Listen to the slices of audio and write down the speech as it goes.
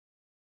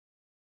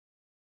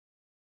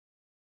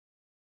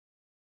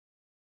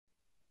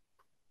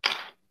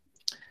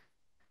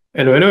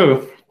Hello,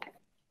 hello.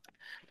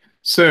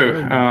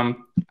 So, Hello.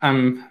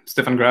 I'm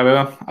Stefan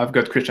Graber. I've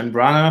got Christian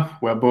Brauner.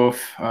 We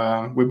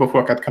both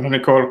work at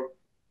Canonical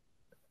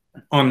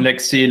on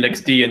LexC,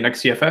 LexD, and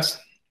LexCFS.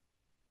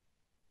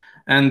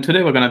 And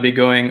today we're going to be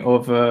going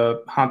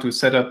over how to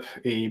set up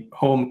a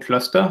home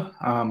cluster,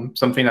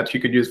 something that you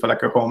could use for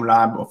like a home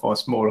lab or for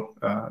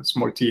a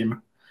small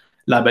team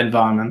lab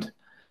environment.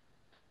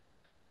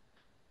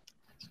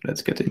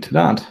 Let's get into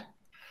that.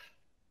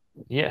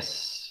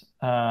 Yes.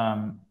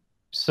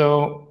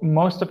 So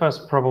most of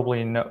us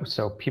probably know,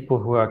 so people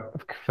who are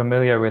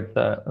familiar with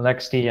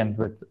LexD and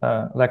with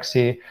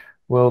Lexi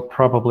will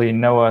probably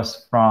know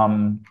us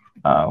from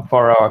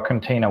for our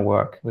container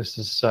work. This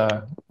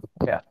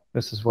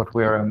is what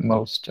we're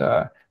most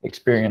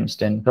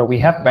experienced in. But we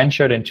have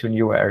ventured into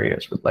new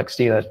areas with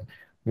LexD that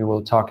we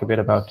will talk a bit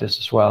about this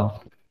as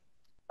well.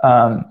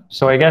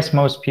 So I guess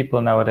most people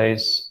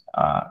nowadays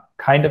are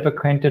kind of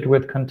acquainted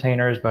with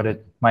containers, but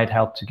it might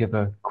help to give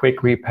a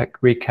quick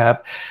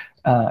recap.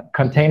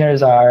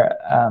 Containers are,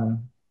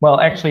 well,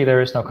 actually,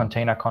 there is no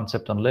container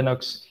concept on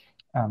Linux.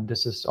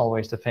 This is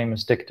always the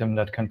famous dictum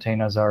that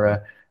containers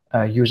are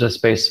a user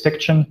space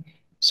fiction.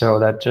 So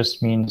that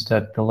just means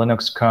that the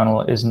Linux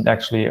kernel isn't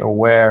actually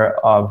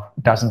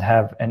doesn't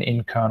have an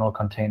in-kernel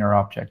container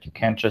object. You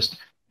can't just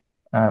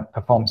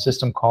perform a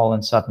system call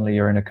and suddenly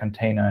you're in a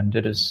container, and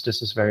this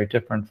is very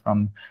different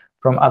from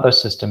other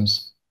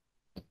systems.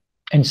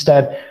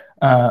 Instead,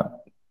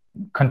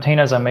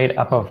 containers are made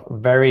up of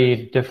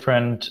very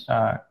different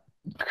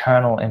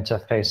kernel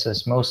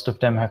interfaces. Most of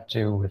them have to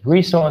do with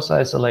resource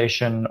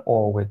isolation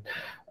or with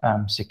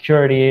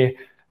security.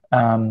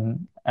 The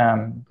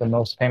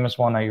most famous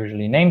one are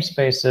usually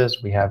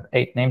namespaces. We have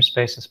 8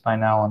 namespaces by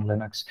now on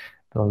Linux.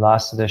 The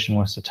last edition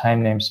was the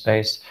time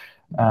namespace.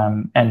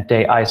 And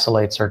they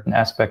isolate certain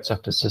aspects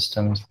of the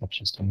system,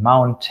 such as the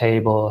mount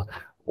table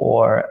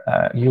or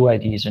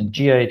UIDs and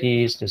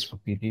GIDs. This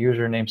would be the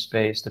user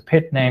namespace, the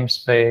PID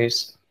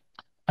namespace.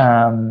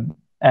 And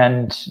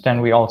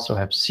then we also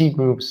have C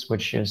groups,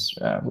 which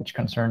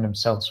concern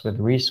themselves with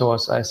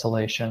resource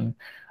isolation.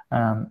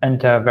 And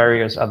there are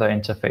various other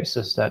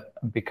interfaces that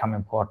become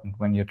important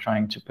when you're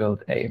trying to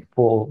build a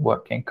full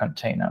working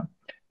container.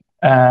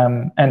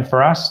 And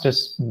for us,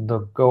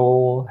 the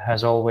goal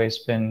has always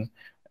been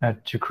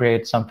to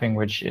create something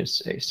which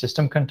is a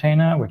system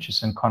container, which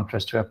is in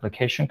contrast to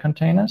application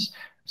containers.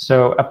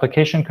 So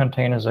application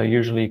containers are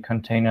usually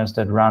containers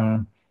that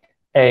run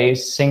a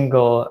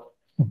single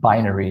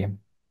binary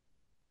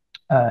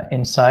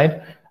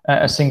inside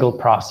a single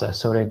process,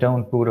 so they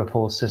don't boot a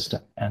full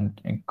system.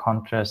 And in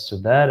contrast to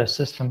that, a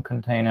system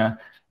container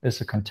is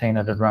a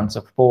container that runs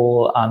a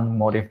full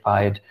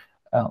unmodified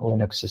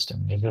Linux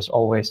system. It has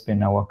always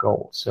been our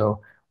goal.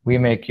 So we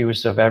make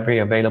use of every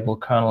available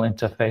kernel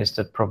interface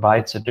that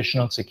provides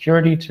additional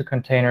security to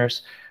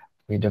containers.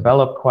 We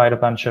develop quite a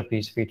bunch of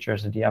these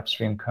features in the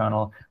upstream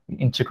kernel. We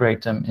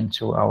integrate them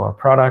into our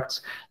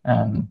products,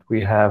 and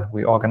we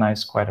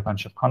organize quite a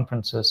bunch of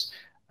conferences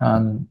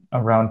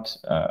around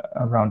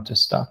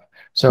this stuff.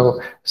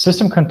 So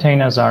system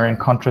containers are, in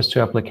contrast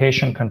to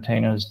application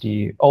containers,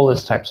 the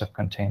oldest types of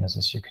containers,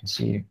 as you can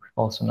see. We've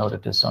also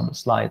noted this on the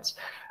slides.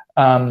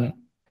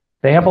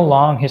 They have a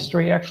long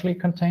history, actually,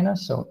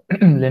 containers. So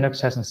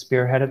Linux hasn't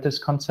spearheaded this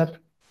concept.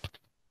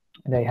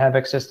 They have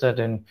existed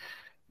in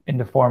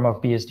the form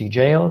of BSD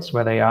jails,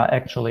 where they are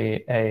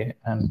actually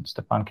and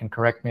Stephane can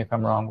correct me if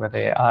I'm wrong, where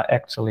they are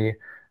actually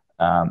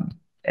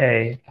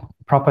a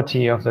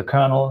property of the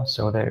kernel.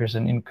 So there is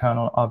an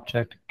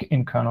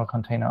in-kernel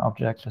container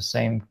object, the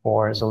same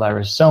for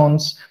Solaris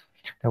zones.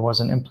 There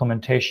was an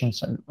implementation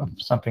of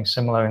something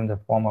similar in the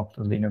form of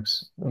the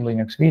Linux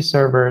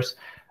vServers.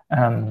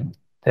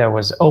 There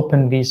was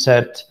Open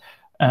vset,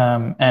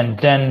 and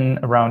then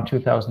around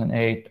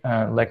 2008,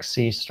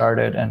 LexC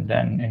started, and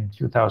then in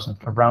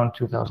around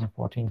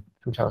 2014,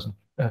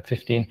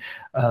 2015,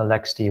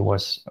 LexD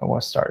was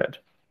started.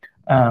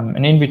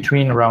 And in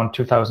between, around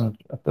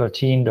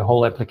 2013, the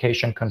whole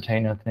application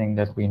container thing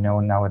that we know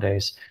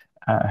nowadays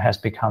has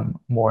become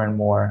more and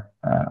more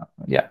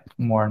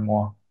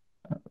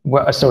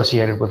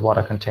associated with what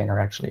a container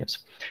actually is.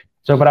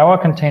 So, but our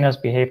containers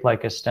behave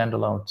like a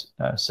standalone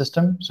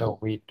system. So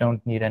we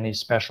don't need any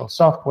special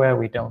software.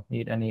 We don't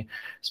need any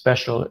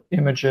special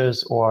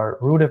images or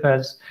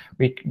rootfs.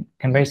 We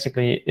can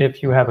basically,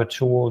 if you have a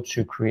tool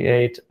to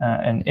create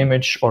an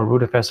image or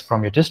rootfs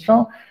from your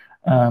distro,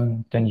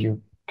 then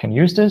you can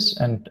use this,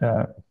 and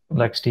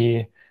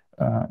LexD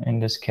in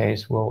this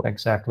case will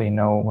exactly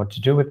know what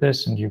to do with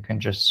this, and you can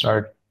just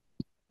start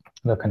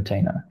the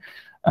container.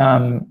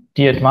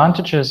 The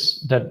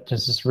advantages that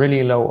this is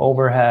really low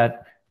overhead.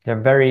 They're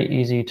very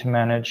easy to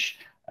manage.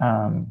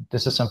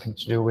 This is something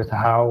to do with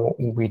how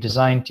we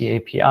designed the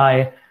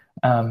API,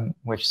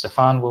 which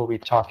Stephane will be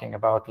talking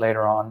about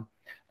later on.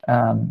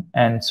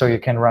 And so you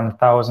can run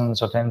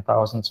thousands or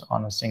 10,000s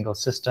on a single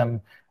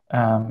system,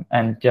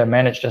 and they're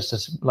managed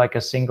as like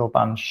a single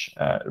bunch,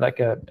 like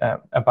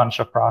a bunch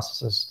of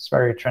processes. It's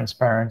very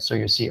transparent. So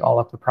you see all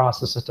of the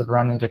processes that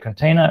run in the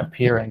container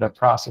appear in the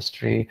process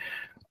tree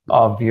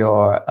of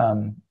your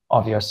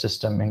of your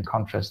system, in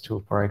contrast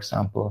to, for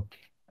example,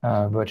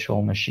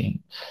 virtual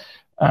machine.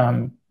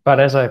 But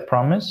as I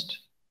promised,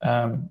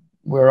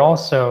 we're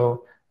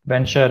also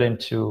ventured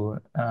into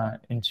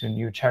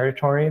new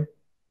territory.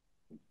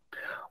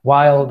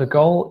 While the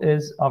goal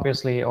is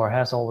obviously, or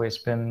has always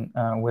been,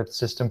 with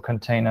system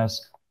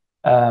containers,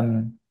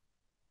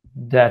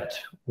 that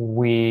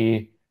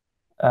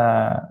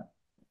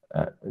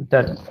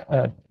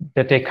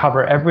they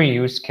cover every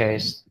use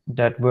case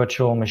that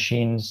virtual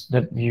machines,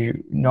 that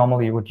you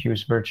normally would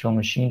use virtual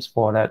machines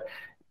for, that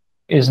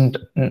isn't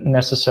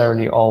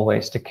necessarily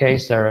always the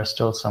case. There are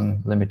still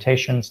some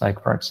limitations,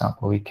 like, for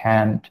example, we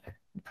can't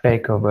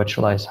fake or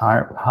virtualize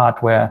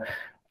hardware.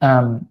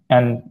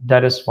 And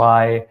that is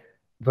why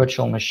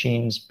virtual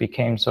machines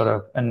became sort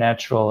of a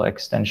natural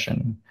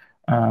extension.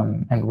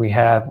 And we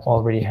have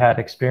already had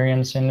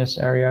experience in this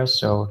area.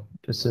 So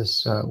this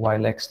is why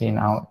LXD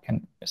now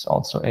is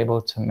also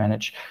able to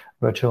manage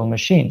virtual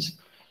machines.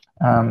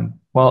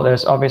 Well,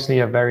 there's obviously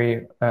a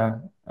very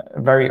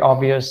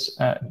obvious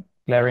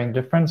glaring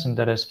difference, and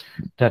that is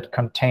that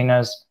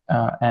containers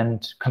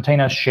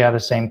share the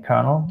same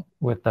kernel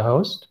with the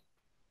host.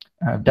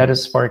 That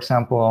is, for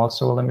example,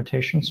 also a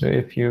limitation. So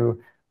if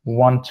you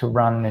want to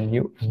run a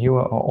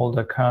newer or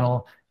older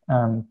kernel,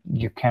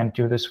 you can't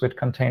do this with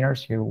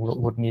containers. You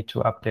would need to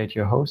update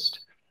your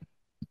host.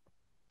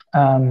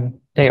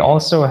 They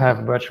also have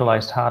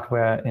virtualized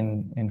hardware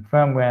in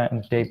firmware,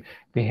 and they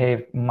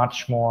behave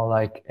much more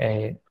like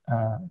a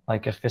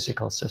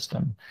physical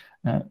system,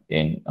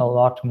 in a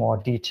lot more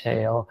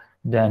detail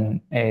than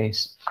a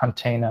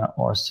container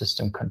or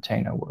system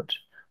container would.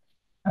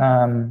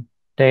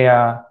 They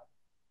are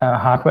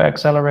hardware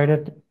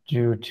accelerated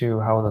due to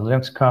how the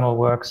Linux kernel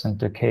works and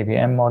the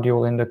KVM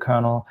module in the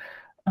kernel.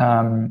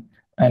 And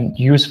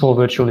useful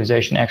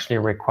virtualization actually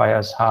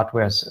requires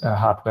hardware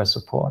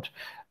support.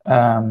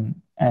 And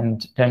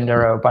then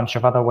there are a bunch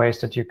of other ways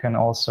that you can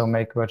also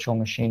make virtual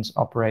machines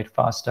operate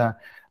faster.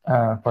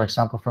 For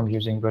example, from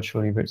using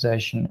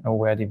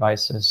virtualization-aware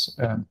devices,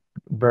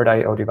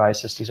 bird.io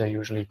devices, these are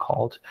usually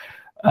called.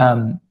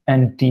 And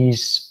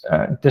this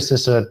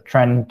is a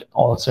trend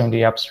also in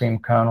the upstream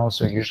kernel.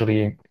 So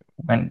usually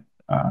when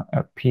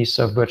a piece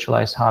of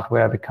virtualized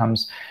hardware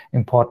becomes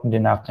important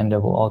enough, then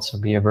there will also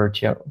be a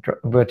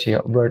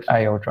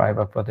bird.io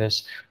driver for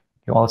this.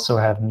 You also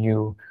have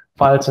new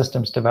file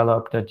systems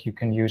developed that you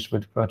can use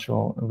with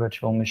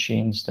virtual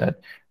machines that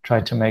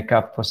try to make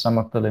up for some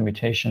of the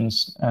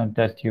limitations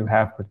that you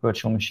have with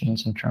virtual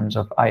machines in terms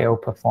of I/O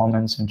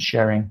performance and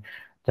sharing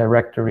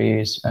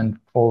directories and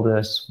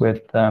folders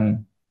with the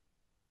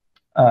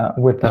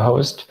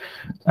host,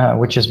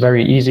 which is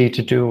very easy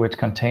to do with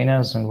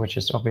containers, and which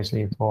is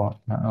obviously, for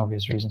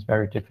obvious reasons,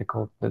 very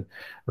difficult with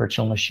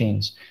virtual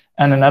machines.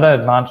 And another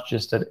advantage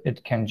is that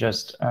it can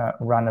just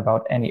run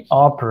about any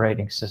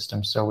operating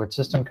system. So with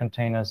system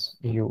containers,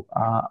 you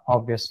are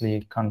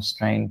obviously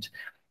constrained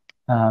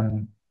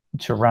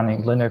to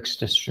running Linux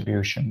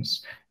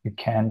distributions. You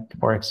can't,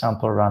 for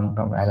example, run,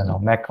 I don't know,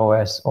 Mac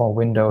OS or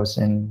Windows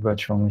in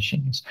virtual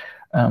machines.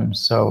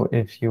 So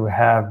if you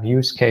have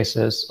use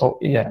cases, or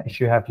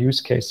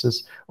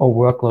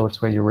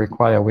workloads where you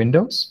require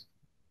Windows,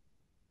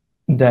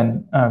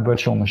 then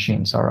virtual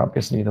machines are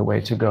obviously the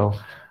way to go.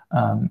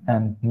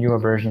 And newer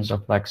versions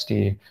of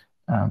LXD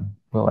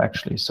will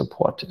actually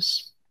support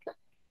this.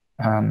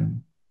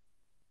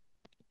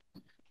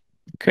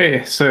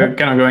 Okay, so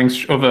kind of going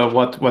over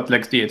what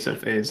LXD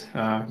itself is.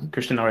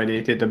 Christian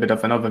already did a bit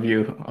of an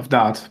overview of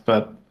that,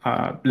 but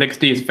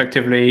LXD is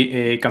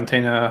effectively a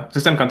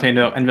system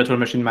container and virtual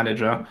machine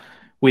manager.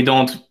 We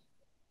don't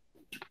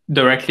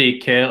directly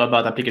care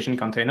about application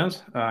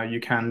containers. You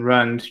can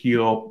run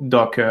your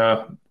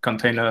Docker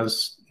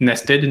containers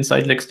nested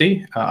inside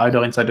LXD,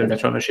 either inside a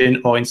virtual machine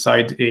or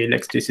inside a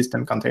LXD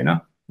system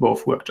container.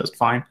 Both work just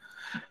fine.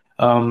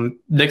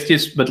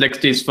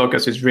 LXD's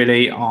focus is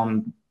really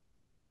on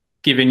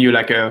giving you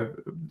like a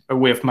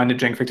way of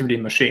managing effectively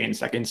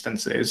machines, like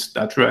instances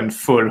that run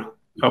full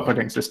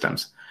operating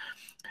systems.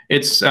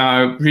 It's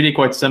really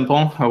quite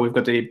simple. We've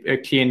got a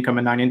clean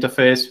command line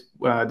interface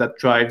that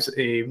drives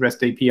a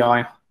REST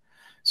API.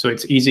 So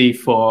it's easy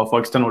for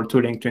external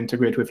tooling to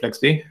integrate with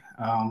LXD.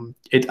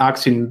 It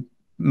acts in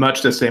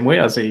much the same way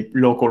as a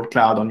local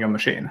cloud on your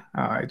machine.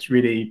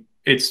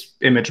 It's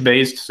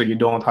image-based, so you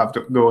don't have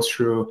to go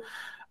through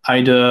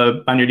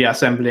either manually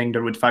assembling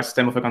the root file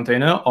system of a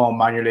container or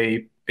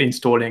manually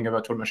installing a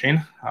virtual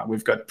machine.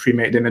 We've got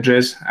pre-made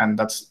images, and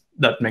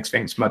that makes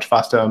things much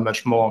faster,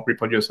 much more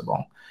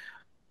reproducible.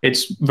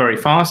 It's very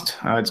fast.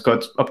 It's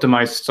got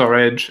optimized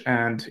storage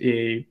and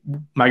a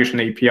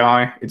migration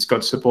API. It's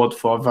got support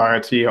for a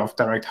variety of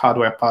direct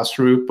hardware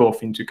pass-through,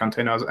 both into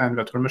containers and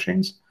virtual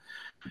machines.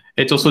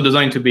 It's also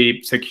designed to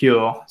be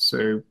secure.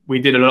 So we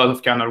did a lot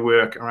of kernel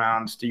work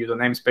around the user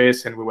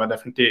namespace, and we were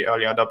definitely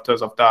early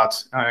adopters of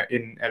that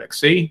in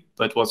LXC,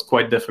 but it was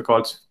quite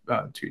difficult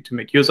to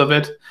make use of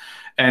it,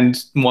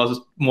 and was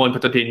more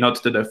importantly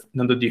not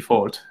the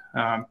default.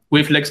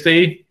 With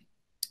LXD,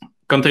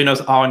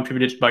 containers aren't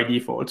privileged by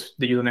default.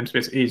 The user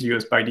namespace is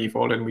used by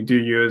default, and we do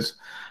use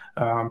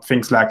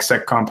things like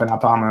seccomp and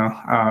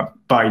AppArmor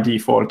by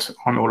default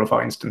on all of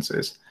our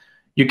instances.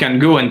 You can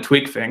go and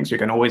tweak things. You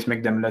can always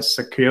make them less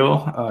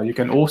secure. You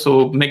can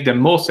also make them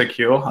more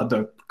secure at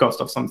the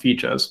cost of some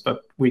features,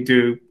 but we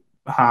do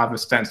have a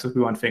stance that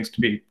we want things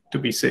to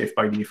be safe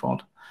by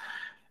default.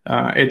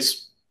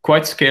 It's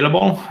quite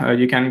scalable.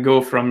 You can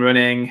go from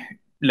running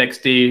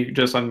LXD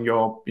just on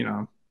your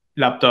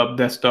laptop,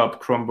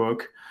 desktop,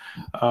 Chromebook,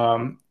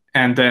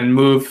 and then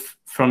move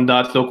from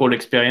that local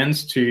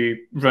experience to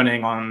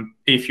running on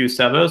a few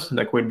servers,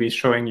 like we'll be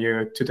showing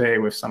you today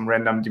with some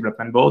random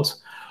development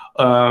boards.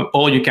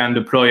 Or you can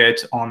deploy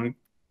it on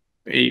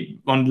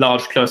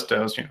large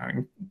clusters,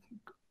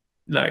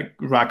 like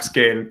rack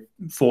scale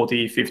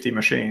 40, 50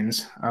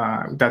 machines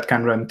that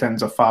can run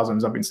tens of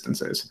thousands of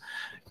instances.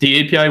 The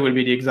API will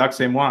be the exact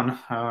same one.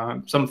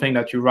 Something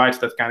that you write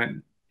that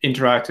can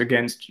interact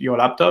against your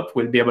laptop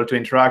will be able to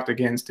interact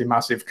against a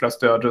massive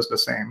cluster just the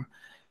same.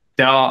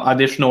 There are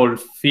additional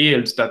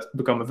fields that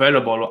become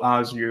available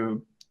as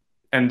you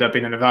end up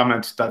in an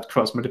environment that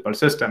cross multiple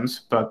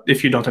systems. But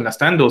if you don't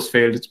understand those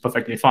fields, it's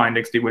perfectly fine.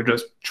 LXD will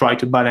just try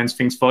to balance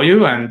things for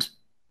you and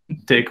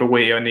take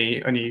away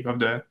any of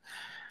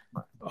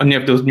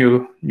those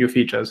new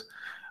features.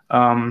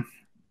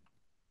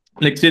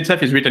 LXD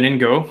itself is written in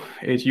Go.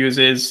 It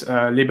uses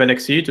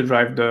libLXC to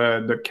drive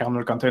the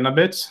kernel container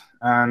bits,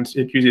 and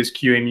it uses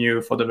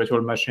QEMU for the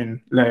virtual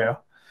machine layer.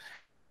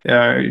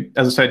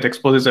 As I said, it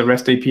exposes a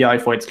REST API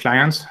for its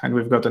clients, and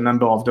we've got a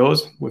number of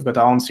those. We've got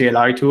our own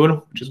CLI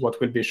tool, which is what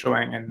we'll be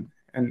showing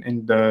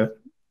in the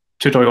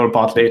tutorial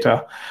part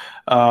later.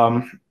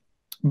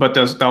 But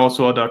there are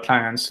also other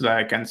clients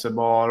like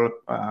Ansible,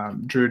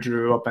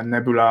 Juju,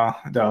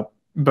 OpenNebula. There are a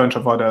bunch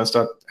of others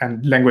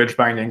and language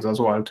bindings as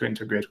well to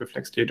integrate with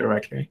LXD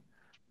directly.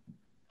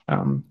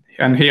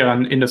 And here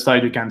in the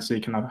slide, you can see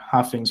kind of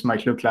how things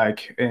might look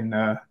like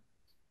in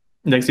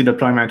LXD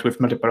deployment with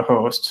multiple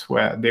hosts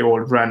where they all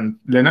run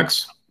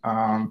Linux.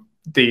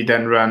 They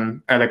then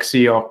run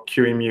LXC or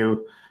QEMU,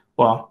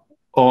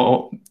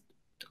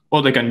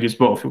 or they can use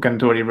both. You can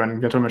totally run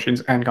virtual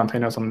machines and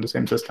containers on the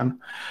same system.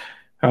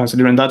 So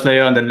they run that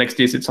layer, and then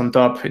LXD sits on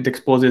top. It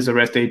exposes a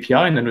REST API,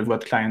 and then we've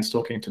got clients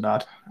talking to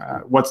that.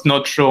 What's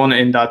not shown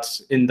in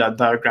that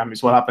diagram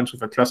is what happens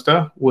with a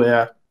cluster,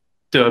 where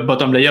the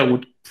bottom layer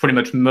would pretty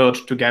much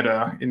merge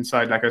together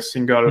inside like a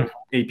single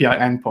API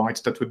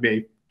endpoint that would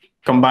be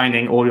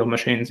combining all your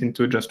machines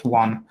into just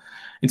one,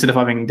 instead of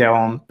having their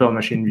own per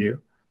machine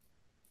view.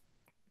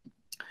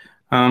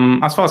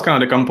 As far as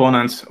kind of the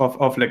components of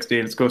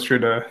LXD, let's go through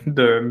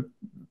the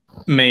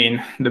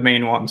main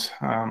ones.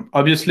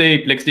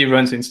 Obviously, LXD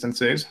runs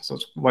instances, so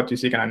it's what you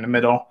see kind of in the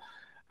middle.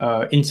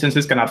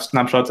 Instances can have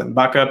snapshots and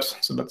backups,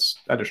 so that's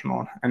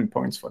additional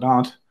endpoints for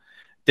that.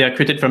 They are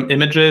created from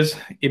images.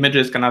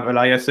 Images can have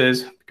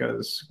aliases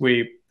because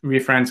we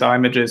reference our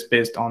images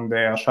based on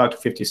their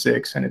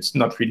SHA-256, and it's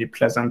not really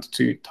pleasant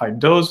to type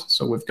those.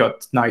 So we've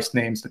got nice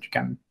names that you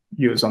can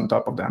use on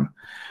top of them.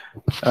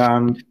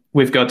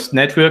 We've got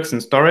networks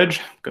and storage,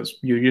 because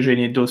you usually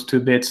need those 2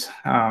 bits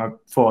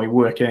for a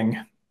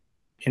working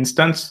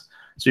instance.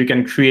 So you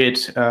can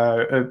create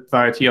a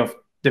variety of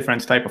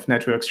different type of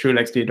networks through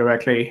LXD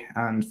directly.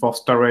 And for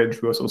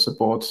storage, we also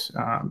support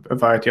a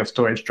variety of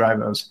storage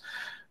drivers.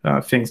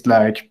 Things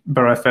like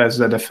BRFS,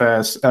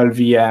 ZFS,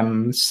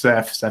 LVM,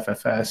 Ceph,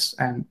 CephFS,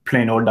 and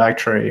plain old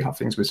directory are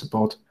things we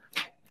support.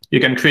 You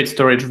can create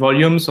storage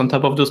volumes on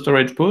top of those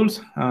storage pools.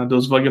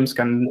 Those volumes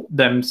can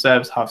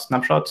themselves have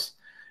snapshots,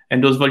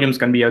 and those volumes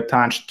can be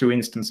attached to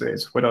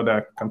instances, whether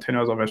they're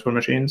containers or virtual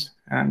machines,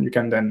 and you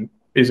can then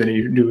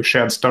easily do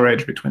shared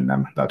storage between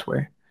them that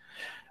way.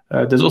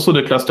 There's also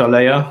the cluster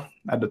layer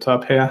at the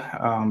top here,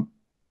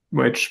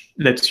 which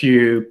lets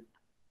you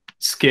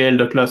scale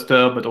the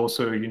cluster, but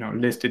also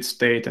list its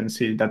state and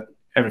see that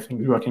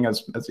everything is working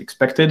as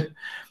expected.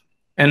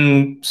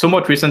 And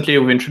somewhat recently,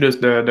 we've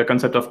introduced the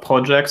concept of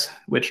projects,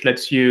 which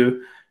lets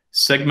you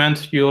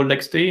segment your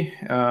LXD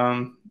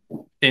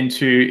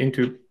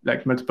into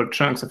like multiple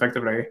chunks,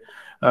 effectively,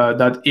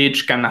 that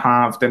each can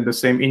have then the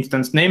same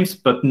instance names,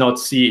 but not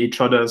see each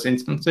other's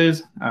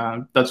instances.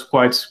 That's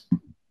quite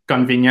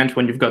convenient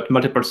when you've got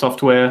multiple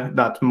software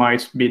that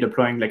might be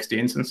deploying LXD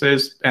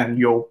instances, and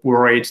you're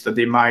worried that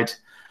they might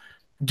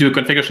do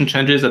configuration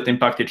changes that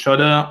impact each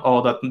other,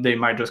 or that they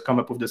might just come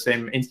up with the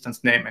same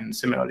instance name and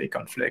similarly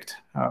conflict.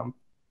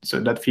 So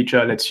that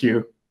feature lets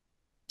you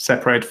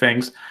separate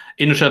things.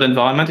 In a shared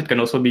environment, it can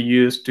also be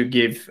used to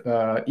give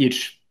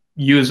each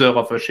user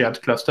of a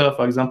shared cluster,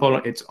 for example,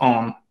 its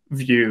own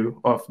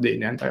view of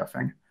the entire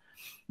thing.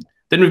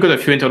 Then we've got a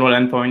few internal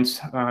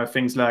endpoints,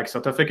 things like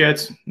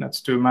certificates.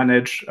 That's to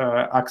manage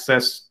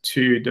access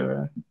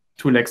to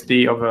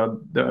LXD over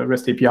the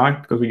REST API,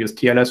 because we use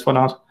TLS for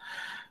that.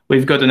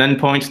 We've got an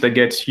endpoint that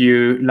gets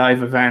you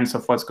live events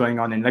of what's going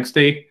on in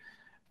LXD.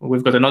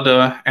 We've got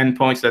another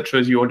endpoint that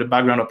shows you all the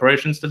background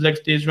operations that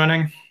LXD is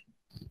running.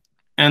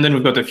 And then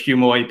we've got a few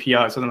more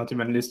APIs that are not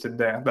even listed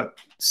there that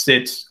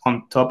sit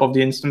on top of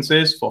the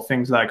instances for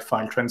things like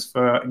file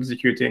transfer,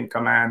 executing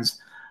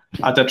commands,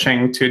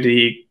 attaching to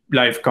the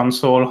live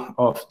console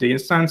of the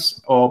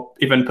instance, or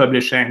even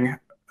publishing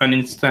an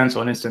instance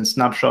or an instance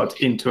snapshot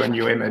into a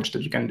new image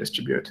that you can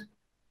distribute.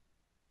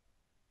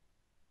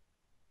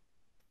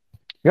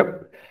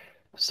 Yep.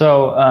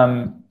 So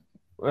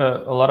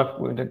a lot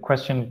of the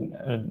question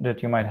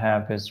that you might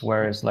have is,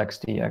 where is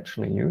LXD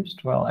actually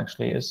used? Well,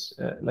 actually,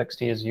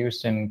 LXD is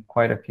used in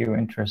quite a few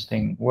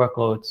interesting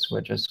workloads.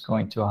 We're just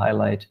going to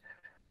highlight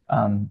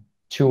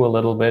two a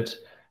little bit.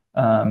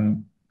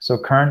 So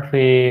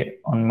currently,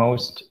 on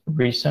most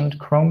recent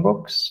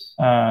Chromebooks,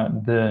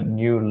 the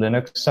new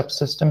Linux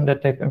subsystem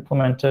that they've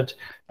implemented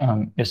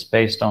is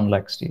based on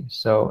LXD.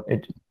 So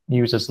it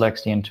uses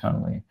LXD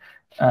internally.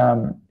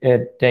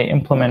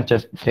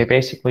 They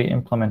basically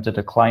implemented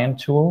a client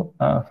tool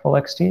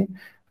for LXD,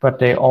 but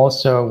they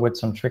also, with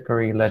some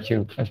trickery,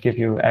 give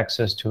you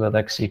access to the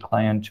LXD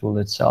client tool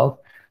itself.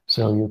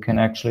 So you can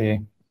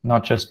actually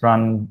not just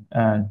run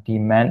the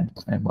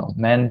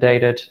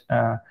mandated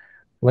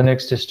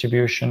Linux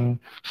distribution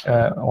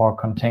or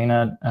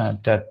container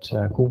that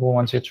Google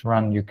wants you to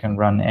run. You can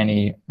run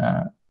any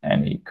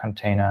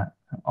container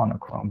on a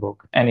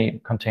Chromebook, any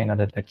container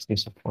that LXD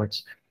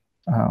supports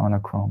on a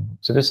Chromebook.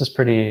 So this is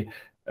pretty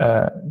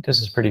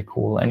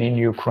cool. Any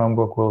new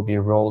Chromebook will be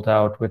rolled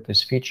out with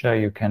this feature.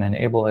 You can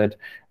enable it,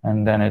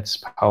 and then it's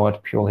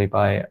powered purely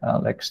by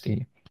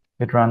LXD.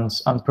 It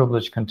runs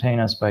unprivileged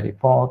containers by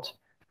default.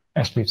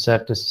 As we've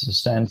said, this is a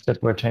stance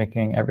that we're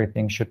taking.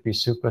 Everything should be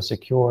super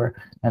secure,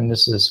 and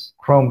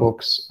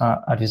Chromebooks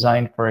are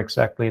designed for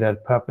exactly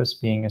that purpose,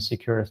 being as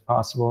secure as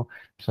possible.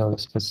 So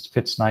this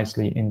fits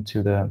nicely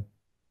into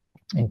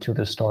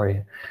the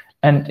story.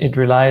 And it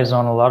relies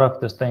on a lot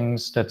of the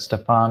things that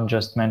Stephane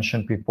just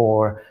mentioned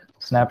before,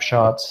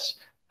 snapshots.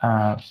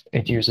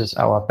 It uses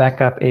our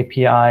backup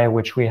API,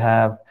 which we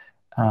have.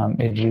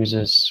 It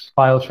uses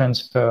file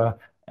transfer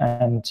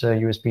and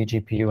USB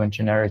GPU and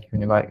generic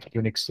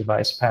Unix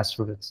device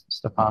pass-through that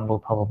Stephane will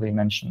probably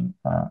mention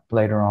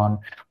later on.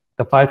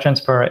 The file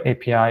transfer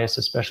API is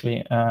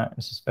especially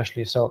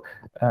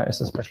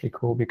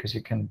cool because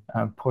you can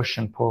push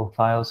and pull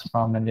files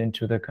from and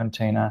into the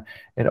container.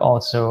 It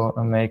also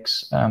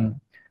makes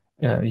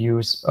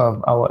use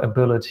of our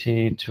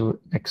ability to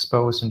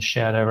expose and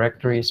share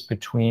directories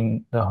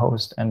between the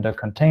host and the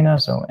container.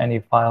 So any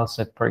files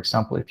that, for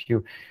example, if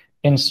you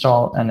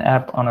install an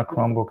app on a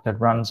Chromebook that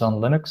runs on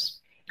Linux,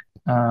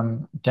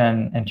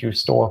 and you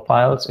store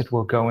files, it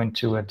will go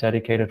into a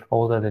dedicated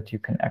folder that you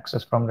can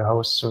access from the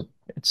host. So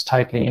it's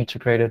tightly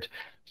integrated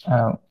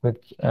with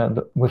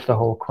the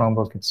whole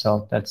Chromebook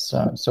itself.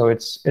 So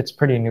it's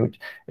pretty neat.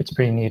 It's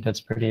pretty neat.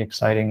 It's pretty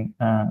exciting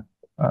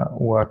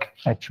work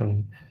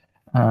actually.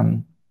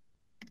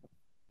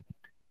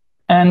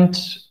 And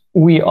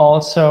we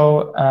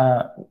also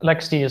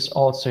LXD is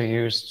also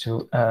used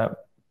to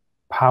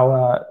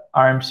power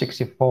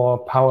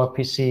ARM64,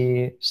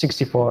 PowerPC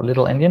 64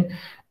 Little Endian,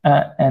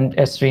 and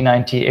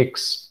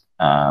S390X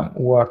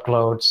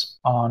workloads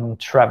on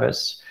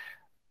Travis.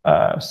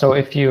 So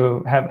if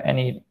you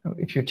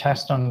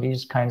test on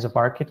these kinds of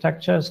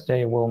architectures,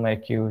 they will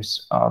make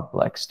use of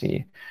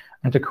LXD.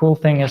 And the cool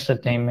thing is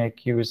that they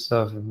make use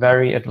of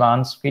very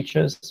advanced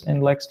features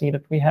in LXD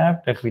that we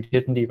have that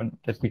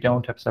we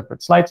don't have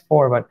separate slides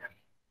for, but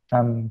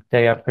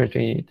they are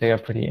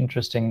pretty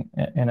interesting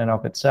in and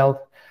of itself.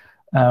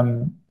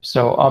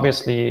 So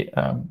obviously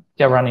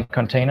they're running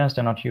containers,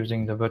 they're not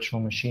using the virtual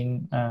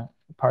machine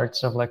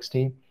parts of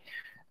LXD.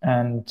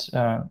 And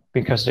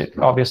because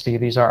obviously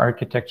these are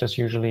architectures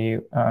usually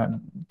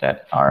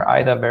that are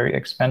either very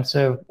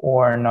expensive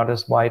or not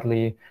as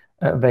widely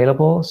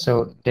available.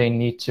 So they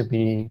need to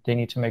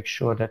make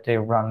sure that they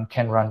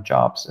can run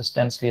jobs as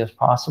densely as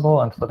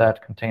possible. And for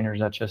that,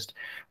 containers are just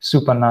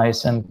super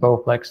nice. And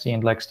both LXD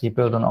and LXD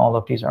build on all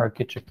of these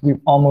architectures.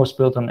 We've almost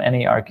built on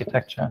any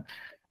architecture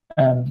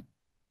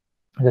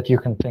that you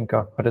can think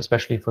of, but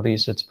especially for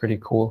these, it's pretty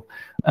cool.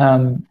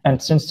 And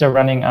since they're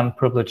running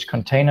unprivileged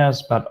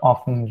containers, but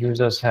often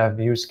users have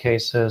use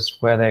cases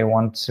where they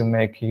want to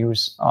make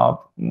use of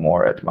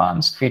more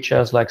advanced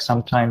features, like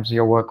sometimes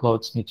your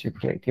workloads need to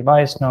create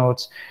device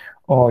nodes,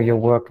 or your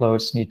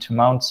workloads need to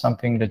mount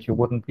something that you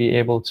wouldn't be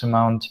able to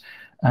mount.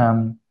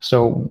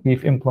 So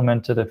we've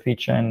implemented a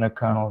feature in the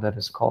kernel that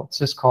is called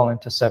syscall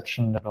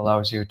interception that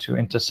allows you to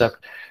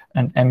intercept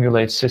and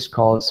emulate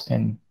syscalls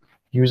in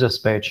user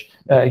space,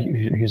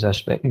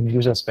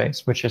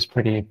 which is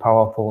pretty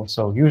powerful.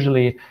 So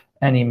usually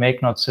any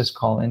make not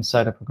syscall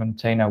inside of a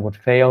container would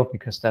fail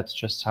because that's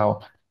just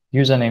how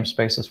user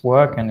namespaces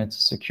work, and it's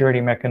a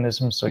security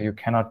mechanism. So you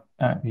cannot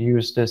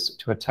use this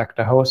to attack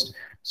the host.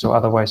 So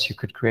otherwise you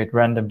could create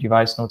random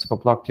device nodes for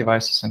block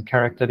devices and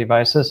character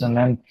devices, and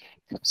then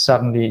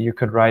suddenly you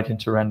could write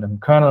into random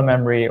kernel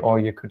memory, or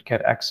you could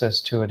get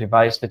access to a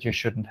device that you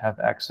shouldn't have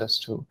access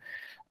to.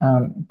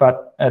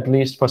 But at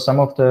least for some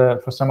of the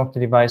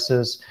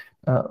devices,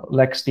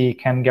 LXD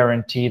can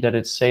guarantee that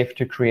it's safe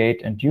to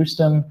create and use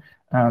them.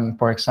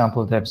 For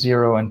example,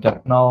 dev0 and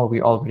dev null, we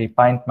already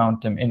bind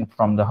mount them in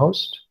from the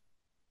host.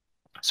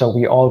 So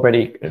we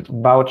already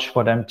vouch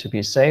for them to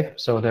be safe.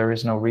 So there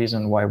is no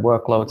reason why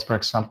workloads, for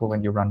example,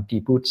 when you run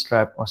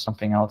dbootstrap or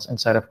something else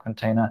inside of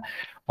container,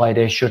 why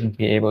they shouldn't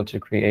be able to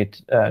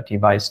create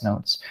device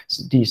nodes,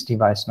 these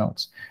device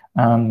nodes.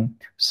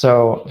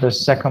 So the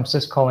seccomp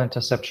syscall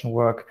interception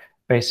work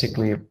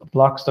basically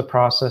blocks the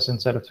process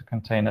inside of the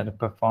container that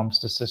performs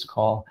the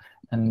syscall,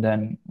 and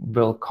then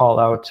will call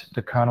out,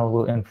 the kernel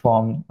will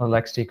inform the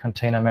LXD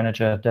container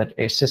manager that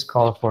a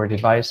syscall for a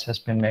device has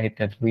been made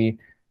that we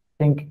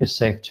think is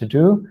safe to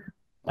do.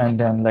 And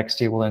then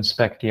LXD will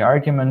inspect the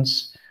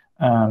arguments,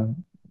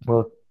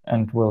 will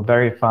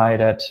verify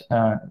that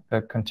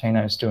the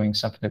container is doing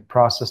something, the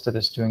process that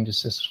is doing the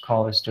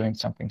syscall is doing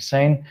something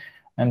sane.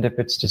 And if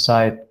it's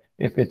decided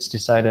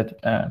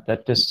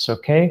that this is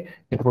okay,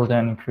 it will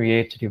then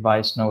create a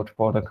device node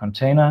for the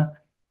container.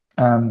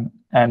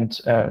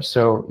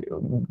 So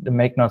the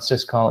make node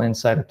syscall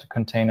inside of the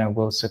container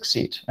will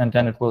succeed. And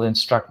then it will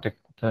instruct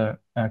the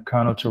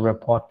kernel to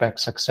report back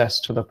success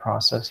to the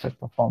process that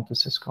performed the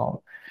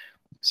syscall.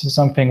 This is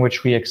something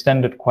which we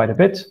extended quite a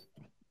bit.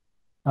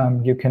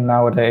 You can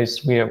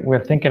nowadays,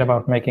 we're thinking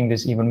about making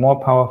this even more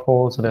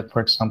powerful, so that,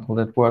 for example,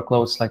 that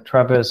workloads like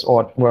Travis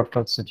or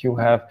workloads that you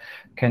have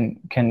can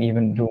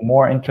even do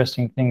more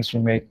interesting things.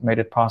 We made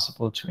it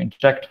possible to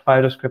inject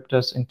file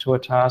descriptors into a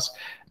task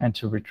and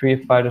to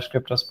retrieve file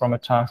descriptors from a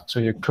task.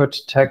 So you could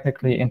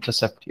technically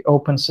intercept the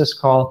open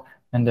syscall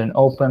and then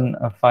open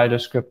a file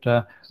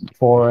descriptor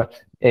for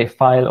a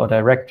file or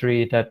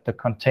directory that the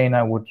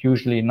container would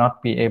usually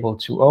not be able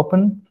to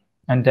open,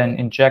 and then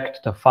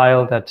inject the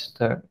file that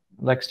the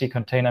LXD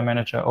container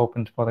manager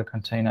opened for the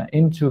container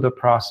into the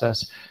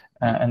process,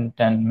 and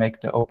then make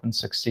the open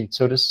succeed.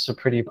 So this is a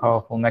pretty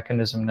powerful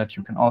mechanism that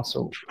you can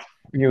also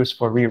use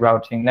for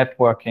rerouting,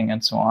 networking,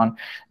 and so on.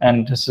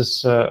 And this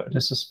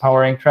is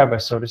powering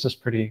Travis, so this is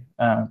pretty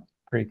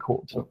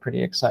cool. So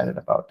pretty excited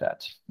about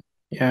that.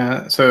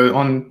 Yeah.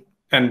 So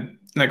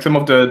like some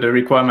of the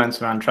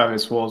requirements around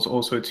Travis was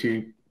also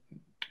to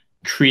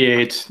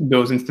create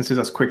those instances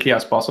as quickly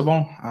as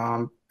possible,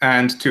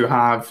 and to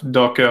have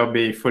Docker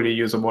be fully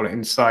usable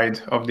inside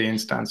of the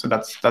instance. So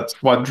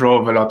that's what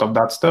drove a lot of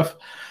that stuff.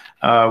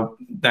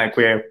 Like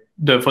for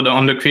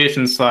the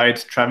creation side,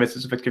 Travis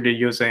is effectively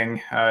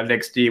using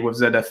LXD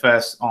with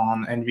ZFS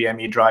on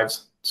NVMe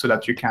drives, so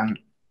that you can,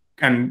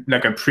 and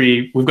like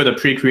we've got a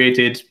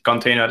pre-created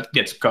container that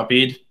gets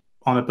copied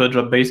on a per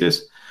job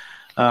basis.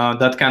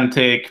 That can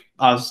take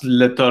as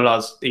little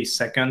as a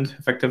second,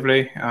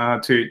 effectively,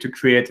 to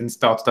create and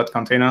start that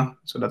container.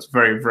 So that's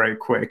very, very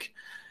quick.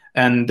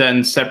 And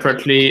then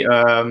separately,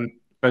 a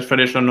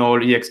traditional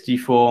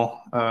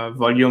ext4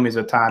 volume is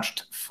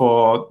attached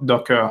for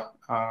Docker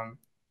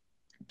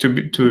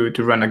to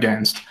run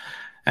against.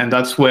 And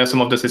that's where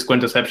some of the syscall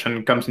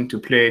interception comes into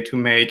play to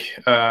make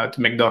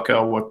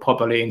Docker work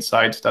properly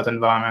inside that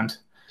environment.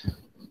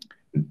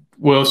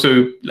 We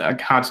also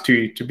had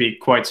to be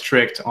quite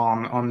strict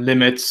on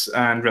limits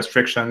and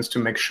restrictions to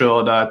make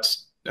sure that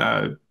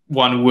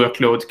one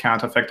workload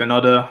can't affect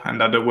another, and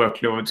that the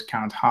workload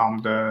can't harm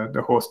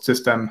the host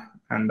system,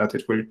 and that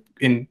it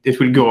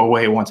will go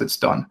away once it's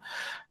done.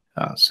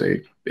 So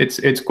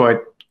it's quite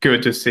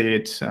good to see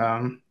it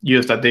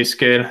used at this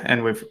scale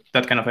and with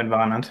that kind of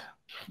environment.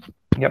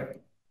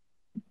 Yep.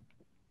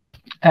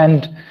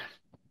 And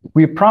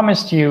we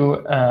promised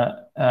you,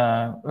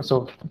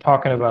 so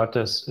talking about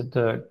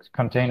the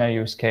container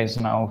use case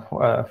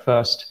now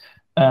first,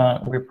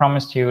 we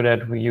promised you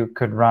that you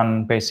could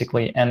run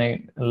basically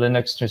any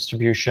Linux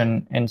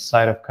distribution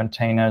inside of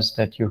containers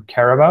that you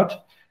care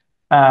about.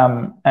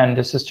 And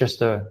this is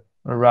just a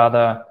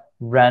rather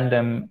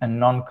random and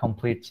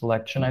non-complete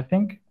selection, I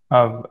think,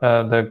 of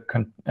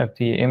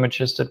the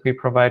images that we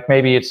provide.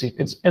 Maybe is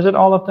it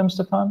all of them,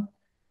 Stephane?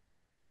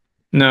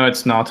 No,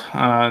 it's not.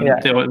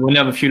 We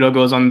have a few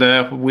logos on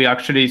there. We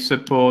actually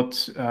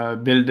support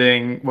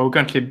building. Well, we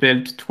currently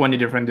built 20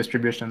 different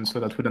distributions,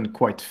 so that wouldn't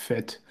quite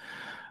fit.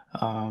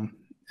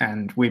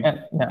 And we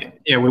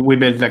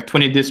built like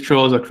 20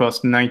 distros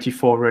across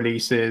 94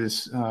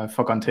 releases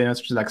for containers,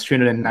 which is like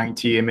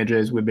 390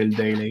 images we build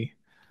daily.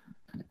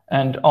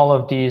 And all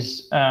of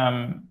these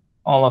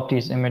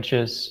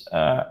images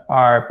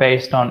are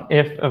based on,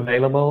 if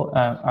available,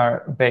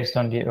 are based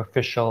on the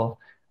official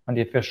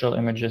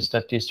images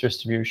that these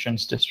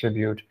distributions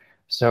distribute.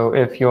 So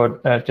if your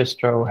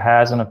distro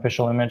has an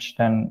official image,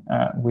 then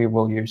we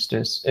will use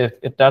this. If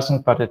it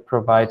doesn't, but it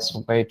provides a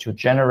way to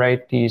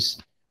generate these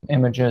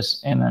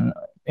images in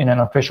an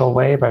official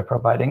way by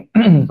providing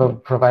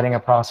a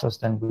process,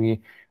 then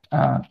we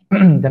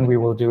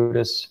will do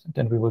this.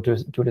 Then we will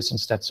do this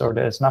instead. So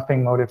there is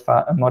nothing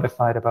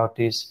modified about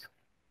these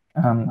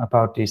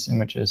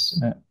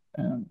images.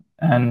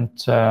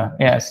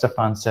 As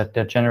Stephane said,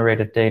 they're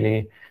generated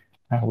daily.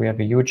 We have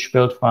a huge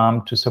build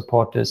farm to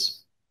support this.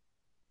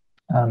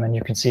 And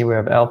you can see we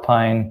have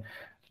Alpine,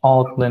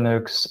 Alt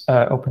Linux,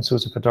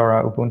 OpenSUSE,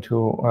 Fedora,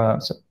 Ubuntu,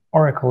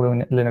 Oracle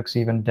Linux,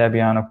 even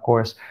Debian, of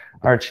course,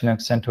 Arch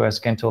Linux, CentOS,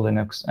 Gentoo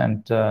Linux,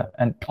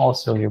 and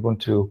also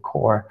Ubuntu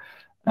core.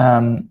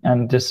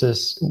 And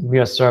we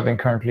are serving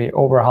currently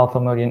over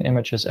 500,000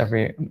 images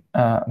every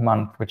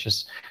month, which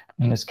is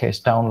in this case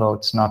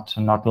downloads,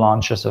 not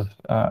launches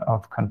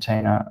of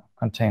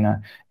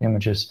container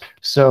images.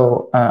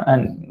 So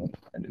and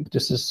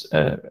this is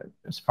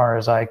as far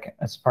as I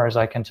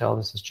can tell,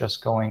 this is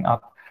just going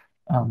up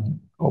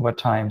over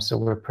time. So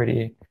we're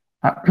pretty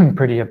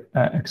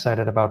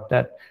excited about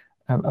that.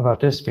 About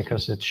this,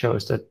 because it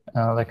shows that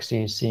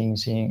Lexi is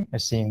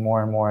seeing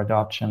more and more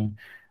adoption.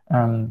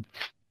 And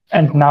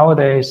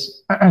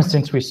nowadays,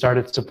 since we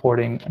started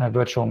supporting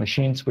virtual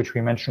machines, which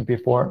we mentioned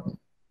before,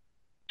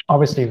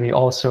 obviously we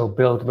also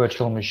build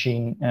virtual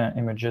machine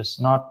images,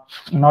 not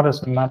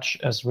as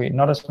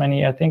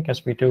many, I think,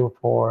 as we do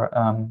for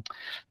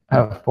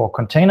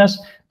containers,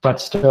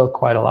 but still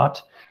quite a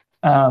lot.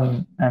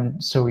 And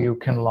so you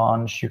can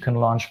launch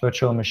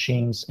virtual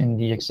machines in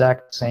the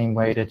exact same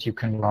way that you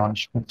can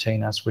launch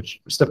containers, which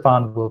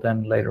Stephane will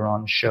then later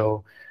on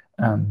show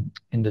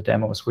in the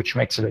demos, which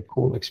makes it a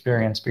cool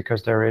experience,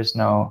 because there is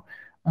no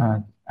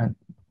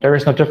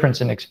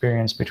difference in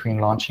experience between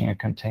launching a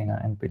container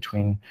and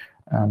between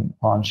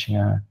launching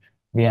a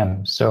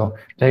VM. So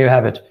there you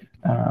have it.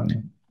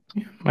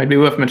 Might be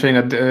worth mentioning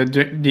that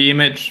the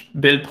image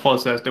build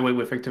process, the way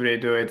we effectively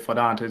do it for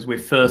that, is we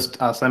first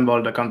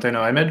assemble the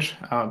container image.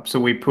 So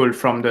we pull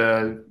from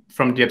the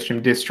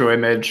upstream distro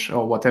image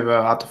or whatever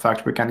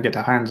artifact we can get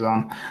our hands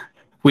on.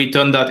 We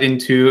turn that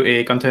into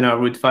a container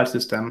root file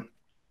system.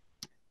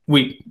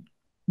 We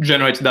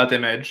generate that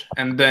image,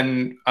 and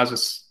then as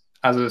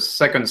a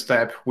second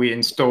step, we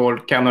install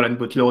kernel and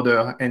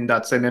bootloader in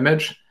that same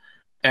image,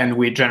 and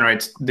we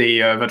generate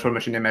the virtual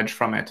machine image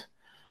from it.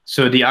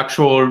 So the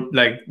actual,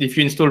 like, if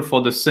you install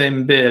for the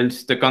same build,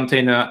 the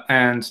container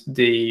and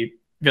the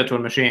virtual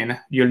machine,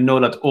 you'll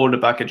know that all the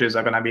packages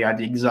are going to be at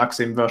the exact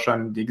same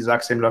version, the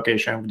exact same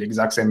location, the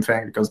exact same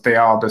thing, because they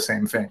are the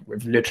same thing.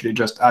 We've literally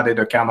just added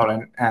a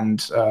kernel and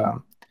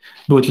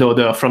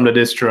bootloader from the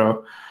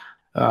distro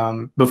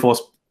before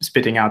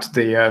spitting out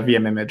the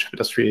VM image. But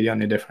that's really the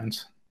only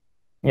difference.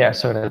 Yeah,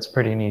 so that's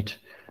pretty neat.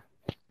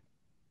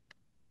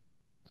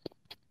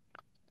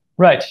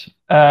 Right.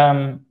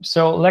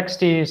 So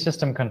LXD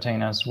system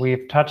containers,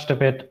 we've touched a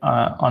bit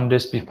on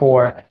this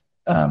before,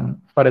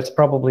 but it's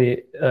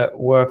probably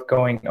worth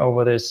going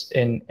over this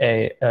in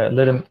a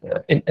little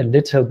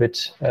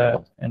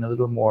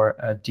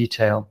more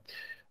detail.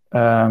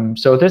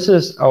 So this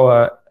is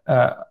our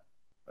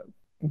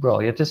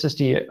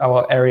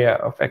our area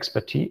of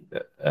expertise.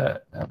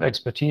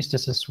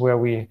 This is where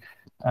we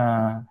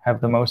have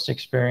the most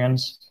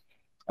experience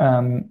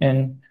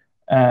in.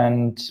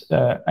 And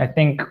I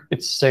think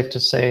it's safe to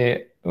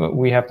say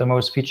we have the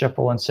most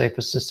featureful and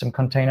safest system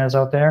containers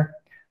out there.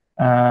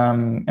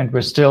 And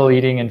we're still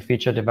leading in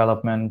feature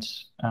development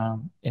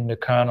in the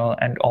kernel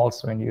and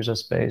also in user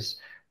space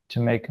to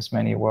make as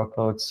many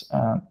workloads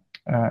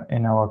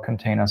in our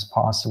containers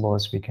possible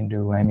as we can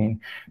do. I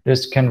mean,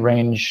 this can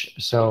range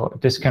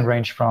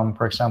from,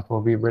 for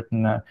example, we've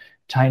written a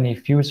tiny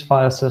fuse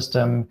file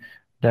system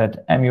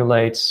that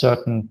emulates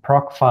certain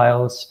proc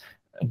files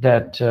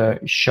that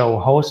show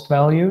host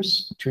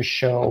values to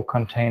show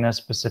container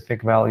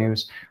specific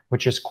values,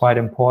 which is quite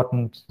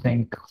important.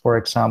 Think, for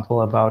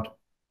example, about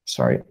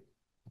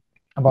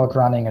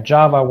running a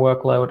Java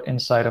workload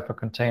inside of a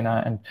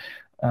container, and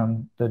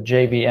the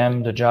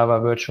JVM, the Java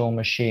virtual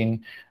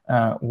machine,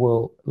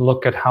 will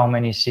look at how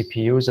many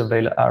CPUs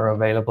are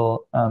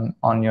available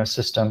on your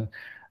system.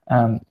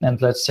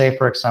 And let's say,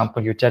 for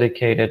example, you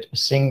dedicated a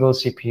single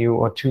CPU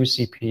or two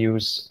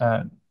CPUs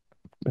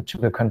to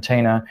the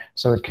container,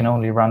 so it can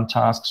only run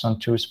tasks on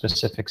two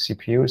specific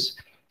CPUs.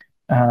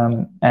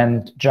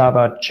 And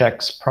Java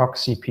checks proc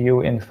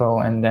CPU info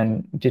and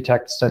then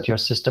detects that your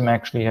system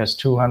actually has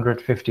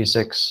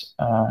 256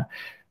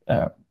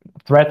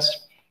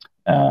 threads,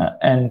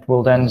 and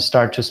will then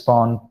start to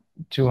spawn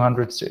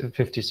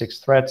 256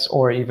 threads,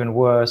 or even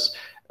worse,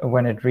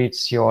 when it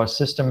reads your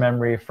system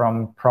memory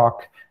from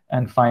proc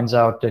and finds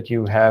out that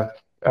you have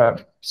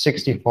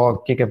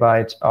 64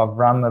 gigabytes of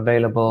RAM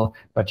available,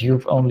 but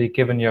you've only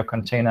given your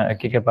container a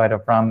gigabyte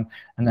of RAM,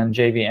 and then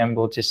JVM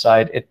will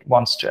decide it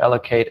wants to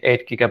allocate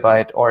 8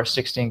 gigabyte or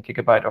 16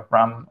 gigabyte of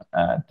RAM,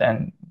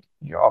 then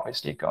you're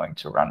obviously going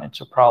to run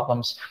into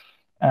problems.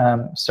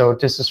 So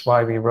this is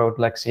why we wrote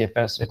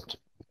LexCFS.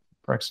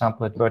 For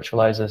example, it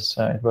virtualizes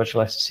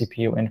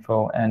CPU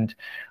info and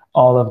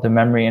all of the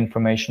memory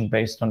information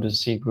based on the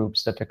C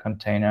groups that the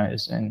container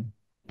is in.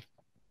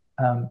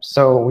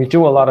 So we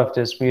do a lot of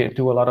this. We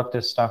do a lot of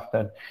this stuff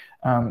that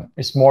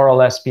is more or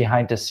less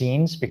behind the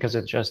scenes, because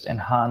it just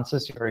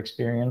enhances your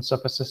experience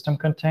of a system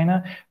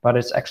container. But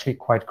it's actually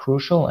quite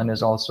crucial and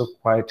is also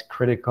quite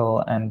critical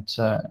and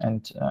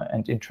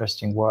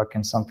interesting work,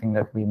 and something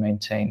that we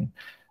maintain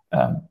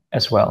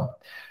as well.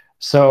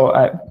 So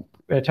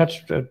I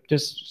touched.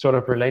 This sort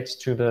of relates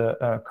to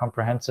the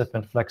comprehensive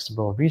and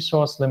flexible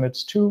resource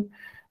limits too.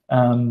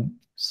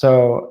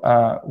 So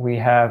we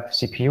have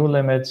CPU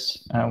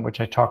limits, which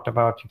I talked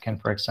about. You can,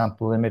 for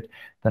example, limit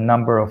the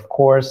number of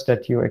cores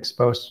that you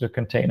expose to the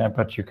container,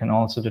 but you can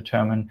also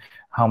determine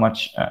how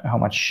much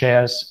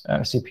shares,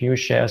 CPU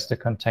shares the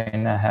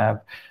container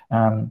have.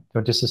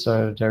 So this is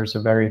there's a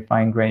very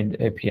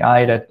fine-grained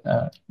API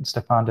that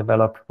Stephane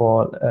developed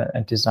for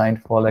and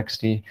designed for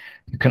LXD.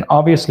 You can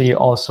obviously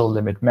also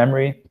limit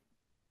memory.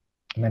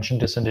 I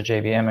mentioned this in the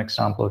JVM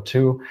example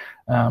too,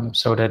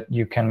 so that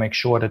you can make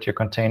sure that your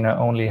container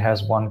only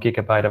has 1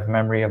 GB of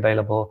memory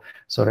available,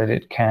 so that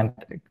it can't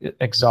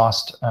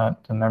exhaust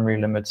the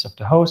memory limits of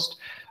the host.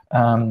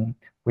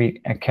 We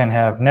can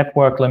have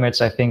network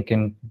limits, I think,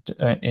 in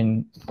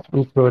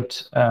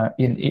throughput,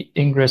 in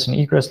ingress and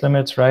egress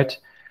limits, right?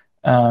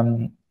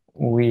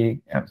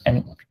 We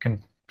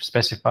can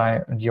specify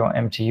your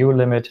MTU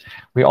limit.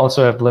 We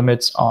also have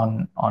limits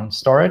on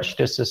storage.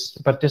 This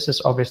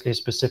is obviously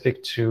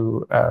specific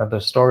to the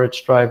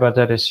storage driver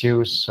that is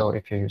used. So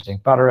if you're using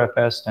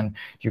Btrfs, then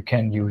you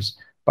can use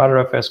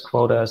Btrfs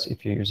quotas.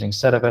 If you're using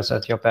ZFS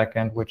at your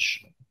backend,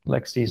 which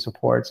LXD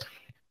supports,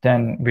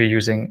 then we're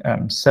using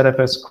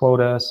ZFS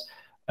quotas.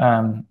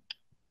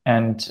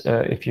 And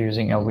if you're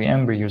using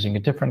LVM, we're using a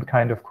different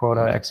kind of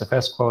quota,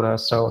 XFS quota.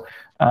 So,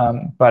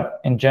 but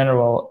in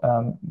general,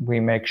 we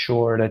make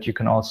sure that you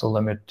can also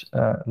limit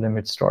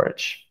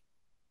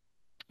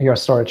your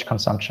storage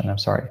consumption, I'm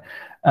sorry.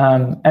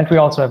 And we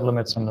also have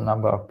limits on the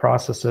number of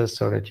processes,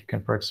 so that you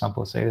can, for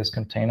example, say this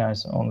container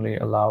is only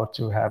allowed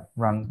to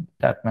run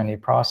that many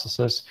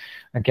processes.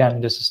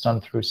 Again, this is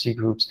done through C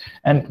groups.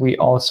 And we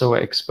also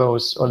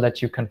expose or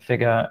let you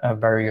configure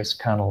various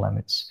kernel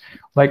limits.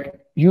 Like,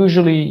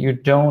 usually you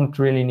don't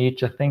really need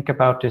to think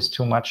about this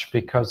too much,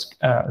 because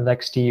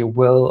LXD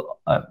will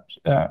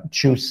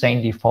choose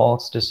sane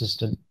defaults. This is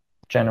the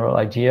general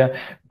idea,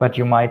 but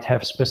you might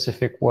have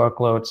specific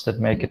workloads that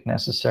make it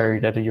necessary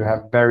that you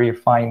have very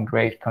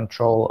fine-grained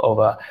control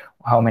over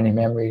how many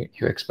memory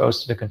you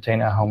expose to the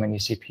container, how many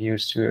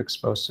CPUs you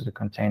expose to the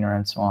container,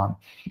 and so on.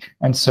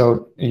 And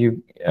so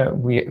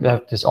we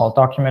have this all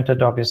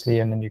documented, obviously,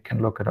 and then you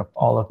can look at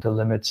all of the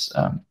limits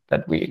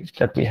that we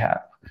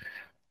have.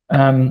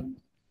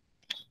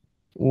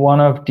 One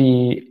of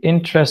the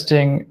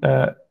interesting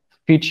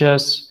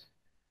features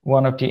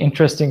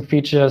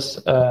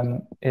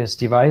is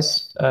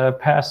device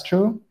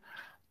pass-through,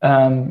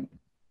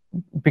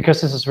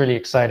 because this is really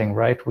exciting,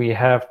 right? We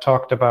have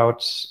talked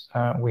about,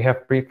 we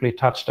have briefly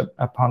touched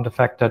upon the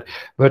fact that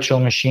virtual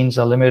machines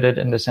are limited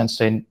in the sense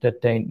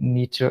that they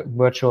need to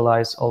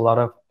virtualize a lot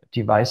of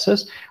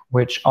devices,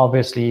 which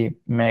obviously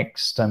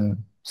makes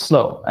them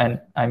slow.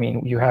 And I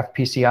mean, you have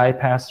PCI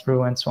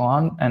pass-through and so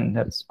on, and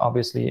that's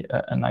obviously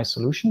a nice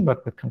solution,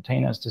 but with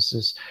containers, this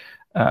is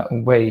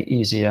way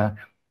easier.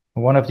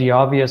 One of the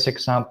obvious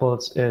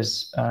examples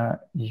is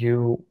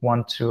you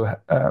want to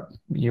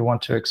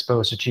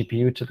expose a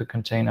GPU to the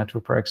container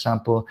to, for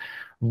example,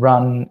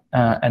 run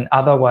an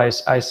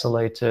otherwise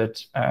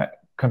isolated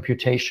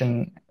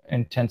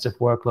computation-intensive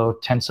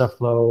workload,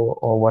 TensorFlow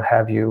or what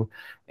have you,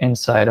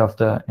 inside of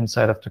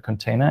the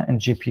container. And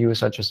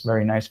GPUs are just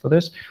very nice for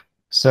this.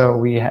 So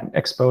we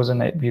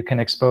you can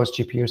expose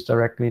GPUs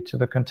directly to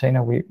the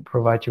container. We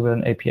provide you with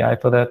an API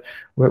for that.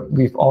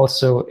 We've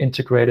also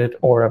integrated,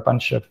 or a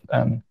bunch of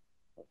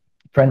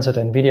friends at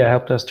NVIDIA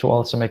helped us to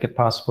also make it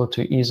possible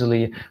to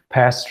easily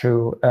pass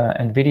through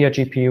NVIDIA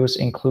GPUs,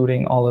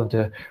 including all of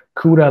the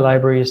CUDA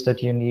libraries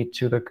that you need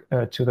to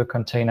the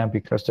container,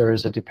 because there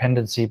is a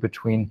dependency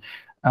between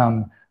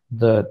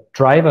the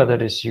driver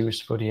that is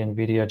used for the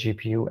NVIDIA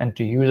GPU and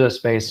the user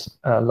space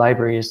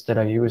libraries that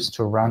are used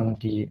to run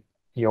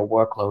your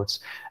workloads.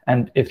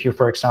 And if you,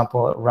 for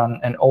example, run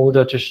an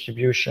older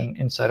distribution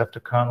inside of the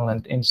kernel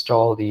and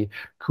install the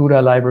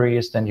CUDA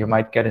libraries, then you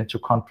might get into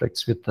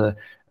conflicts with the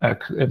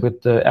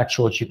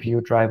actual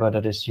GPU driver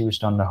that is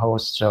used on the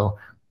host. So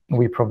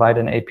we provide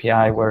an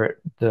API where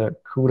the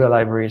CUDA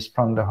libraries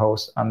from the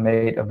host are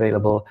made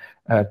available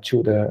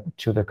to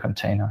the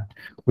container.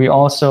 We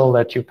also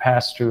let you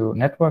pass through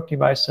network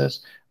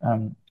devices.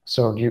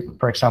 So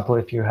for example,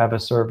 if you have a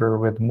server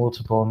with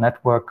multiple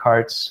network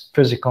cards,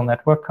 physical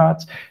network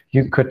cards,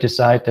 you could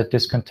decide that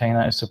this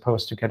container is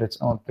supposed to get its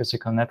own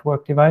physical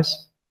network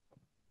device,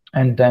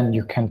 and then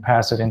you can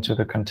pass it into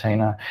the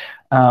container.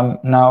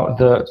 Now,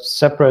 the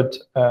separate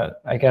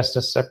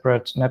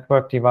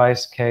network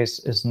device case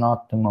is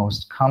not the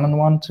most common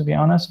one, to be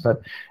honest.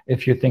 But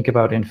if you think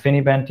about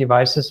InfiniBand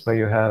devices,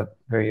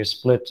 where you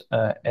split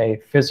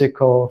a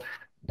physical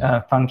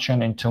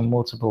function into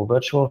multiple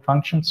virtual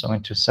functions, so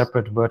into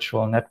separate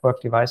virtual network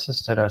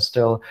devices that are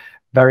still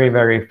very,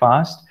 very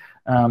fast,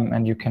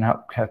 and you can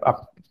have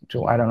up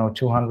to, I don't know,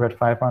 200,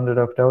 500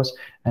 of those,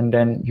 and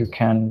then you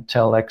can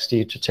tell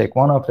XD to take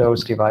one of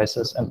those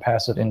devices and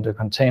pass it in the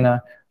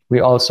container. We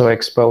also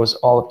expose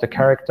all of the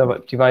character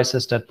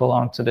devices that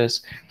belong to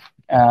this,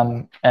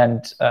 and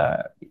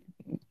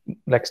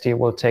LXD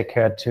will take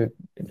care to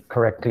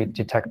correctly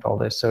detect all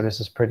this. So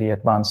this is pretty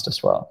advanced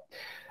as well.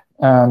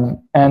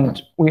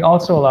 And we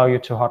also allow you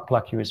to hot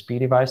plug USB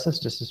devices.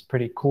 This is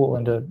pretty cool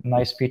and a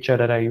nice feature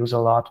that I use a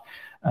lot.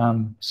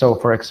 So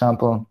for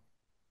example,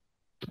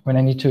 when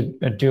I need to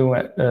do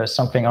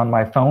something on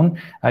my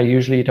phone, I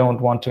usually don't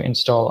want to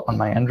install on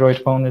my Android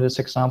phone in this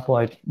example.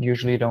 I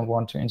usually don't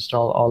want to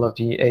install all of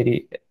the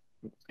 80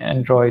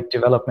 Android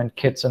development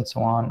kits and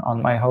so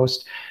on my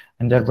host,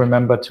 and then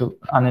remember to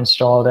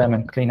uninstall them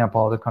and clean up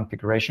all the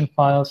configuration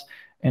files.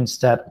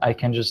 Instead, I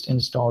can just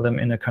install them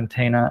in a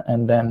container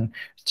and then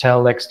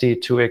tell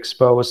LXD to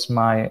expose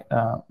my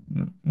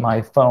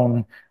my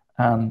phone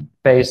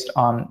based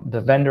on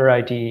the vendor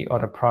ID or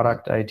the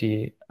product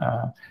ID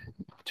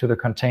to the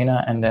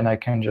container, and then I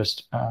can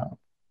just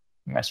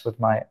mess with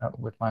my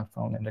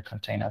phone in the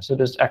container. So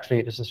this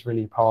is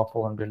really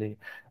powerful and really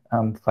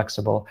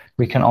flexible.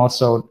 We can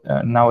also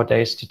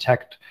nowadays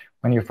detect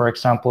when you, for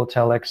example,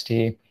 tell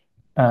XD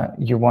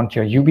you want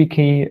your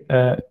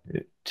YubiKey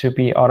to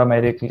be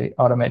automatically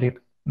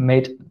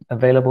made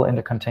available in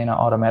the container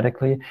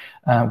automatically.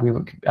 We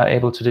are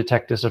able to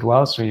detect this as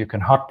well. So you can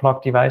hot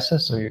block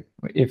devices. So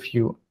if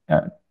you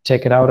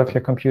take it out of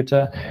your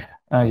computer,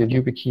 your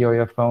YubiKey or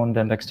your phone,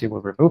 then LXD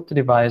will remove the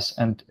device.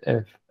 And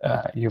if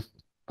you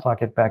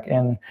plug it back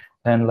in,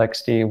 then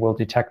LXD will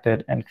detect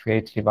it and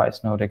create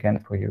device node again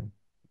for you.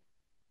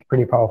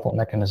 Pretty powerful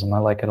mechanism. I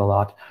like it a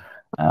lot.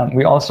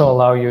 We also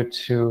allow you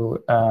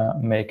to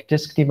make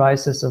disk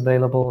devices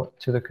available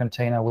to the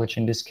container, which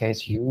in this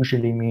case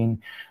usually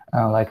mean,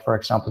 like, for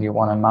example, you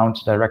want to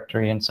mount a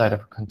directory inside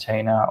of a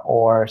container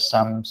or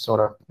some sort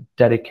of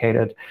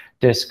dedicated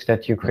disk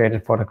that you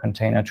created for the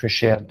container to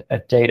share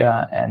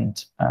data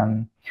and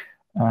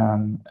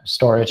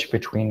storage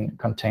between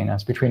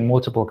containers, between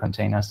multiple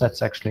containers.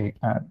 That's actually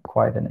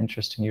quite an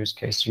interesting use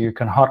case. So you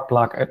can hot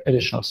block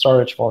additional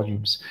storage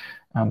volumes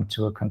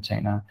to a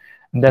container.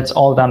 And that's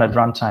all done at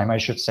runtime. I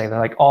should say that,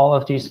 like, all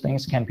of these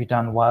things can be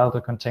done while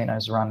the container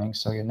is running.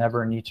 So you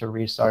never need to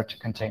restart the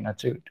container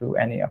to do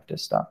any of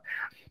this stuff.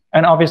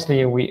 And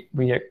obviously, we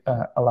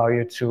allow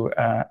you to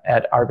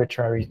add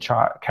arbitrary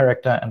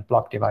character and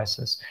block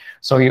devices.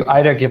 So you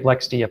either give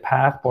LXD a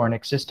path for an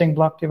existing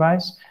block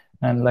device,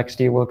 and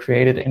LXD will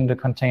create it in the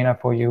container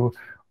for you,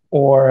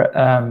 or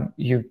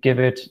you give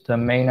it the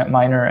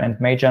minor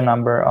and major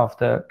number of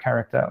the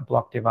character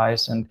block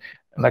device, and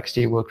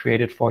LXD will create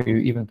it for you,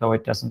 even though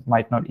it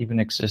might not even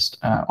exist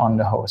on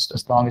the host.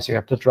 As long as you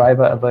have the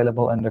driver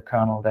available in the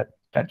kernel,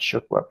 that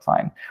should work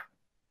fine.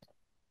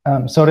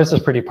 So this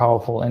is pretty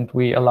powerful, and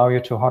we allow you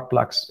to hot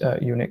plug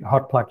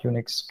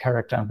Unix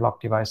character and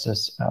block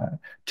devices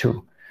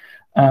too.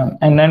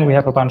 And then we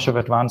have a bunch of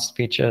advanced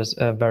features.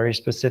 A very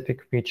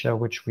specific feature,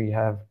 which we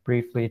have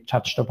briefly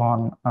touched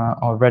upon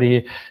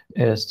already,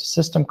 is the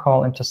system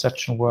call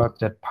intersection work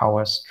that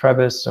powers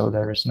Travis. So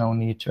there is no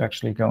need to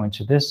actually go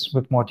into this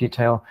with more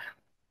detail.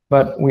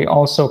 But we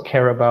also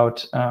care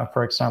about,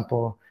 for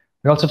example,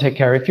 we also take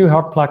care if you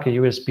hot plug a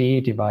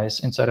USB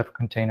device inside of a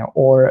container,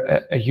 or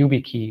a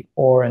YubiKey,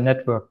 or a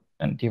network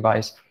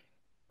device.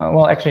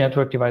 Well, actually,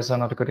 network devices are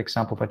not a good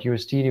example, but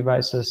USD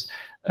devices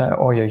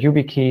or your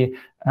YubiKey,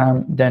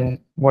 then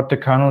what the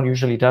kernel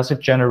usually does, it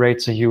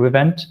generates a U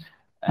event.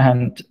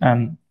 And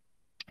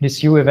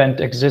this U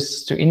event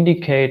exists to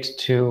indicate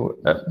to,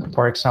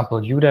 for example,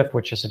 UDEV,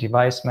 which is a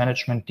device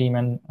management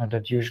daemon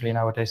that usually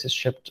nowadays is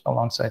shipped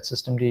alongside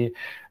systemd,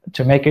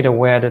 to make it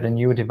aware that a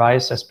new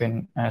device has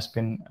been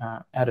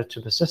added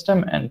to the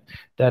system, and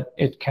that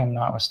it can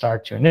now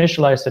start to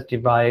initialize that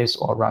device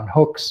or run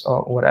hooks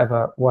or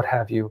whatever, what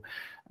have you.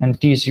 And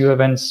these U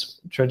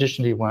events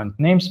traditionally weren't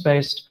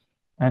namespaced,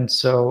 and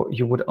so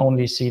you would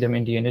only see them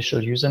in the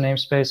initial user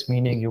namespace,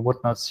 meaning you would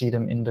not see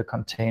them in the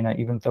container,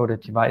 even though the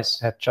device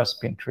had just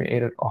been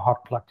created or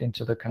hot plugged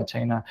into the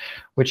container,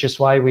 which is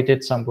why we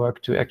did some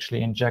work to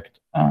actually inject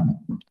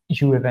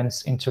U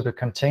events into the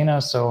container.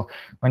 So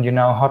when you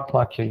now hot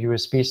plug your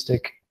USB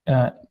stick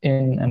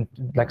in and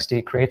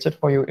LXD creates it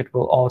for you, it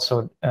will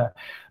also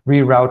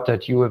reroute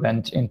that U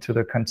event into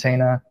the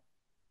container.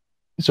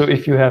 So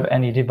if you have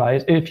any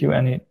device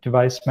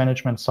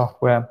management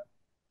software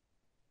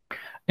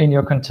in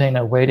your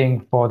container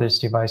waiting for this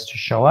device to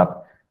show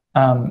up,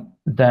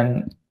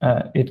 then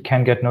it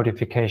can get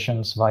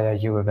notifications via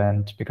U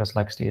event because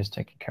LXD is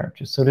taking care of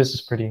it. So this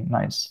is pretty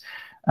nice.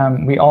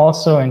 We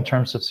also, in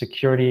terms of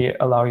security,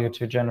 allow you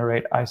to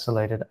generate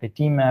isolated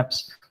ID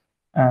maps.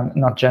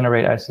 Not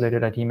generate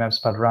isolated ID maps,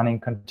 but running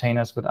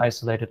containers with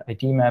isolated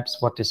ID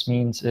maps. What this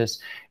means is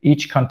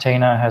each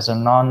container has a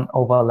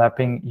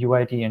non-overlapping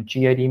UID and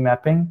GID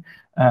mapping,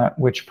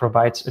 which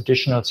provides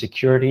additional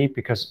security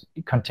because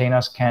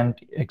containers can't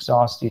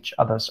exhaust each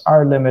other's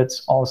R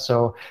limits.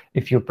 Also,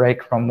 if you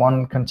break from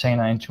one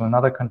container into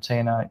another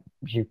container,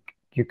 you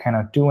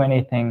cannot do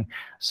anything.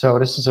 So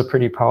this is a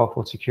pretty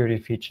powerful security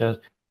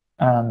feature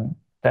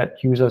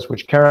that users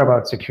which care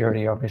about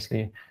security,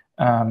 obviously,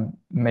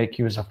 make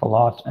use of a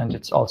lot, and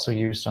it's also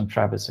used on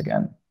Travis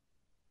again.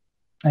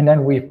 And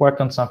then we've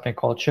worked on something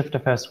called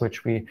ShiftFS,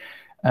 which we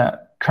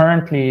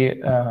currently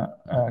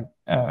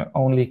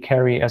only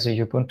carry as a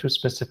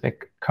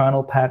Ubuntu-specific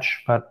kernel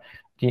patch, but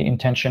the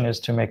intention is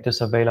to make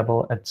this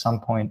available at some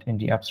point in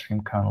the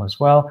upstream kernel as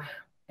well.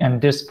 And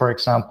this, for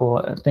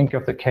example, think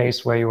of the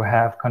case where you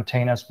have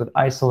containers with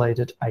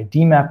isolated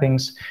ID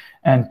mappings,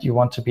 and you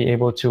want to be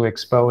able to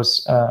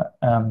expose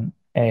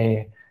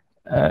a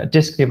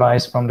disk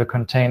device from the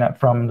container,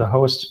 from the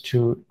host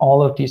to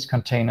all of these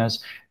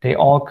containers.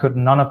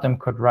 None of them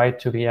could write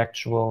to the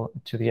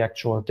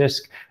actual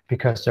disk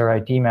because their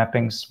ID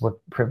mappings would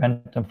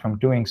prevent them from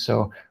doing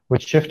so.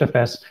 With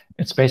ShiftFS,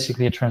 it's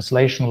basically a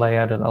translation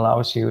layer that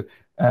allows you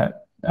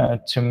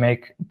to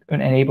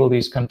enable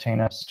these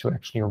containers to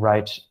actually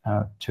write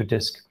to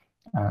disk.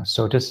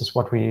 So this is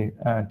what we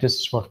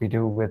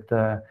do with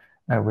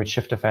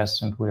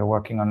ShiftFS, and we are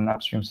working on an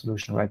upstream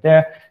solution right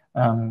there.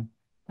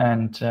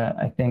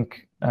 I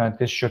think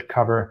this should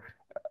cover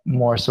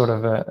more sort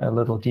of a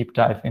little deep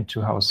dive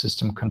into how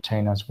system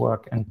containers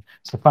work. And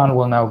Stephane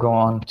will now go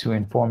on to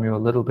inform you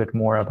a little bit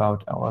more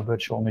about our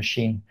virtual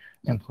machine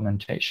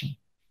implementation.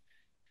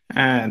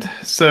 And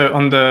so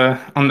on the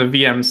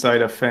VM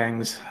side of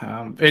things,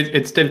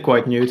 it's still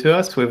quite new to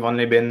us. We've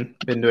only been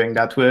doing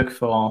that work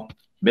for a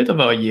bit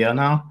over a year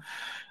now,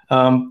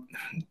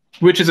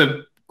 which is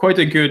quite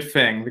a good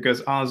thing,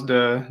 because as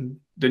the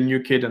new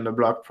kid on the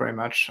block, pretty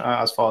much,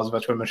 as far as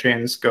virtual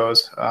machines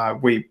goes,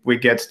 we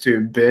get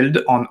to build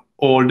on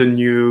all the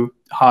new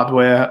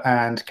hardware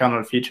and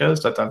kernel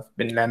features that have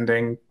been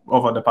landing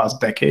over the past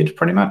decade,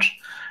 pretty much.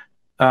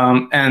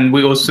 And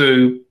we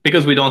also,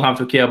 because we don't have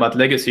to care about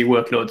legacy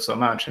workloads so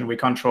much, and we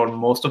control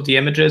most of the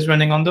images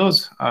running on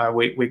those,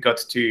 we got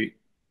to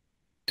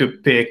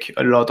pick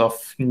a lot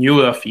of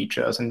newer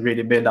features and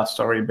really build our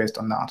story based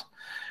on that.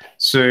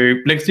 So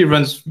LXD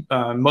runs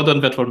modern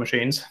virtual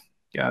machines.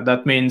 Yeah,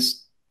 that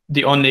means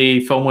the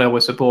only firmware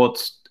we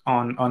support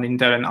on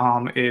Intel and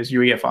ARM is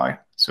UEFI.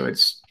 So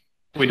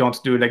we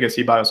don't do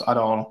legacy BIOS at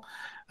all.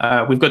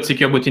 We've got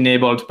secure boot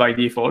enabled by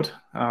default.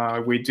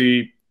 We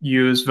do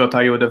use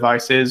VirtIO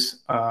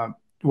devices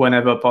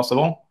whenever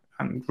possible.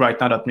 And right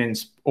now that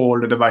means all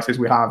the devices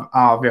we have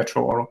are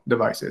virtual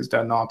devices.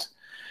 They're not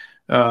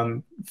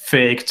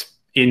faked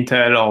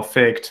Intel or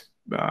faked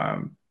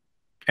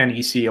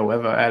NEC or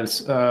whatever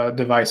else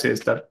devices,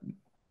 that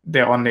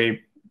they're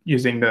only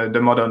using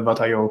the modern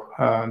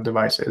VirtIO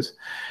devices.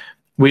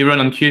 We run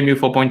on QEMU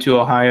 4.2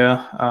 or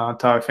higher.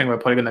 I think we're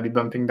probably going to be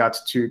bumping that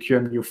to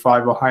QEMU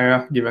 5 or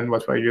higher, given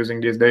what we're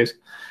using these days.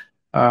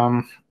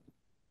 As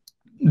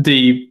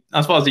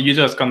far as the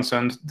user is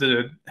concerned,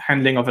 the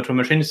handling of virtual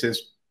machines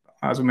is,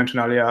 as we mentioned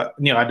earlier,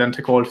 near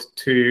identical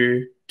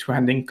to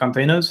handling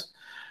containers.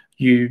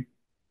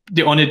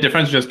 The only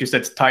difference is just you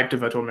set type to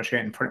virtual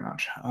machine, pretty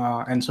much.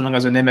 And so long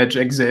as an image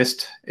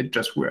exists, it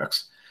just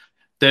works.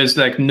 There's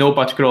like no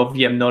particular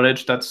VM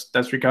knowledge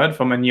that's required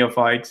from any of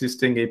our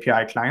existing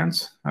API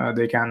clients.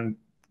 They can,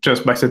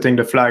 just by setting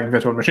the flag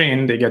virtual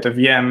machine, they get a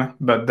VM,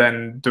 but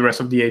then the rest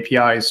of the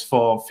APIs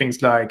for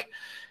things like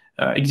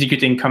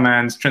executing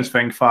commands,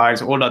 transferring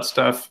files, all that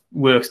stuff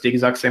works the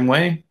exact same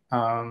way,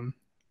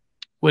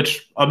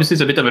 which obviously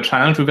is a bit of a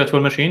challenge with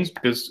virtual machines,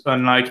 because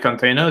unlike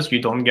containers, you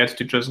don't get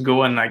to just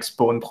go and like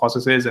spawn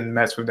processes and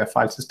mess with their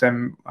file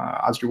system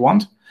as you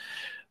want.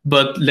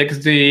 But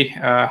LXD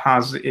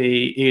has an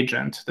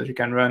agent that you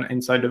can run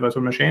inside the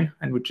virtual machine,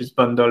 and which is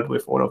bundled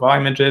with all of our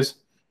images.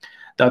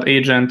 That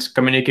agent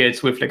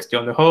communicates with LXD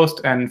on the host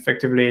and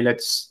effectively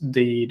lets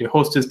the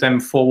host system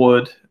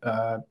forward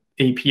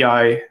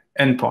API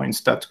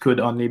endpoints that could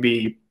only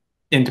be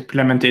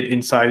implemented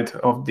inside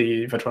of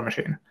the virtual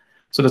machine.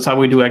 So that's how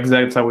we do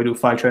exec, that's how we do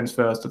file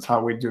transfers, that's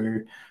how we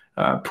do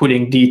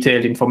putting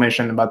detailed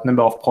information about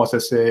number of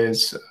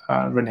processes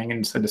running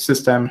inside the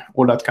system,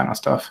 all that kind of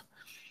stuff.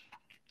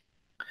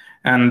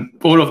 And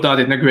all of that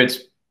integrates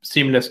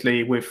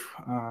seamlessly with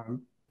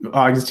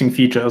our existing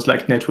features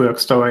like network,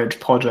 storage,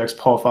 projects,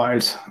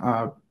 profiles.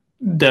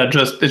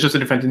 It's just a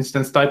different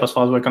instance type as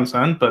far as we're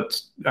concerned, but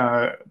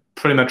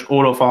pretty much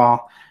all of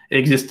our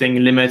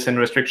existing limits and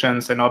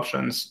restrictions and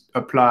options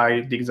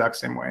apply the exact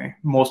same way.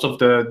 Most of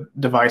the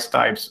device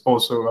types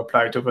also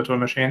apply to virtual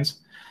machines.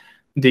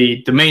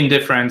 The main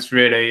difference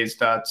really is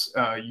that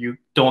you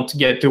don't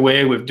get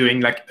away with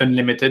doing like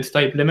unlimited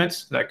type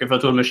limits. Like a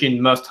virtual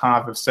machine must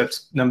have a set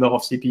number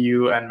of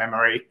CPU and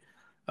memory.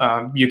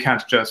 You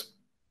can't just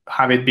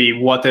have it be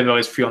whatever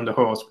is free on the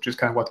host, which is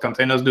kind of what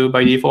containers do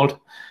by default.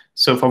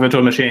 So for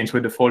virtual machines,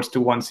 we default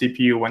to 1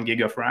 CPU, 1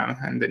 gig of RAM,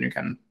 and then you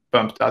can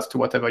bump that to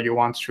whatever you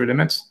want through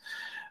limits.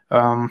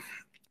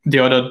 The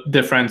other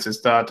difference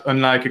is that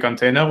unlike a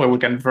container where we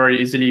can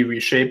very easily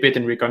reshape it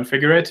and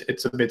reconfigure it,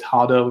 it's a bit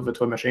harder with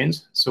virtual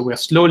machines. So we're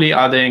slowly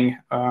adding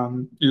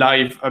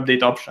live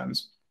update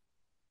options,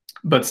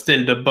 but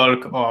still the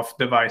bulk of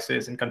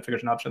devices and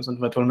configuration options on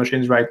virtual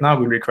machines right now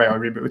will require a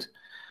reboot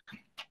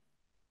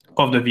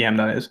of the VM,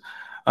 that is.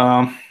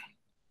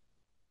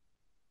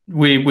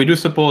 We do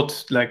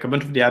support like a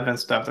bunch of the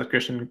advanced stuff that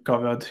Christian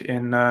covered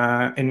in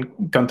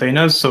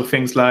containers. So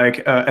things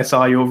like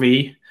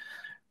SRIOV,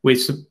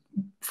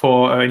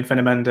 for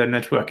InfiniBand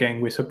networking,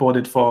 we support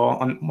it for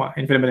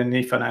InfiniBand and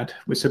Ethernet.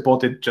 We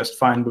support it just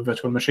fine with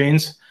virtual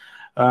machines.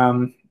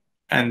 And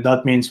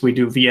that means we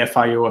do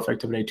VFIO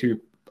effectively to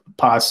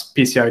pass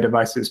PCI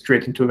devices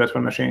straight into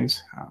virtual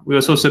machines. We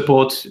also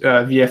support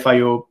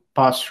VFIO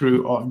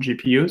pass-through of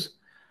GPUs.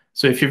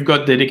 So if you've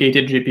got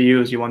dedicated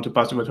GPUs you want to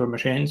pass to virtual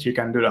machines, you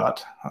can do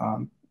that.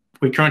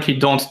 We currently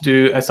don't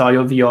do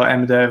SRIOV or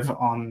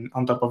MDEV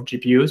on top of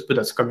GPUs, but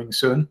that's coming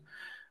soon,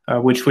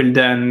 which will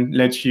then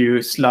let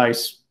you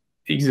slice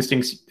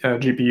existing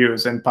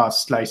GPUs and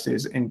pass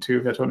slices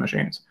into virtual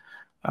machines.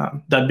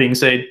 That being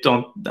said,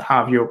 don't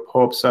have your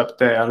hopes up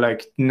there.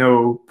 Like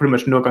pretty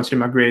much no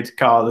consumer grade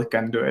card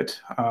can do it.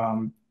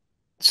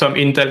 Some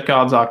Intel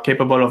cards are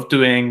capable of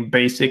doing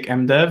basic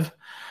MDEV,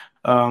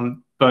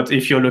 but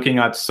if you're looking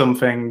at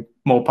something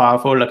more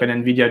powerful like an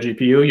NVIDIA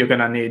GPU, you're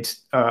gonna need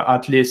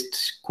at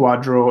least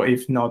Quadro,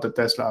 if not a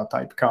Tesla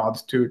type card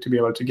to be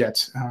able to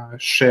get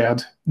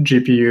shared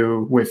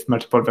GPU with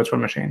multiple virtual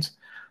machines.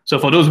 So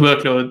for those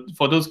workloads,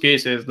 for those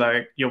cases,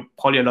 like you're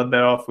probably a lot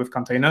better off with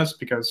containers,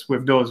 because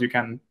with those you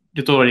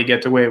totally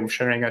get away with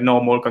sharing a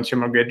normal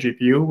consumer grade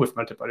GPU with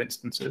multiple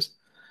instances.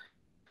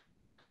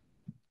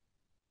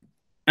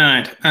 All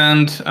right,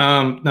 and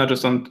now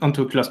just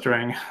onto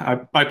clustering.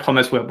 I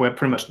promise we're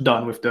pretty much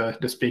done with the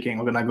speaking.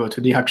 We're gonna go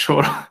to the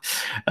actual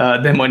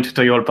demo and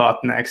tutorial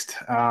part next.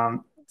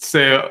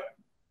 So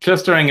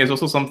clustering is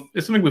also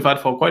something we've had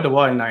for quite a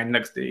while now in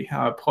LXD,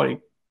 probably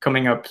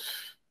coming up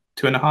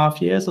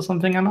 2.5 years or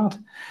something like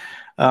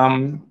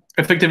that.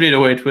 Effectively, the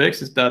way it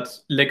works is that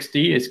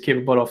LXD is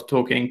capable of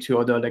talking to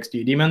other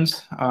LXD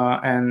daemons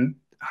and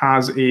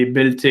has a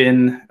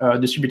built-in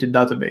distributed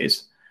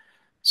database.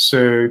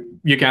 So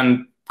you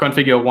can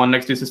configure one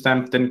LXD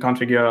system, then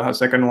configure a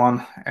second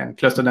one and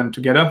cluster them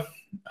together,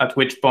 at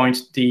which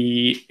point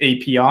the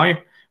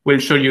API will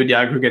show you the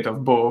aggregate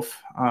of both.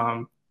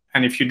 And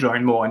if you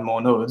join more and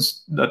more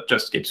nodes, that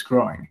just keeps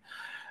growing.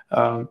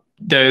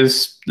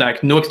 There's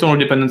like no external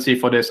dependency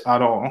for this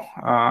at all.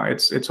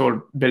 It's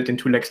all built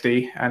into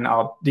LXD, and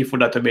our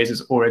default database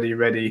is already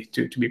ready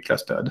to be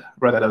clustered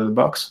right out of the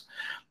box.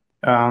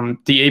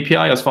 The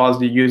API, as far as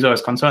the user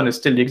is concerned, is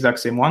still the exact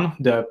same one.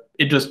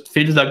 It just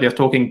feels like they're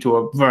talking to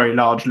a very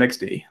large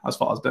LXD as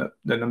far as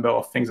the number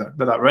of things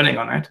that are running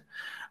on it.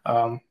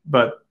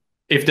 But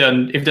if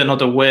they're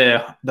not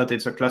aware that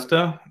it's a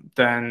cluster,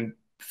 then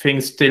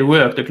things still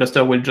work. The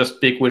cluster will just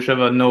pick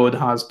whichever node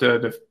has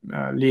the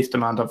least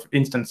amount of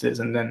instances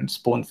and then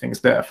spawn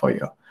things there for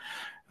you.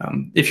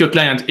 If your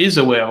client is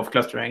aware of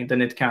clustering,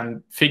 then it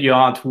can figure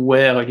out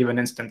where a given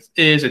instance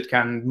is. It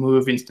can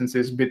move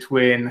instances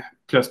between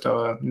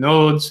cluster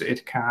nodes.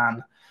 It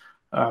can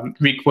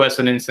request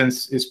an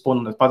instance is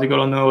spawned on a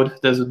particular node.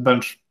 There's a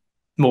bunch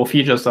more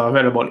features that are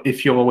available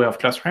if you're aware of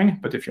clustering,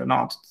 but if you're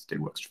not, it still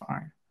works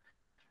fine.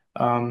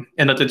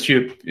 And that lets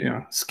you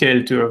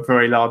scale to a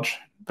very large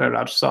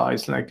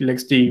size. Like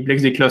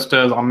LXD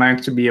clusters are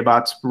meant to be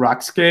about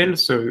rack scale,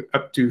 so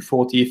up to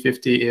 40,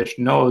 50-ish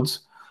nodes.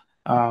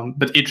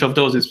 But each of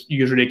those is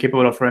usually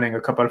capable of running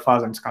a couple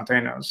thousand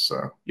containers.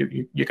 So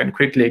you can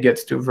quickly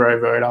get to very,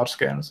 very large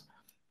scales.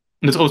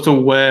 And it's also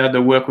where the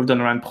work we've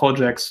done around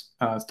projects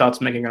starts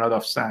making a lot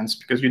of sense,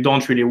 because you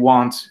don't really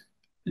want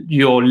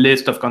your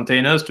list of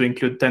containers to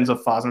include tens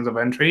of thousands of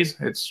entries.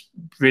 It's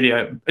really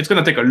it's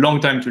going to take a long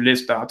time to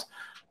list that.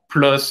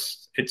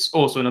 Plus, it's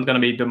also not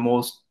going to be the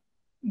most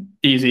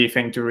easy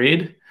thing to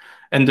read.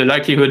 And the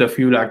likelihood of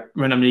you like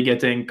randomly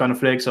getting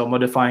conflicts or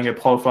modifying a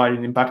profile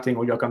and impacting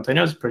all your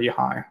containers is pretty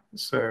high.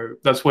 So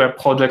that's where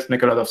projects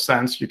make a lot of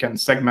sense. You can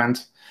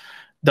segment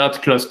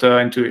that cluster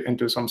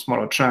into some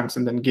smaller chunks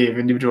and then give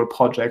individual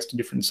projects to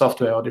different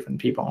software or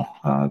different people.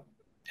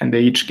 And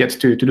they each get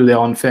to do their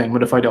own thing,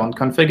 modify their own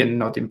config and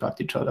not impact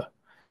each other.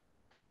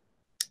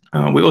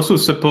 We also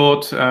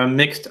support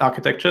mixed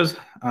architectures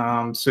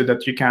so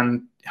that you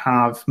can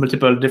have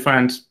multiple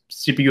different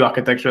CPU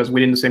architectures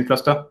within the same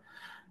cluster.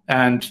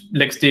 And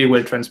LXD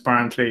will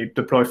transparently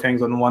deploy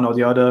things on one or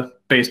the other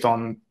based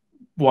on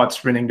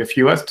what's running the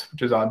fewest,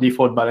 which is our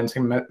default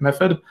balancing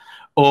method.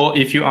 Or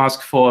if you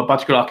ask for a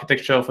particular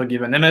architecture for a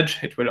given image,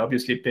 it will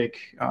obviously pick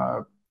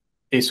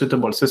a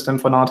suitable system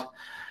for that.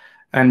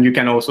 And you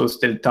can also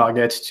still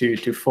target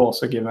to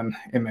force a given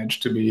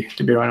image to be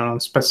run on a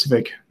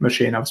specific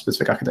machine of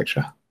specific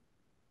architecture.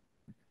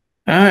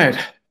 All right,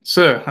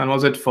 so that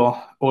was it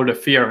for all the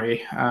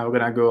theory. We're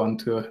gonna go on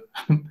to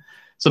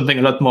something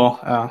a lot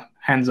more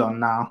hands-on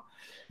now.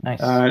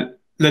 Nice.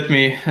 Let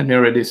me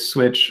already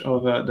switch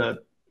over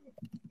the.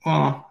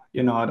 Well,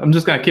 I'm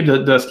just gonna keep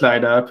the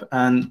slide up,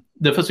 and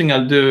the first thing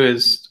I'll do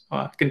is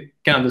I can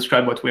kind of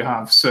describe what we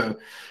have. So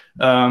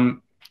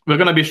we're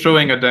gonna be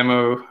showing a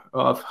demo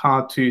of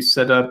how to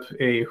set up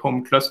a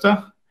home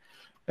cluster.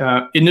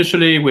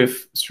 Initially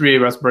with 3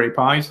 Raspberry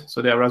Pis,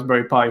 so they are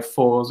Raspberry Pi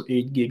 4s,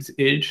 8 gigs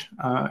each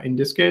in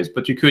this case,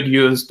 but you could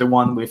use the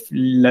one with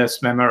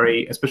less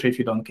memory, especially if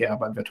you don't care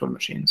about virtual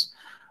machines.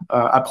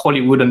 I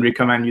probably wouldn't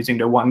recommend using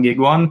the 1 gig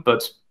one,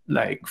 but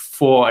like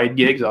 4 8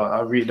 gigs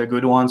are really the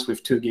good ones,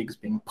 with 2 gigs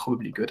being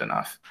probably good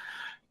enough.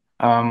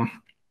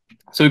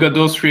 So we got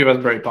those 3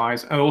 Raspberry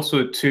Pis, and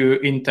also 2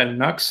 Intel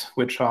NUCs,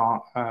 which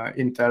are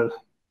Intel,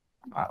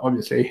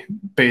 obviously,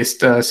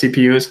 based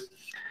CPUs.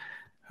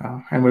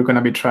 And we're going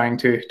to be trying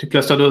to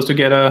cluster those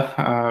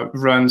together,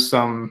 run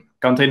some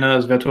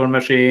containers, virtual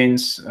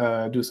machines,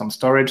 do some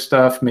storage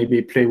stuff,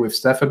 maybe play with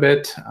Steph a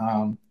bit,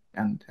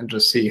 and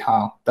just see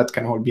how that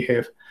can all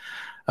behave.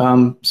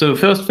 So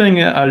first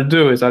thing I'll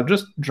do is I'll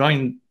just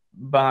join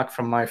back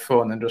from my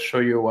phone and just show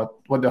you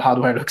what the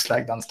hardware looks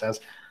like downstairs.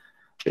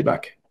 Be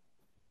back.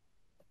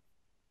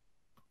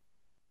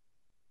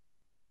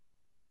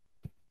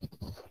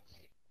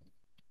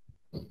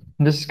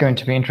 This is going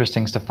to be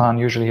interesting. Stephane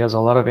usually has a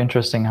lot of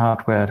interesting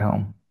hardware at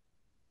home.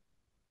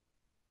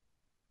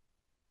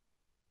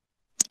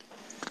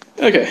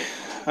 Okay,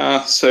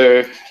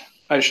 so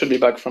I should be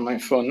back from my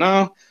phone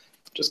now.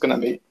 Just gonna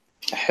be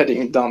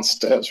heading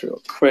downstairs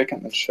real quick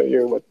and I'll show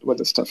you what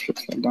the stuff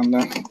looks like down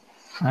there.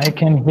 I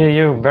can hear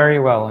you very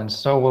well, and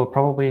so will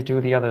probably do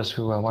the others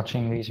who are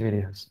watching these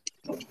videos.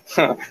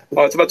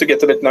 Well, it's about to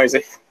get a bit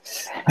noisy.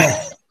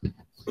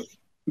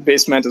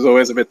 Basement is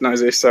always a bit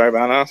noisy, sorry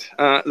about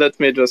that. Let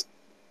me just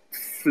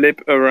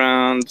flip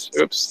around.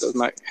 Oops, there's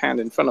my hand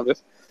in front of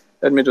it.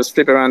 Let me just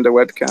flip around the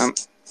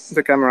webcam,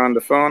 the camera on the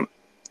phone.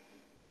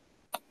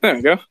 There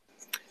we go.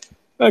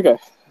 Okay,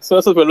 so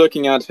that's what we're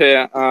looking at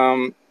here.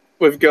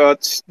 We've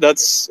got,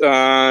 that's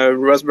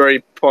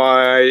Raspberry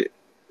Pi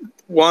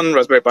 1,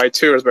 Raspberry Pi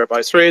 2, Raspberry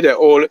Pi 3. They're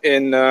all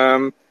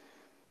in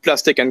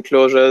plastic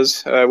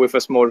enclosures with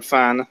a small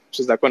fan,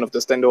 which is like one of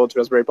the standard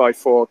Raspberry Pi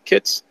 4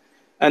 kits.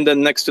 And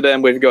then next to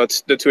them, we've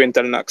got the two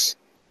Intel NUCs.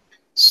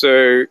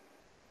 So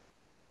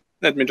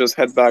let me just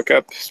head back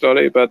up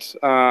slowly, but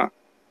there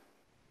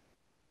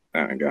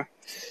we go.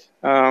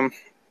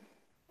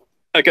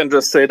 I can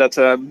just say that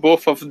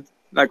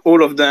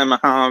all of them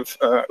have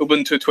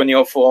Ubuntu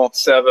 20.04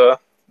 server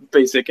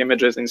basic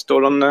images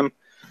installed on them.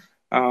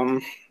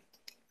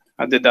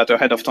 I did that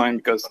ahead of time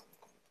because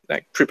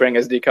preparing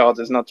SD cards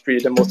is not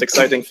really the most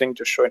exciting thing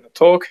to show in a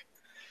talk.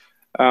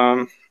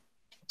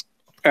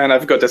 And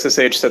I've got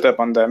SSH set up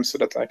on them so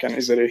that I can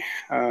easily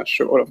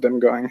show all of them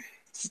going.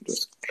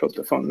 Just close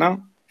the phone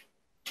now.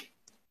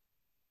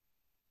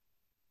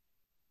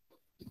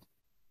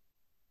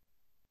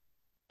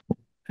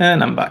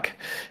 And I'm back.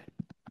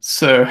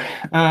 So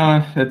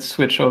let's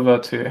switch over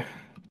to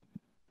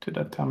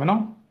that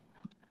terminal.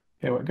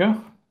 Here we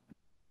go.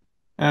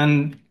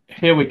 And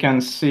here we can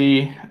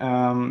see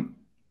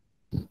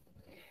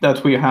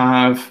that we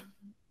have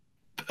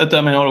a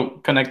terminal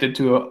connected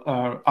to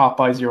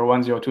RPi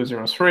 01,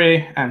 02,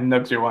 03, and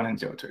NUC 01 and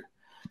 02.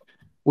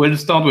 We'll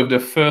start with the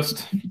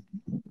first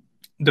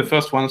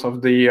ones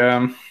of the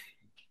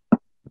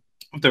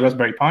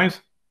Raspberry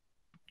Pis.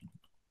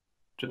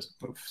 Just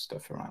move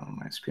stuff around on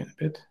my screen a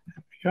bit.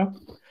 There we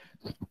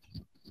go.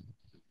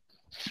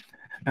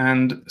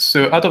 And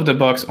so out of the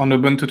box on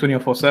Ubuntu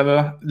 20.04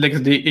 server,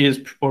 LXD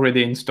is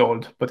already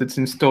installed, but it's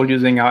installed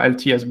using our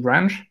LTS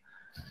branch.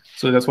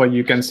 So that's why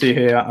you can see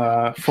here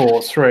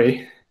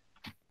 4.3.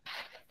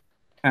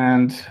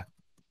 And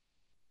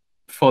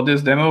for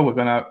this demo, we're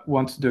gonna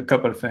want to do a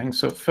couple of things.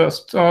 So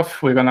first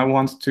off, we're gonna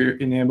want to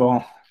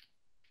enable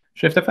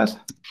ShiftFS,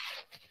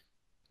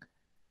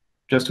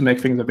 just to make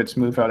things a bit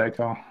smoother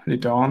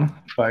later on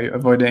by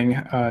avoiding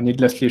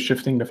needlessly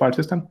shifting the file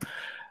system.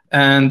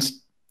 And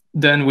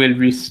then we'll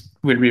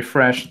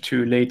refresh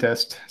to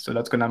latest. So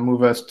that's gonna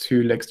move us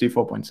to LXD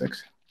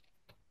 4.6.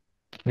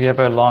 We have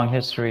a long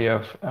history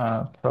of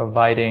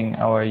providing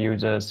our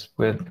users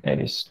with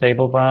a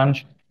stable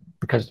branch,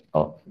 because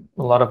a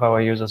lot of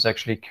our users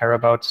actually care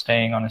about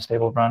staying on a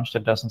stable branch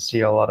that doesn't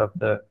see a lot of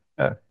the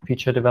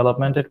feature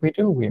development that we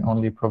do. We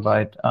only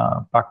provide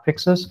bug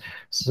fixes.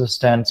 So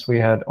stance we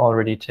had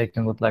already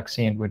taken with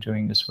Lexi, and we're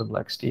doing this with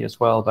LXD as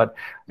well. But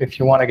if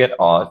you want to get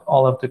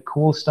all of the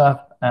cool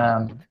stuff,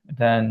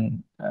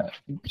 then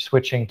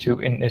switching to,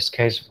 in this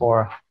case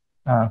for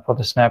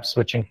the snap,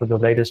 switching to the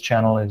latest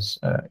channel is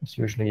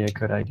usually a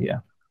good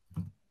idea.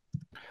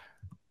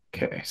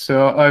 Okay,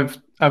 so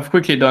I've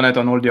quickly done it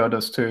on all the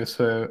others too.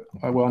 So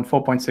we're on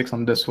 4.6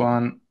 on this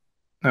one.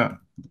 No,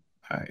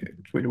 it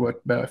will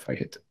work better if I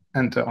hit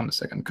enter on the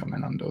second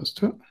command on those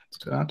two. Let's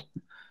do that.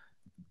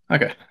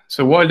 Okay,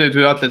 so while they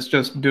do that, let's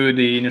just do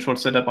the initial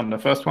setup on the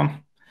first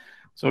one.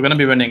 So we're going to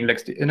be running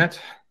LXD init.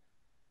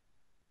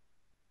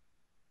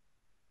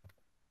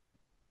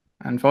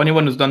 And for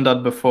anyone who's done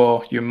that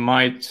before, you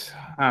might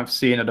have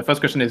seen that the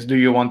first question is, do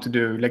you want to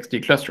do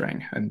LXD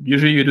clustering? And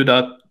usually you do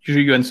that.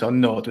 Usually you answer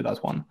no to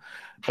that one.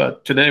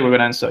 But today we're going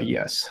to answer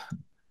yes.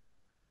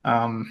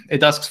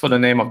 It asks for the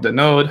name of the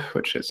node,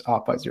 which is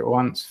RPi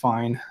 01. It's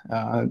fine.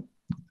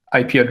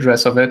 IP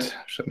address of it.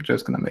 So I'm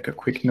just going to make a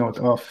quick note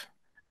of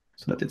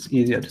so that it's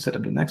easier to set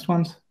up the next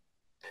ones.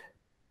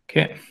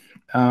 Okay.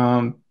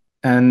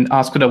 And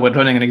ask whether we're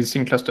running an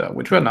existing cluster,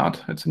 which we're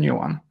not. It's a new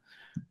one.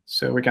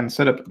 So we can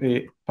set up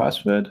a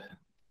password.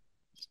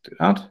 Let's do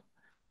that.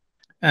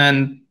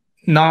 And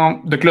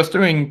now the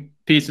clustering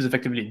piece is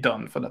effectively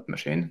done for that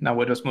machine. Now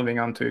we're just moving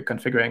on to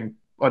configuring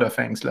other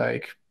things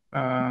like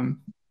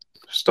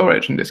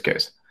storage in this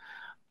case.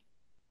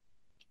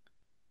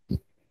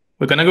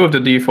 We're going to go with the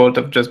default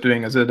of just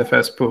doing a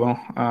ZFS pool.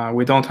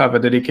 We don't have a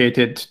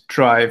dedicated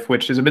drive,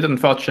 which is a bit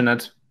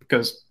unfortunate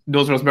because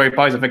those Raspberry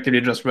Pis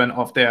effectively just run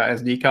off their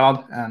SD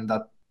card, and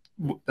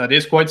that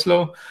is quite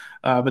slow.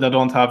 But I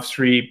don't have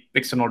 3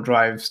 external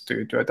drives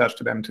to attach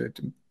to them to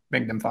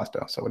make them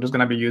faster. So we're just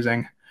going to be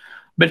using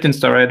built-in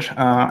storage,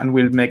 and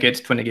we'll make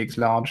it 20 gigs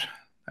large.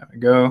 There we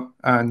go.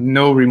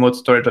 No remote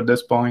storage at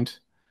this point.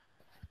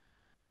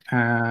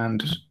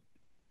 And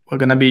we're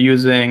going to be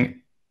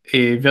using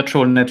a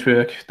virtual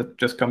network that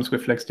just comes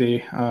with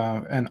LXD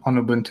and on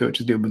Ubuntu, which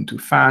is the Ubuntu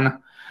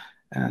fan.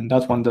 And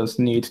that one does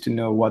need to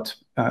know what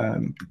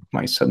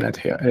my subnet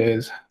here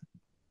is.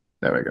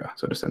 There we go.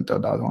 So just enter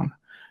that one.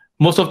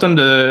 Most often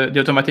the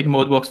automatic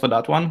mode works for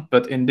that one,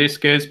 but in this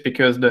case,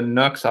 because the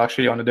NUCs are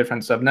actually on a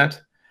different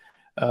subnet,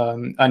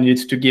 I need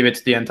to give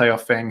it the entire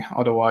thing.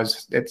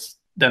 Otherwise,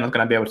 they're not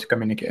going to be able to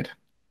communicate.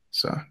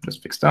 So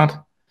just fix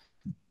that.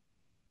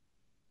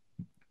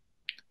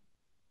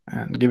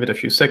 And give it a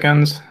few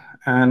seconds,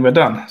 and we're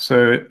done.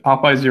 So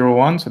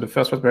RPi01, so the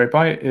first Raspberry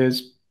Pi,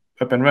 is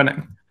up and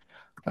running.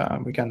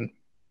 We can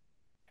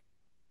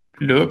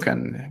look,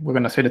 and we're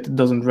going to say that it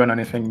doesn't run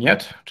anything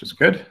yet, which is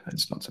good.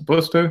 It's not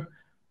supposed to.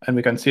 And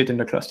we can see it in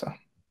the cluster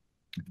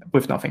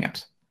with nothing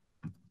else.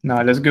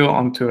 Now let's go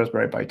on to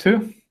Raspberry Pi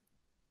 2.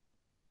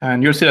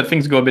 And you'll see that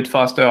things go a bit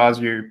faster as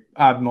you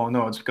add more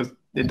nodes, because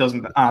it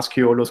doesn't ask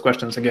you all those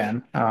questions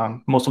again.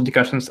 Most of the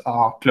questions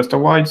are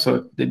cluster-wide,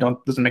 so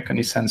doesn't make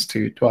any sense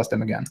to ask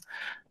them again.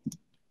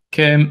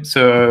 Okay,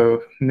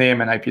 so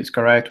name and IP is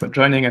correct. We're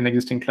joining an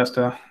existing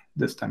cluster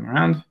this time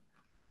around.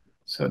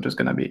 So just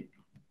going to be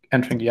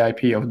entering the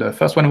IP of the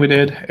first one we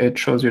did. It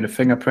shows you the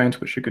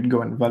fingerprint, which you could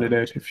go and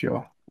validate if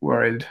you're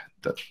worried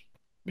that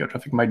your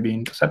traffic might be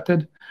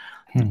intercepted.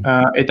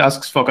 It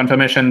asks for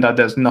confirmation that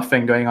there's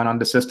nothing going on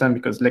the system,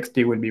 because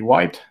LXD will be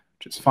wiped,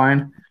 which is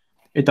fine.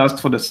 It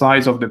asks for the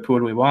size of the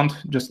pool we want,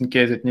 just in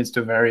case it needs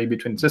to vary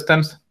between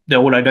systems. They're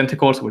all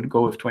identical, so we'll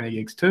go with 20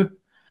 gigs too.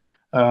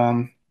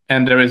 And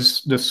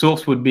the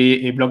source would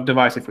be a block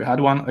device if we had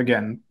one.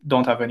 Again,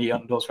 don't have any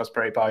on those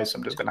Raspberry Pis, so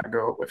I'm just going to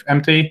go with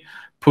empty.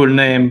 Pool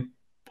name,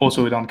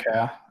 also we don't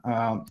care.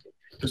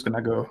 Just going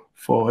to go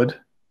forward.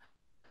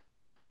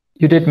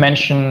 You did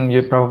mention,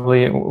 you're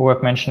probably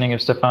worth mentioning,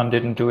 if Stephane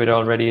didn't do it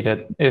already,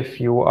 that if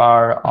you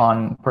are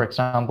on, for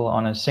example,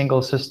 on a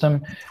single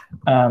system,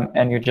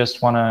 and you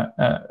just want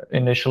to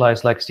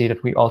initialize LXD,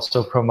 that we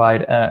also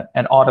provide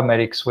an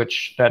automatic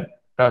switch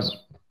that does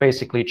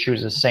basically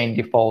chooses same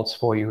defaults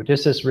for you.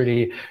 This is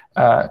really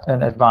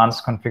an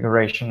advanced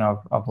configuration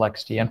of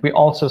LXD. And we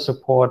also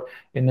support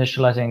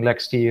initializing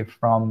LXD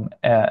from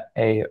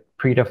a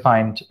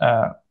predefined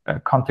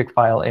config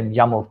file in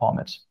YAML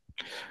format.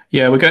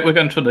 Yeah, we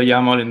can show the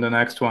YAML in the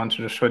next one to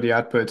just show the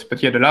output.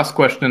 But yeah, the last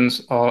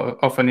questions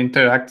of an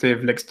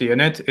interactive LXD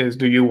init is,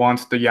 do you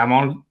want the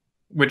YAML,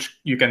 which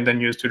you can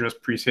then use to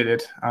just preseed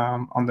it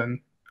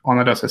on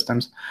other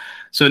systems.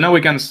 So now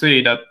we can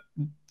see that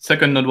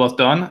second node was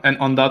done. And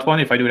on that one,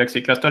 if I do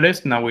LXD cluster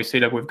list, now we see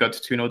that we've got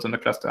 2 nodes on the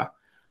cluster.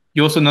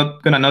 You're also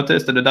not going to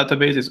notice that the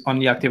database is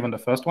only active on the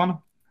first one.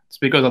 It's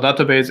because our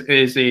database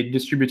is a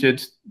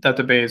distributed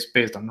database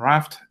based on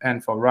Raft,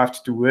 and for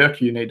Raft to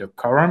work, you need a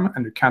quorum,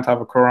 and you can't have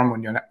a quorum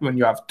when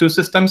you have 2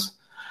 systems.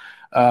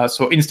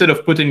 So instead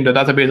of putting the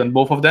database on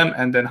both of them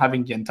and then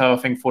having the entire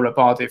thing fall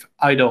apart if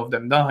either of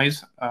them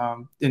dies,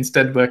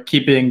 instead we're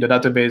keeping the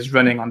database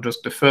running on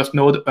just the first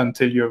node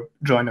until you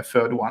join a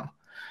third one.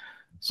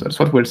 So that's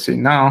what we'll see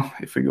now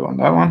if we go on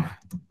that one.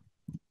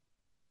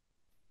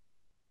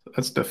 So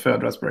that's the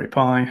third Raspberry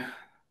Pi.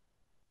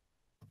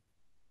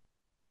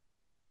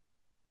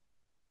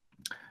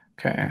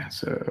 Okay,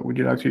 so would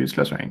you like to use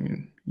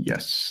clustering?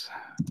 Yes.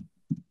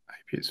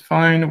 IP is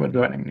fine. We're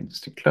joining an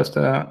existing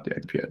cluster. The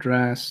IP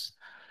address,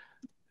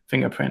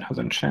 fingerprint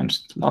hasn't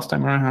changed last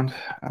time around.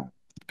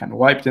 Can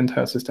wipe the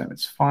entire system.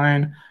 It's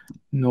fine.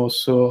 No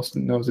source,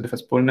 no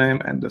ZFS pool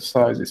name, and the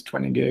size is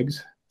 20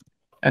 gigs.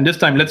 And this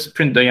time, let's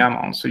print the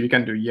YAML. So you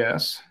can do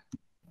yes.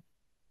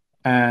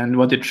 And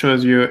what it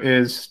shows you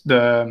is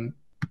the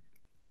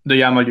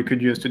YAML you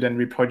could use to then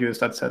reproduce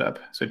that setup.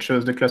 So it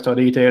shows the cluster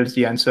details,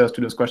 the answers to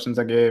those questions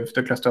I gave,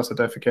 the cluster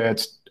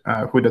certificates,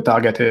 who the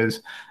target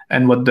is,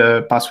 and what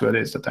the password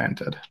is that I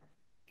entered.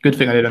 Good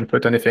thing I didn't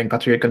put anything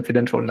particularly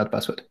confidential in that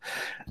password.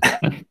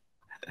 All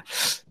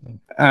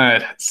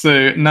right,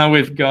 so now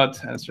we've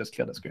got, let's just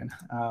clear the screen.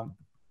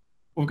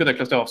 We've got a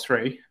cluster of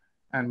 3,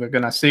 and we're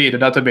going to see the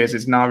database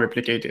is now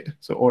replicated.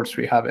 So all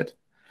 3 have it,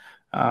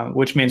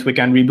 which means we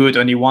can reboot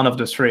only one of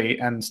the 3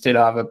 and still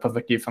have a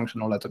perfectly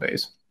functional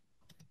database.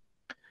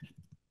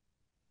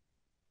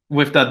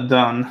 With that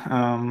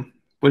done,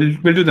 we'll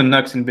do the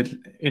NUCs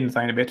in a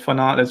tiny bit. For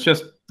now, let's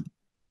just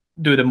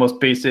do the most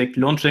basic,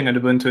 launching an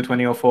Ubuntu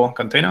 2004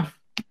 container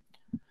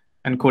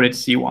and call it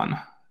C1.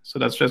 So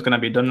that's just going to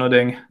be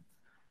downloading.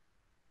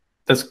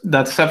 That's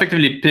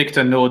effectively picked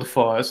a node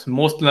for us,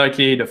 most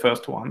likely the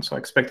first one. So I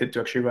expect it to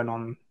actually run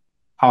on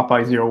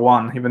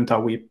RPi01, even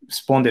though we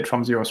spawned it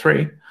from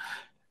 03.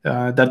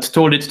 That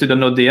told it to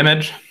download the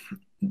image.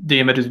 The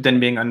image is then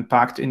being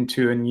unpacked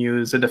into a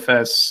new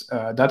ZFS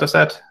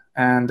dataset,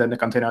 and then the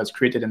container is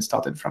created and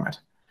started from it.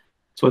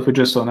 So what we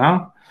just saw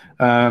now.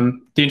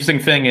 The interesting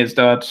thing is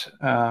that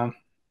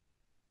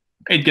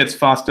it gets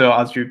faster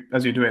as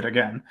you do it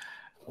again.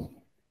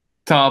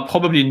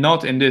 Probably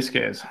not in this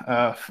case,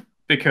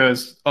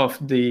 because of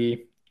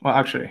the, well,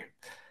 actually,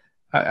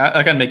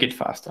 I can make it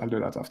fast. I'll do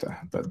that after,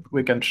 but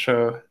we can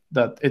show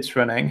that it's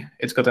running.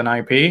 It's got an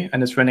IP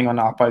and it's running on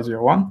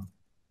RPi01.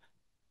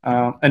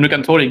 And we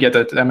can totally get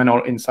a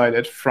terminal inside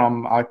it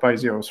from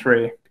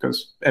RPi03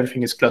 because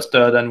everything is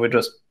clustered and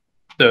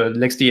the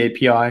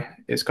LXD API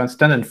is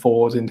constant and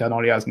falls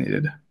internally as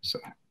needed. So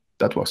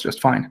that works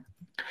just fine.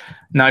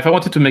 Now, if I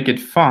wanted to make it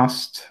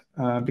fast,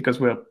 because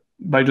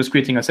by just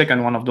creating a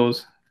second one of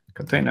those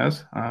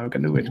containers, we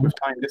can do it with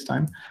time this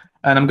time.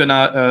 And I'm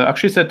gonna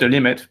actually set the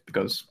limit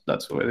because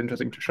that's always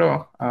interesting to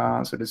show.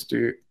 So let's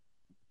do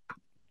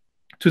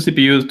 2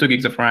 CPUs, 2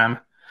 gigs of RAM.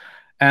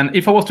 And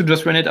if I was to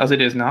just run it as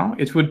it is now,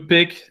 it would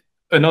pick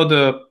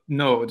another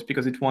node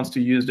because it wants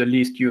to use the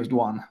least used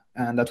one.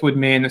 And that would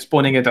mean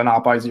spawning it on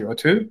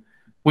RPi02,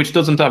 which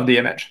doesn't have the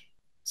image.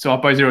 So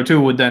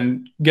RPi02 would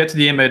then get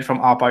the image from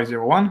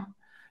RPi01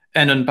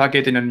 and unpack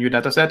it in a new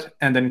dataset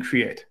and then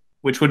create,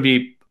 which would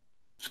be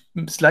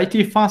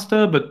slightly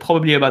faster, but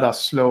probably about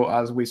as slow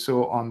as we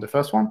saw on the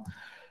first one.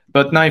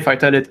 But now if I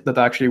tell it that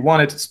I actually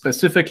want it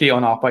specifically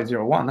on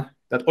RPi01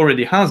 that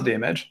already has the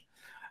image,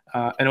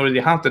 and already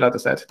have the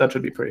dataset, that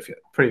should be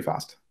pretty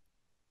fast.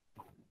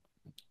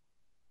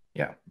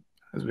 Yeah,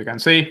 as we can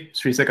see,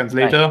 3 seconds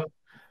later. Nice.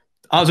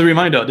 As a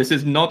reminder, this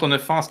is not on a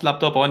fast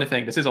laptop or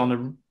anything. This is on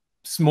a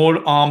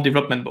small ARM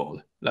development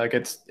board. Like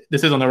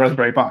this is on a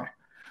Raspberry Pi.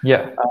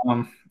 Yeah.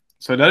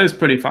 So that is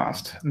pretty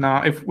fast.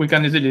 Now, if we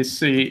can easily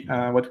see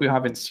what we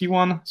have in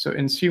C1. So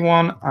in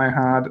C1, I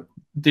had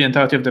the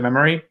entirety of the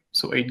memory,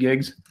 so 8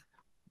 gigs.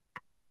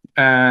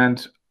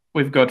 And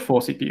we've got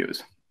 4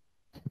 CPUs.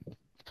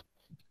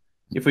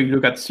 If we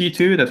look at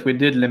C2 that we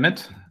did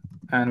limit,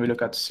 and we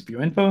look at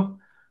CPU info,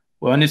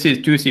 we only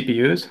see 2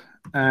 CPUs.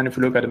 And if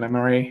we look at the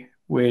memory,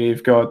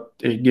 we've got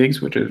 8 gigs,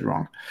 which is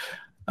wrong.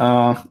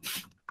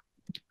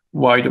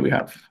 Why do we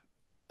have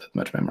that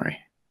much memory?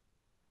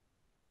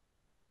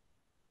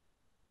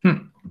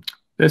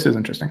 This is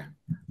interesting.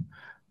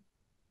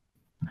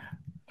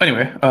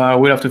 Anyway,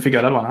 we'll have to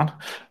figure that one out.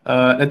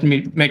 Let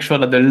me make sure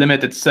that the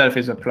limit itself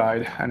is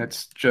applied, and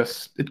it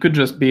could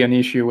just be an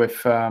issue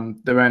with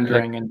the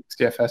rendering in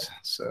CFS.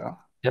 So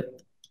yep.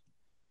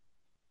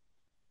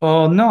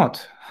 Or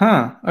not,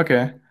 huh?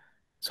 Okay.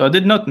 So I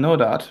did not know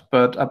that,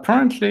 but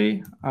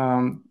apparently,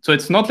 so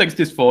it's not like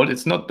this fault.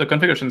 It's not the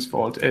configuration's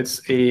fault. It's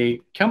a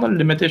kernel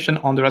limitation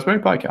on the Raspberry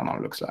Pi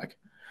kernel, looks like.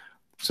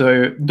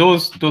 So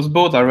those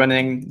boards are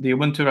running the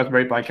Ubuntu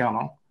Raspberry Pi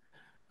kernel.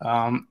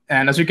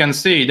 And as you can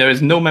see, there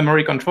is no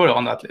memory controller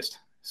on that list.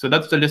 So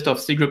that's the list of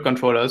C group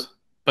controllers,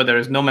 but there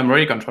is no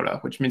memory controller,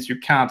 which means you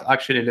can't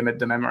actually limit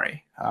the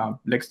memory.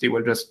 LXD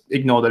will just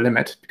ignore the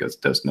limit because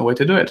there's no way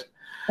to do it.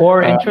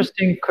 Or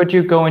interesting, could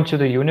you go into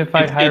the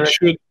unified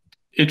hierarchy?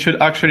 It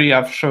should actually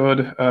have showed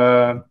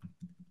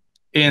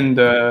in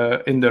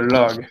the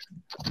log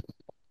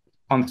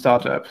on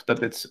startup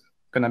that it's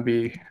gonna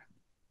be.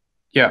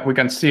 Yeah, we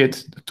can see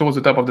it towards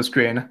the top of the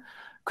screen.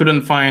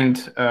 Couldn't find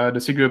the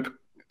C group.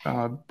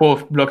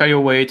 Both block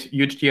IO weight,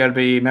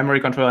 UHDLB, memory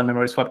controller, and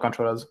memory swap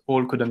controllers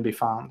all couldn't be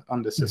found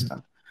on the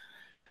system.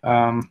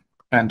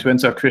 And to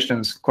answer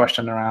Christian's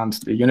question around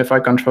the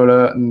unified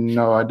controller,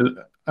 no,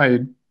 I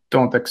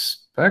don't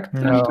expect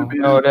them to be.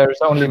 No, there's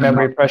only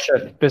memory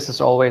pressure. This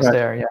is always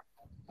there, yeah.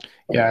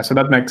 Yeah, so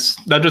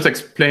that just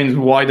explains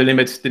why the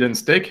limits didn't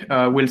stick.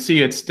 We'll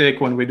see it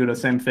stick when we do the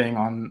same thing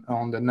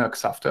on the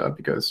NUCs after,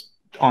 because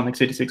on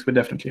x86 we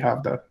definitely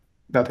have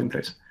that in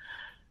place.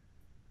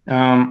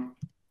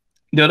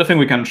 The other thing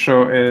we can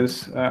show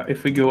is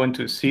if we go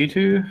into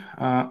C2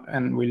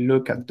 and we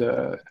look at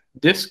the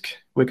disk,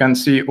 we can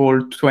see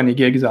all 20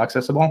 gigs are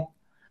accessible.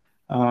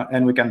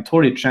 And we can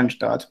totally change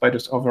that by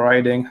just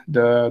overriding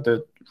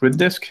the root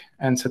disk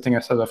and setting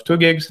a size of 2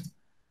 gigs,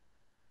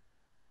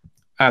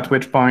 at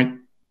which point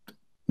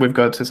we've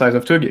got a size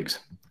of 2 gigs.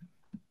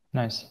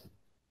 Nice.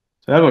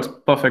 So that works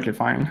perfectly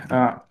fine.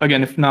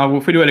 Again, if we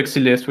do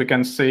LXC list, we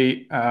can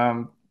see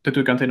the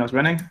 2 containers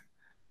running.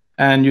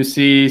 And you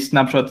see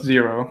snapshot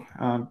 0.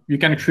 You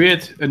can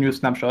create a new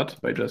snapshot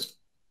by just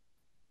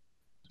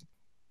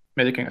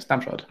making a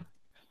snapshot.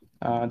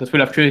 That will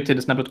have created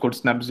a snapshot called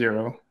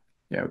snap0.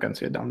 Yeah, we can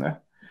see it down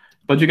there.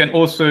 But you can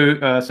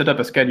also set up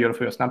a schedule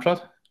for your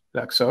snapshot,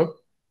 like so.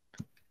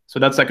 So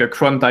that's like a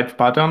cron type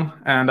pattern.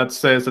 And that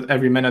says that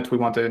every minute we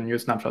want a new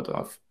snapshot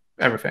of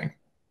everything.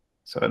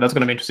 So that's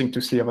going to be interesting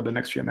to see over the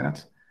next few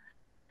minutes.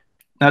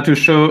 Now to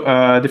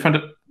show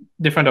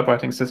different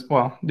operating systems,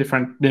 well,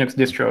 different Linux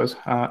distros,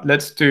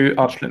 let's do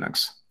Arch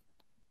Linux.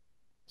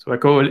 So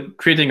we're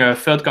creating a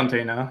third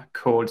container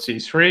called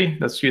C3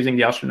 that's using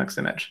the Arch Linux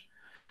image.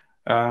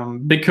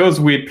 Because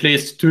we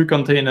placed 2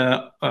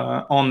 containers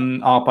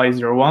on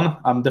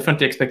RPi01, I'm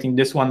definitely expecting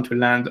this one to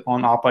land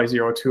on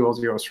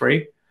RPi02 or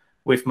 03,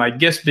 with my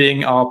guess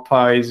being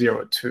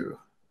RPi02.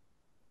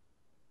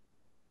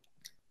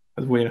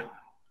 But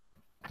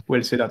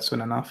we'll see that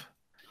soon enough.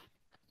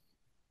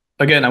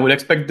 again, I would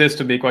expect this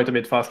to be quite a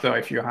bit faster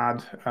if you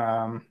had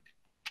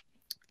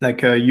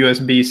like a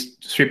USB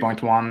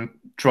 3.1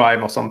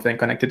 drive or something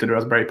connected to the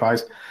Raspberry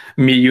Pis.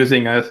 Me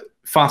using a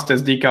fast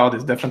SD card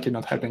is definitely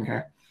not helping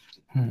here.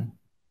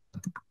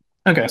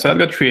 Okay, so that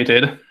got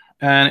created,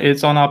 and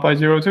it's on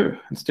RPi02.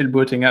 It's still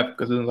booting up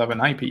because it doesn't have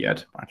an IP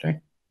yet,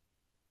 apparently.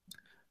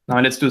 Now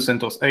let's do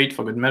CentOS 8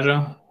 for good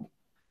measure.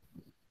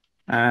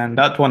 And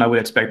that one I would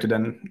expect to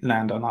then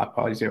land on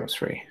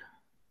RPi03.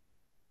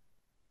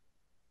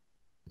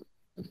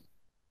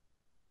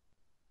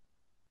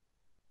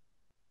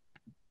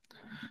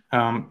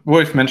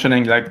 Worth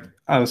mentioning, like,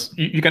 as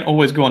you can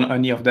always go on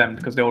any of them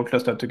because they're all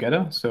clustered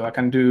together. So I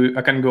can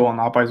go on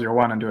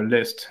RPi01 and do a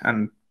list,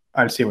 and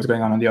I'll see what's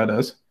going on the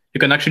others. You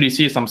can actually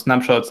see some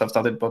snapshots have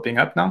started popping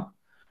up now.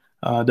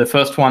 The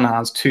first one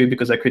has 2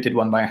 because I created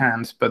one by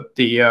hand, but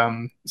the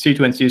C2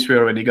 and C3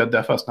 already got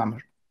their first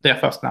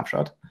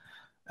snapshot.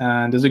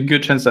 And there's a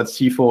good chance that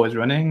C4 is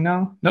running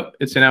now. Nope,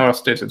 it's in error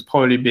state. So it's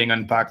probably being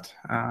unpacked.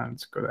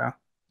 Let's go there.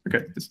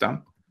 Okay, it's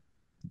done.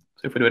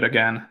 So if we do it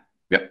again,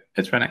 yep,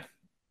 it's running.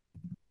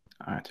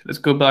 All right, let's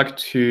go back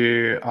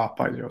to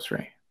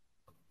RPi03.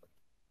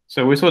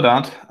 So we saw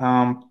that.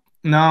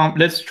 Now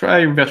let's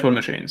try virtual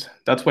machines.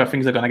 That's where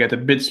things are going to get a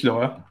bit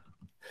slower.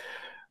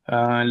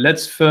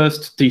 Let's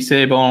first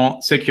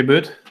disable secure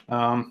boot.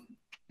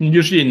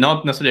 Usually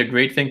not necessarily a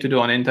great thing to do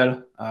on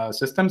Intel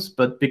systems,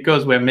 but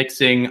because we're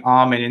mixing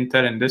ARM and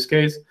Intel in this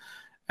case,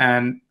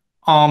 and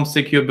ARM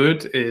secure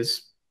boot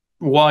is,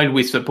 while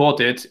we support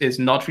it, is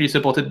not really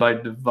supported by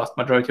the vast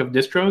majority of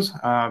distros.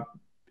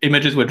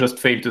 Images will just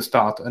fail to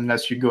start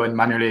unless you go and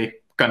manually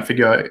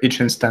configure each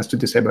instance to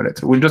disable it.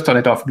 So we'll just turn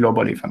it off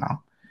globally for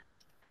now.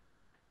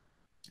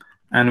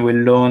 And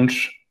we'll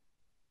launch.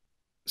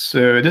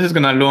 So this is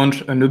going to launch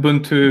an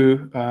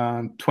Ubuntu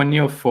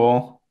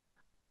 2004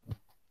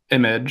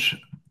 image,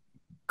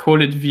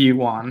 call it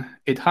v1.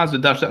 It has the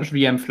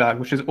 --VM flag,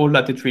 which is all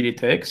that it really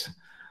takes.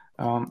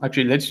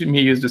 Actually, let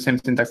me use the same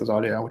syntax as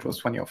earlier, which was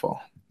 2004,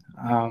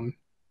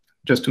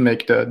 just to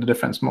make the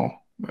difference more,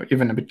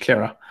 even a bit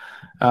clearer.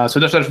 So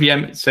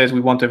 --VM says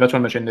we want a virtual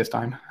machine this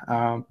time.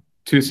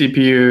 2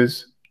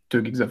 CPUs,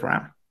 2 gigs of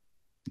RAM.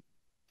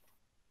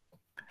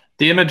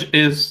 The image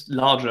is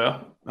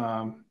larger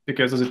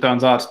because, as it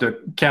turns out,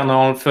 the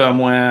kernel,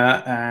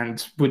 firmware,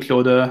 and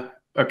bootloader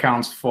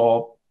accounts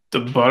for the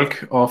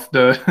bulk of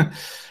the,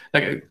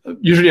 like,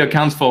 usually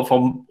accounts for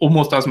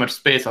almost as much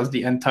space as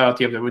the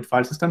entirety of the root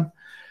file system.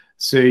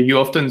 So you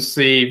often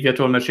see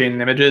virtual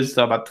machine images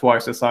that are about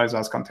twice the size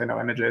as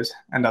container images,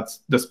 and that's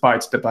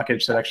despite the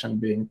package selection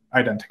being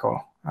identical.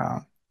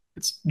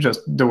 It's just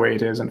the way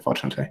it is,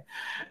 unfortunately.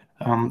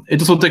 It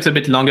also takes a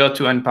bit longer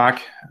to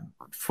unpack.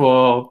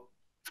 For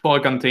a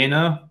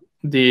container,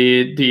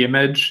 the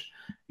image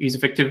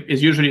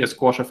is usually a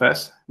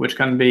squashfs, which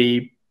can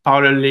be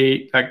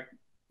parallelly, like,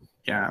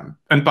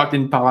 unpacked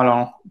in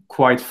parallel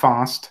quite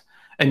fast,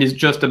 and it's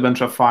just a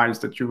bunch of files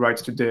that you write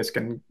to disk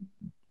and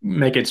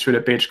make it through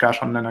the page cache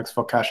on Linux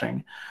for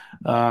caching.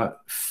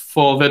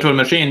 For virtual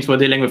machines, we're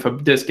dealing with a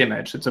disk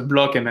image. It's a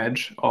block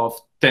image of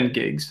 10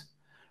 gigs.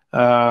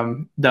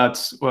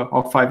 That's, well,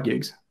 or 5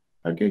 gigs.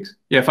 5 gigs?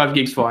 Yeah, 5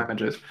 gigs for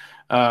images,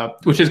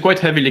 which is quite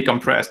heavily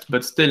compressed,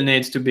 but still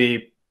needs to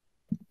be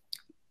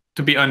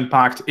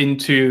unpacked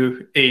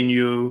into a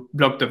new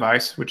block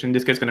device, which in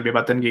this case is going to be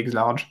about 10 gigs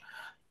large.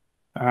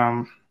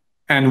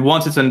 And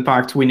once it's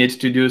unpacked, we need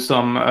to do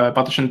some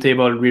partition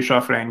table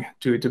reshuffling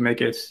to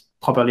make it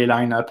properly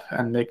line up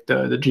and make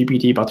the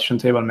GPT partition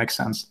table make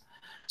sense.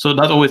 So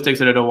that always takes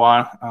a little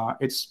while.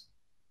 It's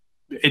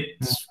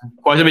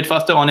quite a bit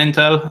faster on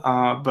Intel,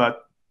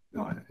 but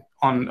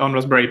on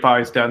Raspberry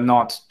Pis, they're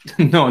not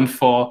known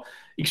for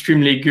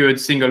extremely good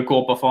single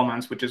core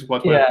performance, which is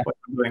what we're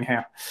doing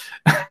here.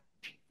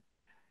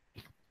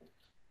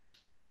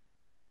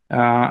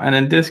 And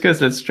in this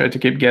case, let's try to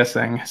keep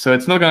guessing. So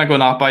it's not going to go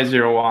on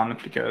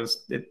RPi01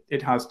 because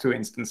it has 2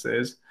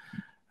 instances.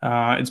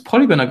 It's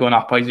probably going to go on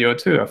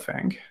RPi02, I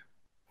think.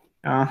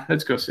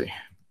 Let's go see.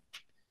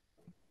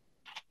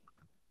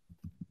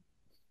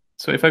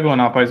 So if I go on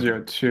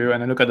RPi02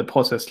 and I look at the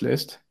process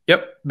list,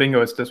 yep,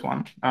 bingo, it's this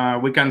one.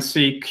 We can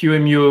see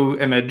QEMU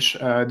image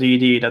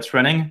DED that's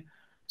running.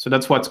 So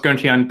that's what's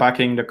currently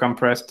unpacking the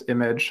compressed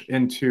image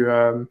into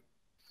a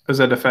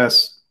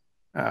ZFS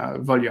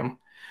volume.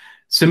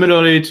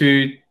 Similarly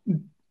to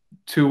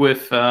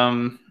with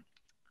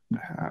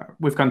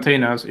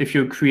containers, if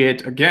you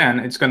create again,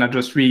 it's going to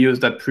just reuse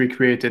that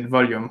pre-created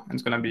volume. And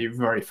it's going to be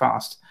very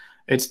fast.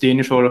 It's the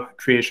initial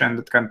creation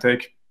that can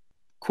take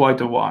quite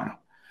a while.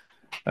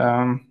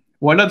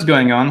 While that's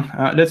going on,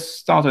 let's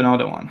start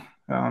another one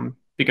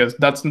because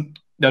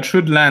that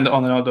should land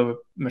on another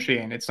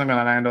machine. It's not going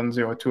to land on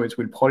 02. It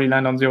will probably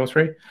land on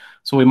 03.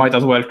 So we might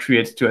as well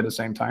create 2 at the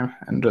same time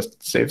and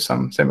just save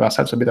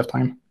ourselves a bit of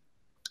time.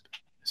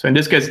 So in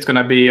this case, it's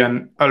going to be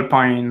an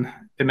Alpine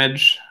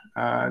image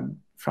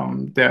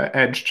from their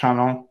Edge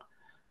channel.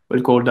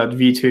 We'll call that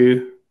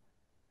V2,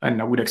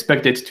 and I would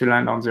expect it to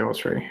land on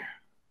 03.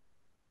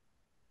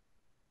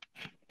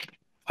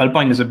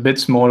 Alpine is a bit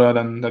smaller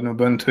than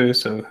Ubuntu,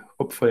 so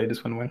hopefully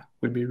this one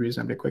will be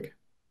reasonably quick.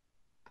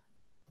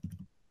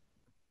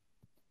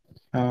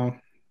 Oh,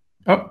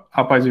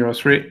 Alpine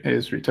 03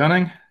 is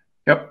returning.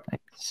 Yep. Nice.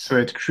 So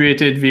it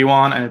created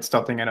V1 and it's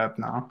starting it up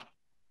now.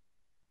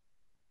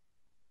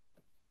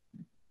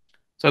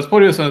 So that's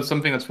probably also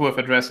something that's worth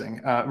addressing.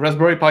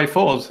 Raspberry Pi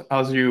 4s,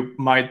 as you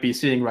might be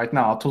seeing right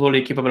now, are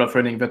totally capable of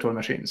running virtual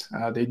machines.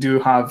 They do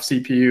have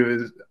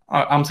CPUs,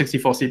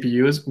 ARM64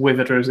 CPUs with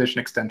virtualization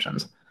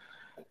extensions.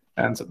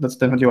 And so that's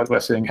definitely what we're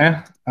seeing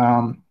here.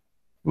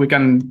 We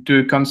can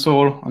do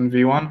console on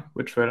V1,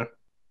 which will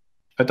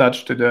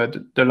attach to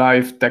the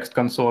live text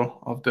console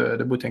of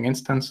the booting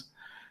instance.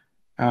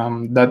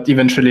 That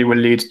eventually will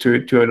lead to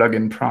a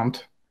login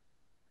prompt.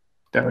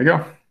 There we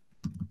go.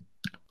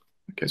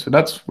 Okay, so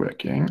that's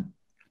working.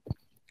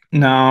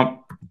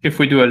 Now, if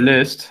we do a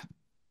list,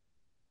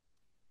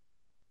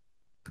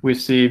 we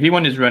see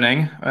V1 is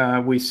running.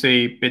 We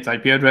see its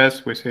IP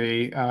address. We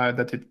see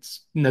that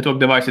its network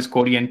device is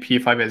called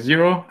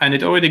ENP5S0, and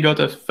it already got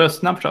a first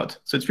snapshot.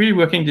 So it's really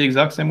working the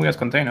exact same way as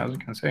containers, you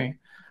can see.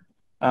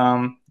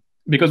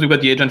 Because we've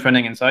got the agent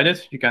running inside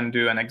it, you can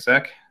do an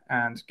exec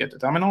and get the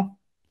terminal.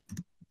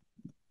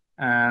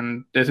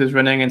 And this is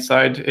running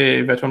inside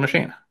a virtual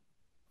machine.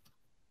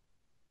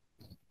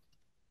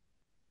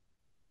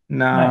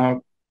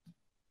 Now,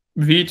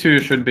 V2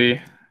 should be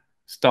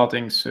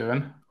starting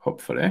soon,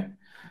 hopefully.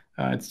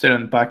 It's still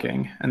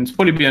unpacking. And it's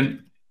probably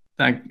been,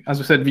 like, as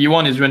I said,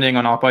 V1 is running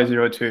on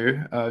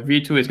ARPi-02.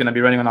 V2 is going to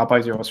be running on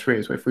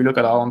ARPi-03. So if we look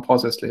at our own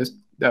process list,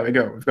 there we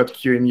go. We've got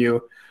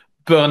QEMU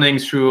burning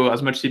through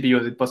as much CPU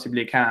as it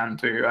possibly can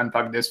to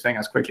unpack this thing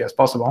as quickly as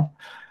possible,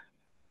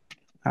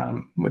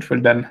 which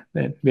will then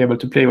be able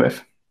to play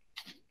with.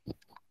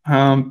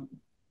 Oh,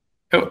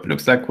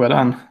 looks like we're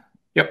done.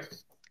 Yep.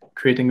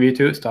 Creating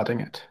V2, starting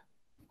it.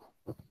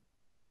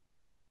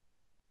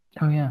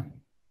 Oh, yeah.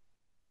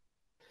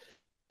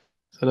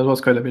 So that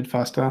was quite a bit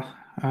faster.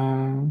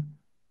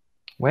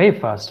 Way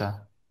faster.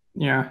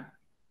 Yeah.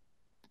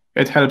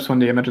 It helps when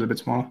the image is a bit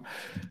smaller.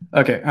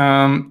 Okay,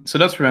 so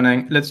that's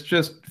running. Let's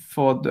just,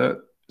 for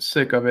the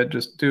sake of it,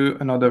 just do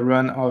another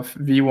run of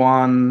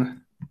V1.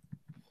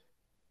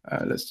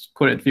 Let's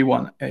call it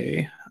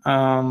V1A.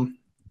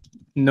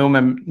 No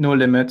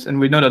limits. And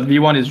we know that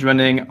V1 is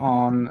running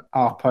on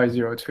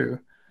ARPi-02.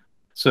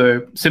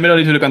 So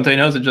similarly to the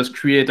containers, it just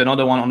create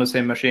another one on the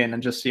same machine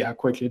and just see how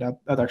quickly that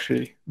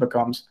actually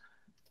becomes.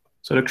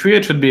 So the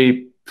create should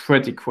be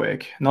pretty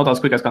quick. Not as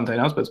quick as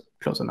containers, but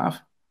close enough.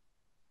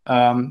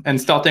 And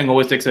starting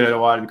always takes a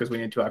little while because we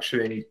need to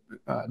actually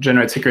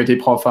generate security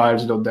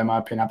profiles, load them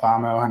up in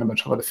AppArmor and a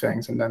bunch of other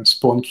things, and then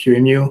spawn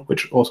QEMU,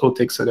 which also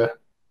takes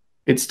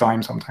its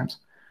time sometimes.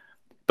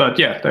 But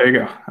yeah, there you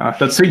go.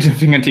 That's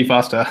significantly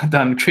faster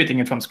than creating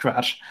it from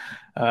scratch.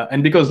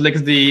 And because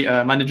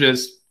LexD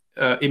manages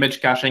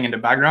image caching in the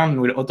background,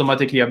 will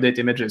automatically update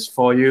images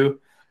for you.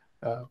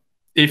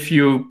 If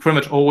you pretty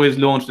much always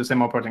launch the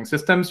same operating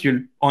systems,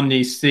 you'll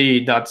only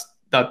see that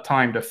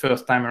time the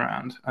first time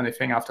around.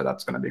 Anything after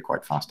that's going to be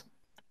quite fast.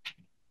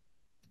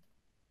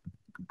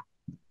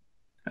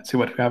 Let's see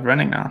what we have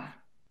running now.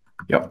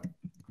 Yep.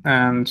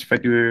 And if I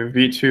do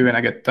V2 and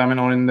I get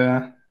terminal in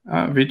the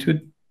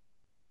V2,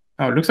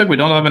 oh, it looks like we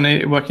don't have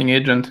any working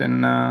agent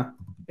in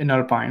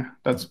Alpine.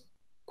 That's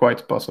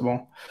quite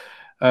possible.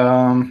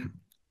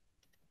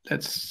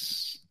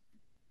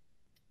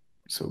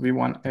 So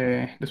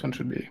V1A, this one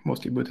should be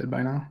mostly booted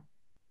by now.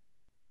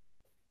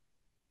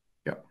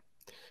 Yeah.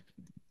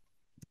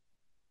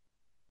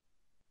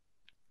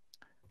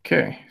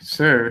 Okay,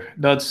 so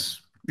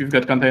we've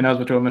got containers,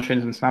 virtual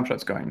machines, and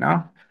snapshots going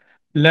now.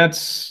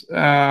 Let's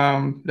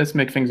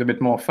make things a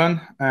bit more fun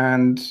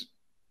and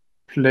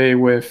play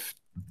with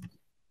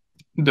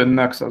the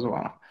NUCs as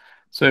well.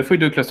 So if we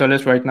do cluster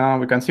list right now,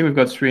 we can see we've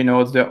got 3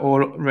 nodes. They're all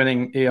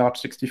running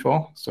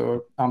ARch64,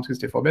 so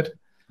ARM64-bit.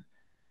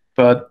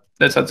 But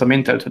let's add some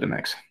Intel to the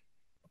mix.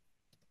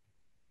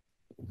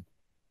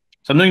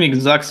 So I'm doing the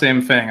exact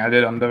same thing I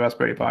did on the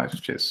Raspberry Pi,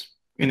 which is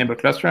enable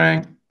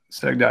clustering,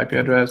 select the IP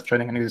address,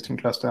 training an existing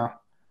cluster,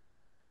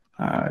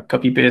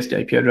 copy-paste the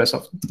IP address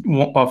of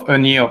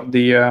any of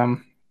the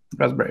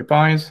Raspberry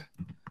Pis,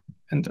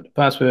 enter the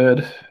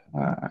password,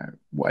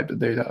 wipe the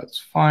data, it's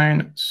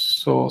fine.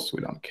 Source,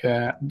 we don't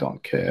care,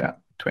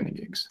 20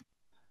 gigs.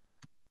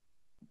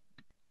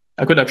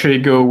 I could actually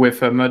go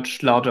with a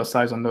much larger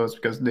size on those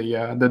because the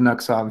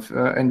NUCs have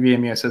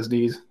NVMe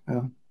SSDs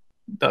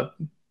that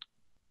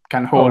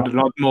can hold a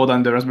lot more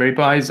than the Raspberry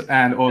Pis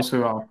and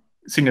also are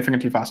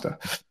significantly faster.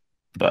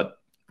 But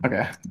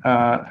okay,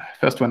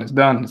 first one is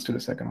done. Let's do the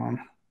second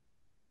one.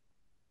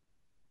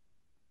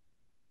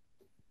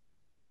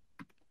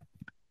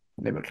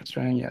 Enable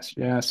clustering,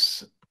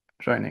 yes.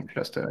 Joining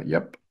cluster,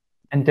 yep.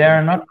 And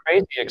they're not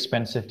crazy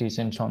expensive, these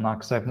Intel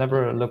NUCs. I've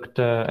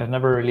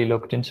never really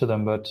looked into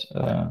them, but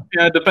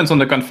yeah, it depends on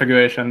the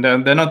configuration. They're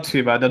not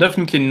too bad. They're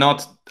definitely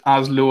not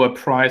as low a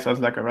price as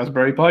like a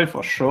Raspberry Pi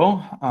for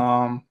sure,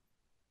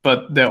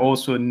 but they're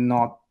also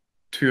not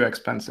too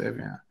expensive.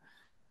 Yeah,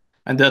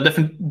 and they've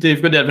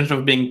got the advantage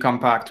of being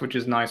compact, which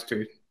is nice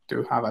to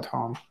to have at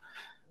home.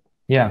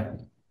 Yeah.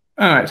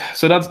 All right,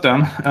 so that's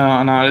done.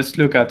 Now let's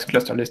look at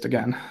cluster list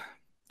again.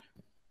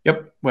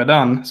 Yep, we're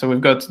done. So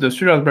we've got the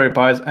 3 Raspberry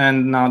Pis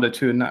and now the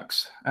 2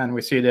 NUCs, and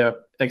we see they're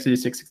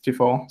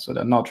x86-64, so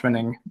they're not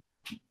running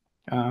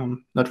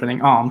ARM.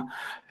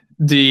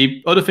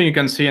 The other thing you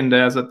can see in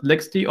there is that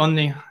LXD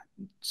only,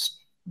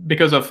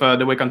 because of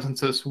the way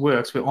consensus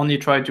works, we only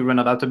try to run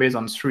a database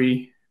on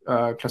 3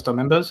 cluster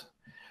members.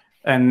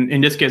 And in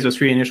this case, the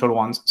 3 initial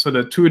ones. So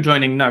the 2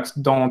 joining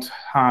NUCs don't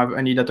have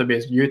any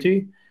database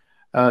duty.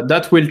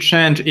 That will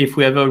change if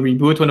we ever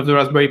reboot one of the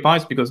Raspberry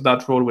Pis, because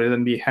that role will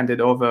then be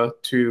handed over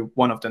to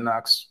one of the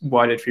NUCs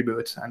while it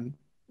reboots, and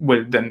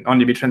will then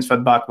only be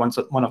transferred back once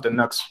one of the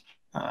NUCs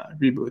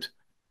reboot.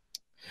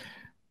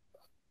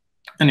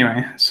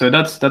 Anyway, so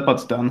that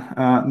part's done.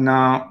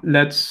 Now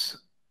let's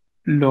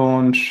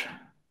launch,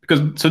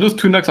 so those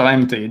 2 NUCs are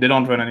empty. They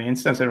don't run any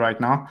instances right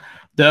now.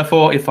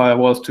 Therefore, if I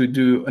was to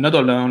do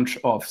another launch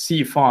of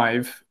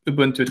C5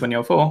 Ubuntu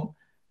 2004,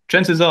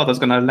 chances are that's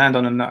going to land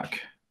on a NUC.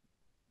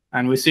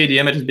 And we see the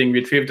image is being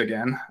retrieved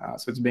again.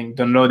 So it's being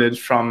downloaded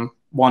from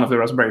one of the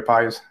Raspberry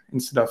Pis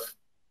instead of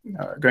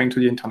going to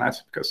the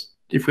internet, because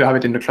if we have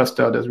it in the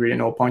cluster, there's really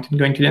no point in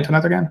going to the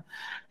internet again.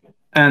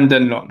 And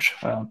then launch.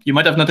 You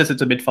might have noticed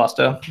it's a bit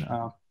faster.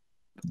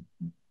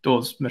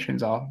 Those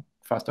machines are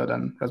faster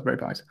than Raspberry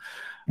Pis.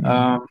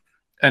 Mm-hmm.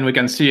 And we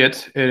can see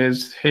it. It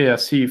is here,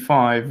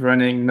 C5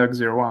 running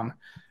NUC01.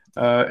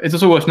 It's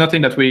also worth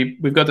noting that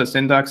we've got a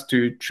syntax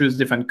to choose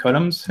different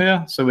columns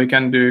here. So we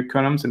can do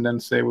columns and then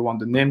say we want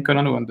the name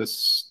column, we want the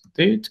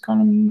state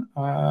column,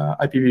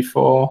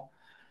 IPv4,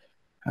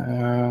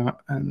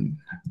 and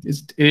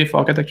is it A for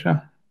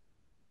architecture?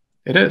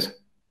 It is.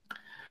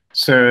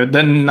 So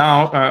then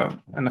now,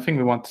 and I think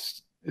we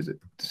want, is it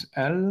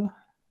L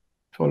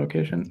for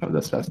location? Oh,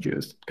 that's last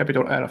used.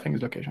 Capital L, I think,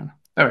 is location.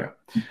 There we go.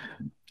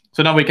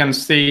 So now we can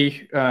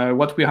see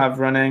what we have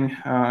running.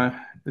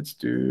 Let's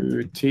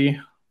do T.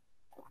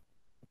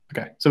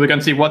 Okay, so we can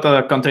see what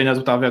are containers,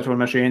 what are virtual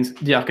machines,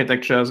 the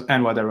architectures,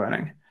 and what they're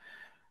running.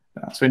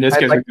 So in this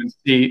case, we can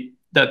see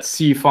that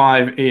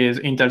C5 is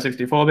Intel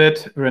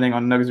 64-bit running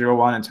on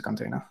NUC01. It's a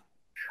container.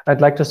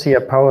 I'd like to see a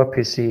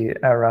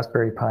PowerPC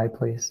Raspberry Pi,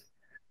 please.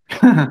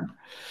 Yeah,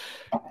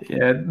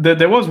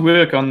 there was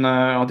work on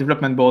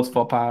development boards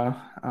for Power.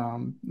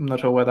 I'm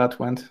not sure where that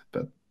went,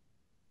 but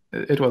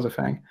it was a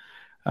thing.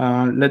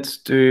 Let's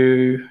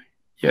do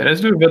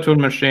a virtual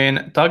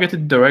machine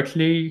targeted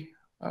directly.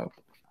 I'm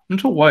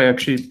not sure why I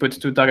actually put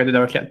to targeted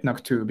directly at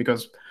NUC2,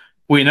 because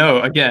we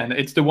know, again,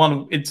 it's the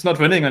one, it's not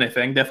running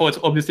anything, therefore it's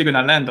obviously going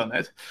to land on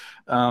it.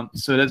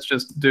 So let's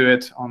just do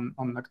it on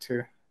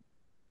NUC2.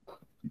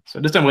 So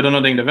this time we're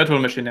downloading the virtual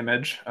machine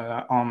image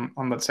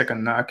on that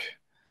second NUC,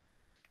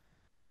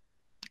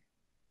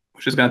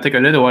 which is going to take a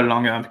little while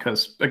longer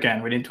because,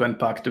 again, we need to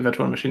unpack the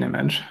virtual machine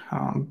image.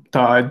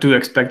 I do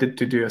expect it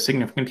to do a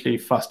significantly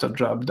faster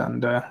job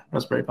than the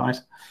Raspberry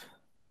Pis.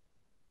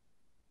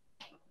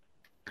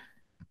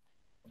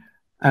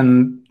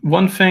 And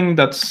one thing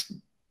that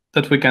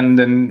we can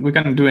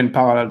do in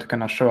parallel to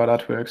kind of show how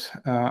that works.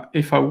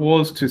 If I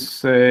was to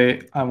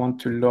say I want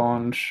to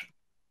launch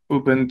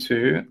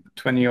Ubuntu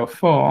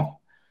 2004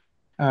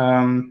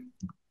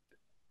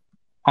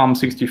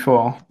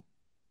 ARM64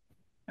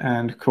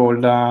 and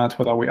call that,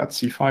 what are we at,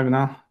 C5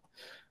 now?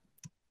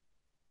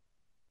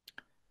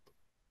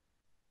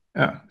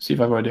 C5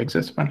 already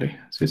exists, apparently,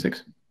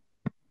 C6.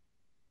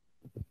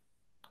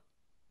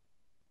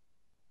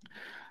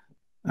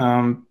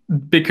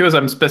 Because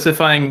I'm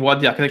specifying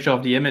what the architecture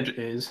of the image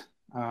is,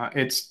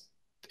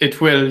 it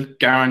will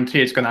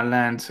guarantee it's going to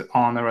land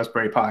on a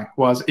Raspberry Pi.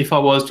 Whereas if I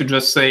was to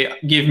just say,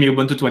 give me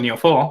Ubuntu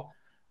 2004,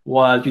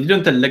 well, you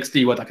didn't tell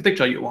LXD what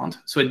architecture you want,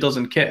 so it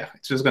doesn't care.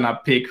 It's just going to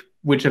pick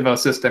whichever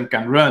system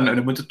can run an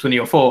Ubuntu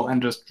 2004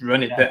 and just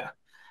run it there.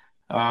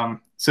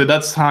 So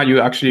that's how you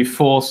actually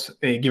force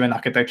a given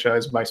architecture,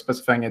 is by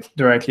specifying it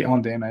directly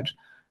on the image.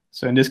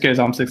 So in this case,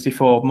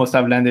 ARM64 must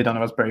have landed on a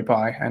Raspberry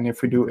Pi. And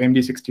if we do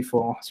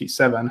AMD64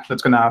 C7,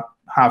 that's going to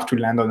have to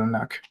land on a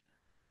NUC.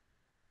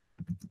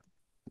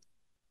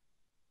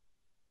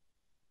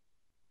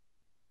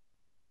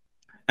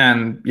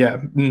 And yeah,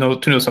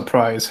 to no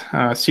surprise,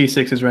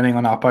 C6 is running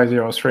on our Pi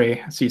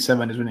 03,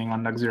 C7 is running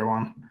on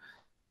NUC01.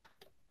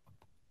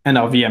 And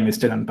our VM is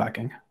still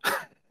unpacking.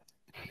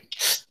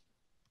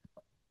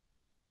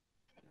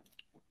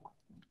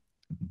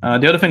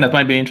 The other thing that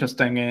might be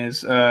interesting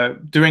is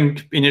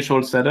during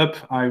initial setup,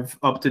 I've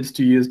opted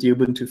to use the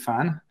Ubuntu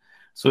fan.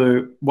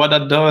 So what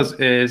that does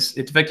is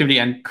it effectively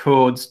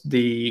encodes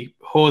the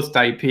host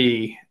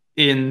IP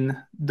in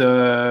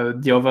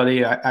the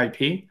overlay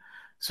IP.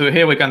 So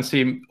here we can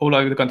see all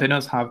of the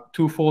containers have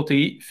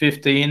 240,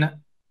 15,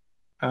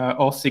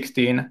 or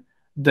 16,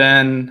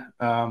 then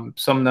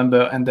some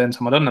number, and then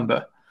some other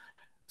number.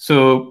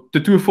 So the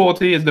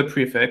 240 is the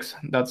prefix.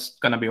 That's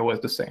going to be always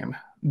the same.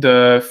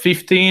 The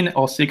 15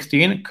 or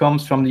 16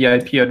 comes from the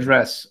IP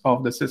address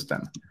of the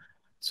system.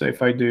 So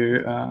if I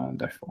do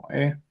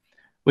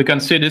we can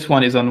see this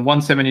one is on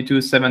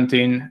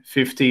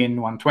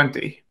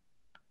 172.17.15.120.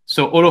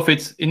 So all of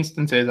its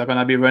instances are going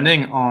to be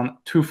running on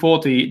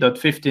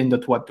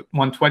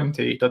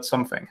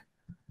 240.15.120.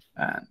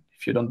 And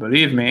if you don't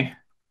believe me,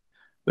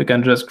 we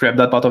can just grab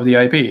that part of the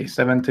IP,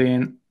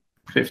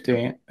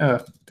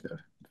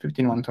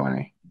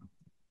 15.120.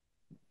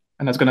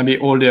 And that's going to be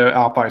all the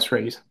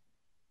RPi3s.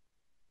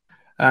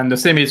 And the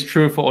same is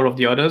true for all of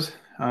the others,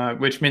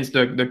 which means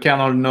the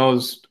kernel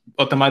knows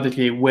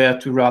automatically where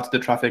to route the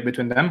traffic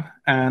between them.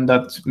 And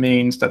that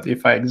means that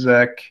if I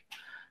exec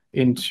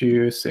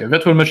into, say, a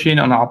virtual machine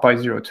on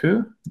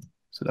RPi02,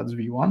 so that's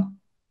V1,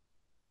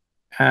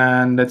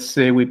 and let's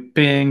say we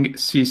ping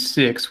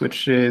C6,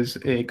 which is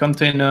a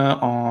container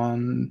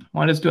on,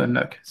 well, let's do a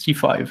NUC,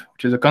 C5,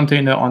 which is a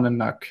container on a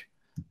NUC.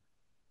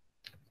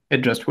 It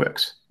just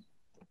works.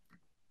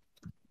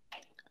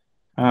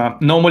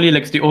 Normally,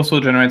 LXD also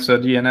generates a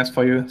DNS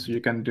for you, so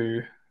you can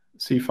do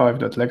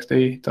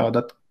c5.lxd. So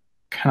that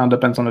kind of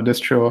depends on the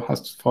distro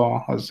as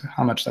far as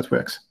how much that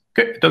works.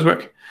 Okay, it does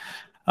work.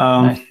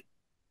 Nice.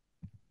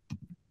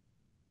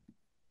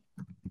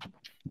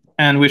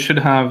 And we should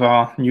have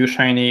our new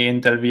shiny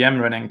Intel VM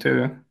running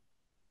too.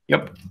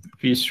 Yep,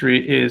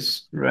 V3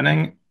 is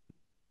running.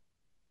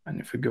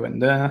 And if we go in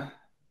there,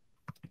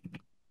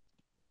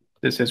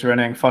 this is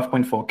running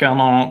 5.4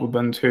 kernel,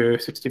 Ubuntu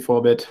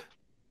 64-bit.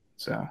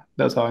 So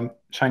that's our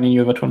shiny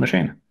new virtual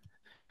machine.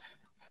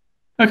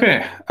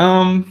 Okay,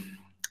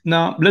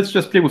 now let's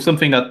just play with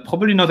something that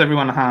probably not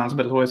everyone has,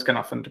 but always kind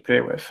of fun to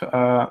play with.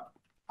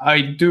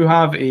 I do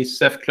have a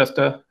Ceph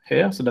cluster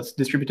here, so that's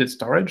distributed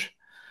storage,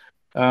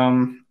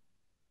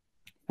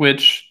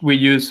 which we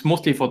use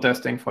mostly for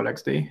testing for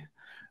LXD.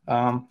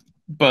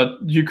 But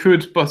you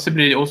could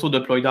possibly also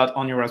deploy that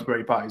on your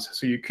Raspberry Pis.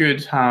 So you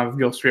could have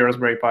your 3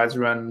 Raspberry Pis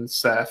run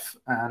Ceph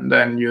and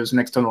then use an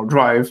external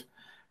drive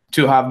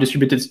to have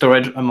distributed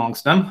storage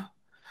amongst them,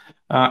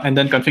 and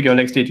then configure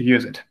LXD to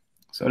use it.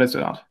 So let's do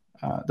that.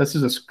 This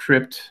is a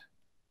script.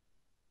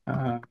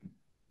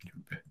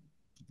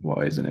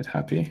 Why isn't it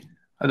happy?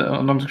 I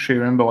don't actually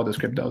remember what the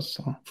script does.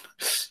 So.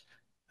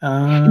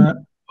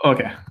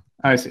 Okay,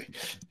 I see.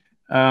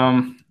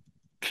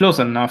 Close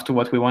enough to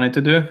what we wanted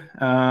to do.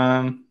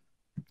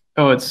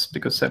 Oh, it's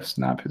because Ceph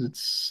snap. Is it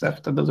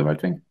Ceph that does the right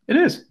thing? It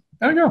is.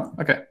 There we go.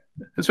 Okay,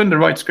 let's run the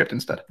right script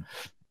instead.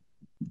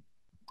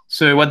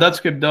 So what that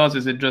script does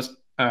is it just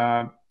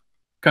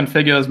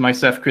configures my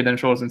Ceph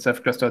credentials and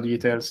Ceph cluster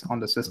details on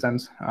the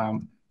systems.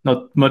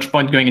 Not much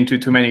point going into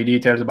too many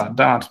details about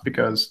that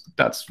because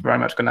that's very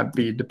much going to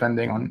be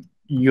depending on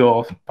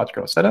your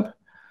particular setup.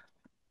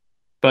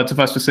 But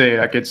suffice to say,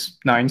 like, it's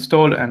now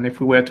installed. And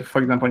if we were to,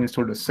 for example,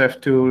 install the Ceph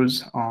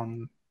tools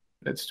on,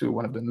 let's do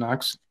one of the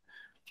NUCs.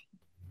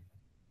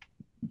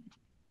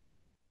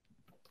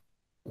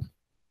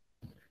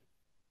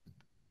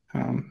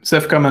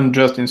 Ceph command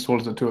just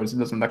installs the tools. It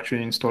doesn't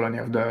actually install any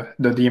of the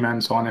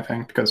daemons or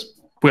anything because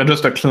we're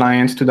just a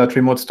client to that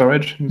remote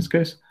storage in this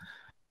case.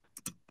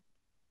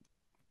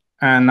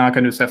 And now I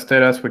can do Ceph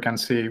status. We can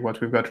see what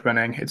we've got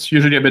running. It's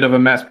usually a bit of a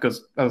mess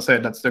because, as I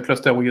said, that's the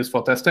cluster we use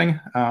for testing.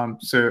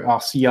 So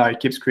our CI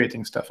keeps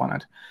creating stuff on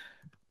it.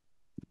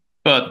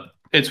 But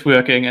it's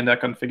working and they're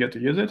configured to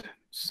use it.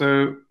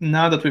 So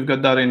now that we've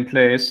got that in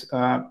place,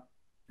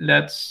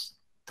 let's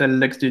tell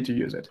LXD to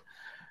use it.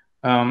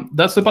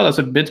 That's the part that's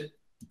a bit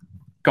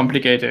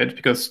complicated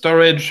because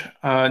storage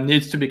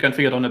needs to be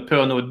configured on a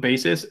per node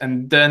basis.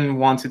 And then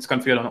once it's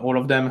configured on all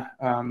of them,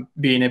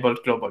 be enabled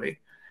globally.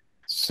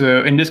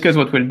 So in this case,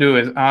 what we'll do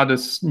is add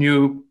this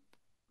new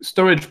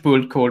storage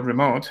pool called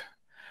remote.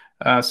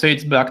 Say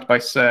it's backed by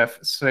Ceph,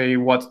 say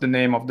what the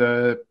name of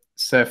the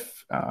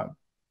Ceph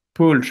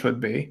pool should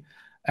be.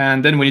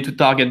 And then we need to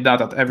target that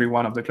at every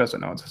one of the cluster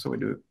nodes. So we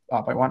do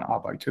RPi1,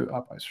 RPi2,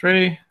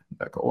 RPi3,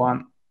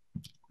 Deco1,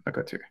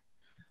 Deco2.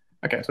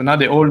 Okay, so now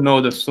they all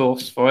know the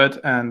source for it,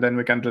 and then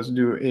we can just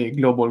do a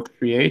global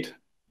create,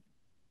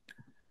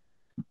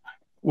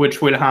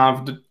 which will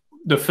have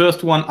the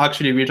first one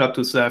actually reach out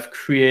to Ceph,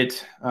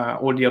 create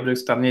all the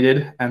objects that are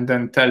needed, and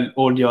then tell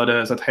all the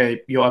others that,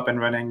 hey, you're up and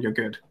running, you're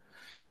good.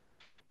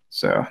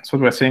 So that's what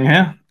we're seeing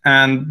here.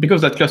 And because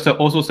that cluster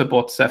also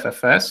supports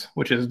CephFS,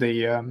 which is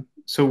the,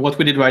 so what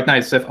we did right now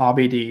is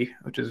CephRBD,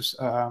 which is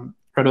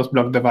Rados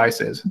block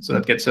devices. So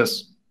that gets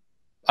us,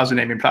 as the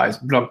name implies,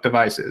 block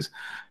devices.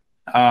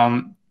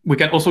 We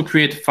can also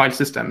create file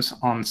systems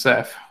on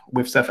Ceph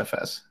with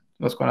CephFS.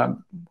 That's gonna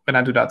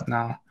do that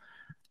now.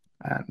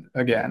 And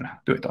again,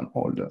 do it on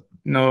all the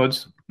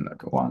nodes,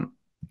 Deco1,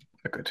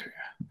 Deco2.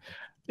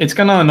 It's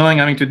kind of annoying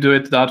having to do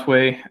it that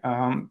way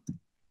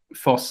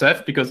for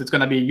Ceph because it's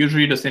going to be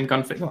usually the same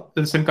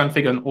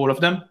config on all of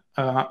them,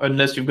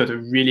 unless you've got a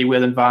really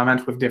weird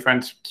environment with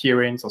different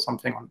keyrings or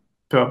something on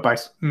per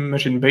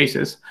machine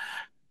basis.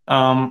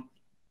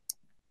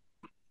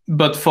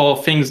 But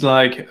for things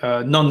like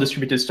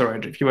non-distributed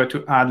storage, if you were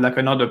to add like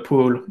another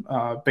pool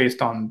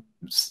based on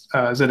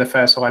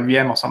ZFS or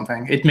LVM or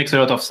something, it makes a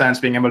lot of sense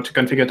being able to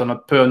configure it on a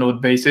per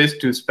node basis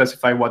to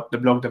specify what the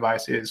block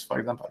device is, for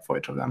example, for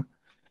each of them.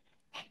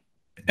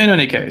 In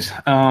any case,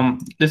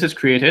 this is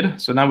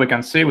created. So now we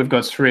can see we've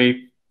got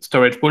 3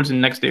 storage pools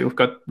in LXD. We've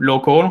got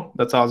local,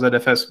 that's our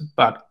ZFS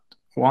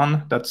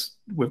one that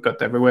we've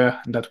got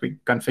everywhere and that we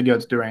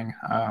configured during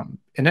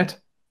init.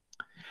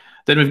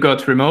 Then we've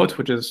got remote,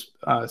 which is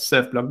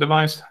Ceph block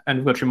device, and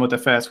we've got remote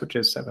FS, which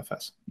is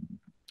CephFS.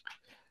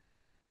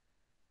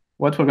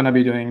 What we're going to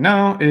be doing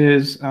now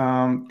is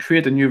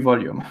create a new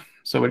volume.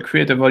 So we'll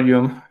create a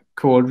volume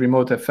called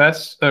remote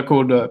FS,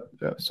 called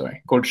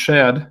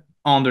shared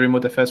on the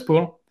remote FS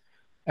pool,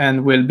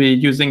 and we'll be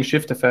using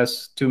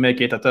shiftfs to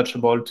make it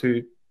attachable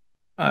to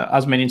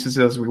as many instances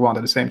as we want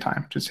at the same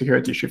time, to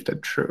security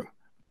shifted true.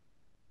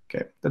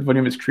 Okay, that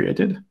volume is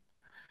created.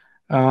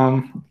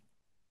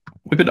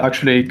 We could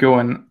actually go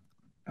and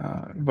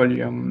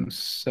volume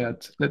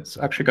set. Let's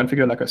actually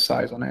configure like a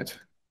size on it,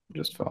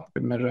 just for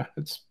good measure.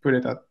 Let's put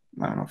it at,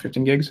 I don't know,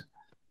 15 gigs.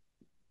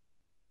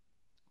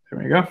 There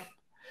we go.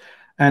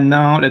 And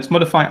now let's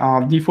modify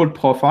our default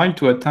profile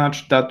to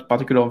attach that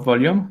particular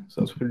volume.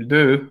 So what we'll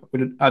do,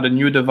 we'll add a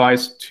new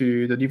device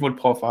to the default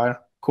profile,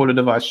 call the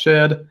device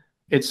shared.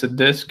 It's a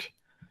disk.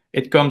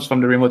 It comes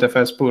from the remote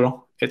FS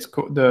pool.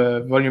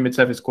 The volume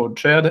itself is called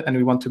shared, and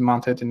we want to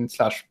mount it in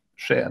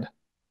 /shared.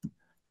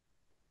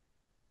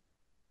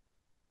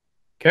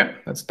 Okay,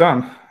 that's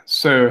done.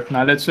 So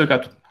now let's look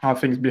at how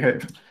things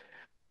behave.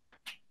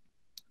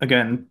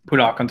 Again, pull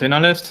our container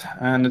list,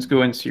 and let's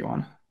go in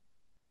C1.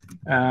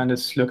 And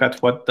let's look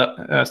at what that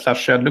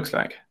 /shared looks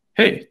like.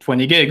 Hey,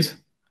 20 gigs.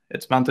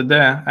 It's mounted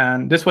there.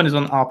 And this one is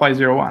on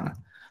RPi01.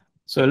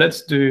 So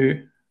let's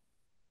do,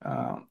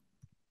 well,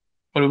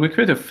 we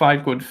create a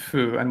file called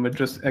foo, and we'll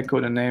just echo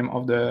the name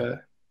of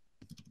the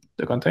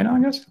container,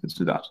 I guess. Let's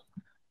do that.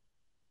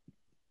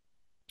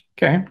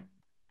 Okay.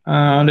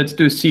 Let's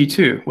do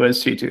C2.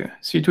 Where's C2?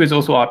 C2 is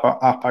also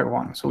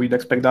RPi1, so we'd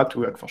expect that to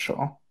work for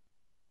sure.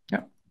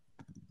 Yeah.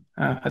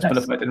 Let's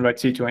modify it and write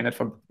C2 in it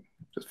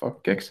just for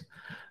kicks.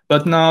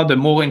 But now the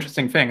more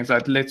interesting thing is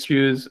that let's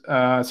use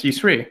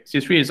C3.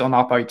 C3 is on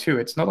RPi2.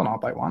 It's not on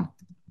RPi1.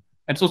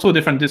 It's also a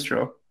different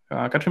distro.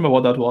 I can't remember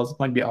what that was. It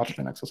might be Arch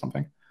Linux or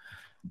something.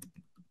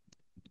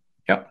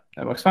 Yeah,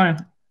 that works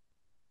fine.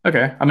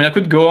 Okay, I mean, I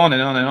could go on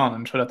and on and on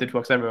and show that it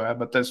works everywhere,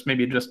 but let's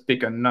maybe just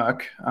pick a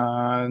NUC.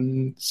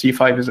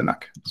 C5 is a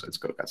NUC, so let's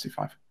go look at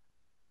C5.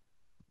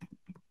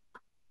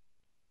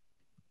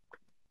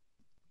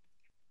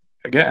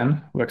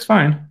 Again, works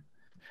fine.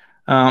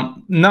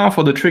 Now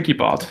for the tricky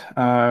part,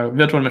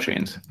 virtual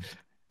machines.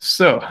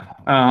 So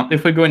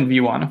if we go in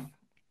V1,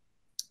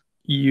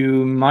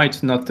 you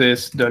might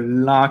notice the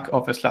lack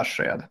of a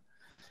 /shared.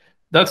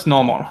 That's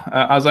normal.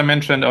 As I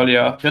mentioned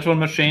earlier, virtual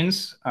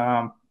machines,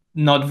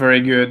 not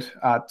very good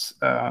at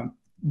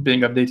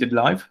being updated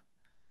live.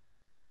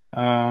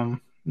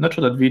 Not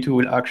sure that V2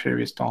 will actually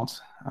restart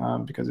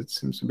because it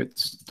seems a bit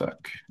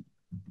stuck.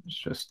 Let's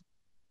just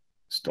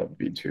stop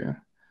V2.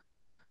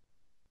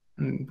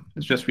 And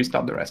let's just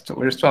restart the rest. So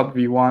we'll restart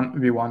V1,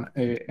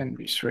 V1A, and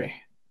V3.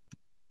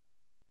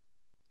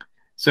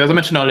 So as I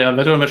mentioned earlier,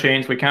 virtual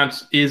machines, we can't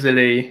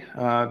easily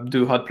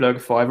do hot plug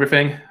for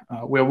everything.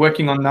 We're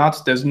working on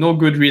that. There's no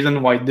good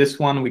reason why this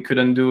one we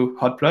couldn't do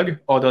hot plug,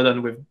 other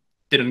than we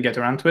didn't get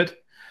around to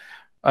it.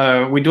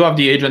 We do have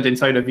the agent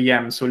inside a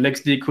VM, so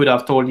LexD could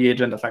have told the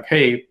agent that, like,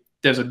 hey,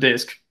 there's a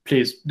disk,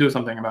 please do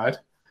something about it.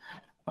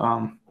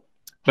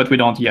 But we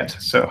don't yet.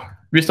 So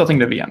restarting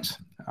the VMs.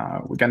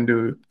 We can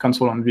do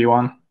console on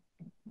V1.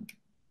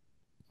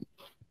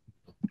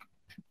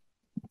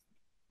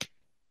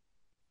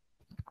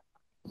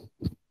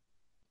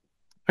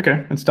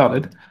 Okay, it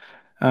started.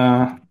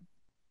 Yeah,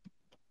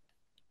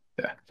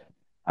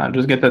 I'll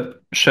just get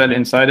that shell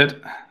inside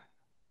it.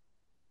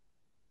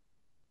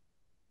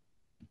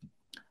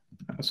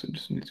 I also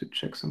just need to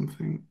check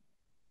something.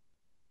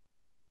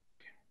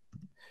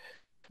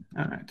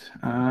 All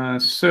right,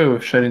 so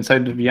shell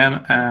inside the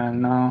VM,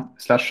 and now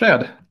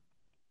 /shared.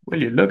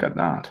 Will you look at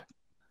that?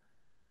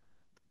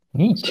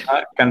 Neat. So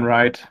I can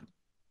write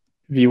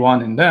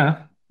V1 in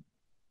there.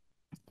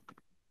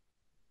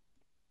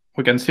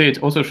 We can see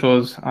it also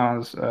shows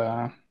as,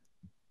 it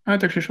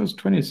actually shows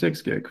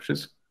 26 gig, which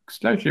is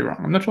slightly wrong.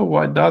 I'm not sure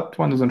why that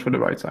one doesn't show the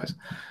right size.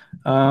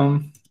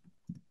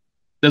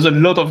 There's a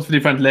lot of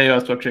different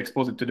layers to actually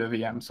expose it to the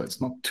VM, so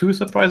it's not too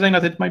surprising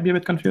that it might be a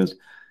bit confused.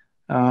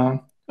 Oh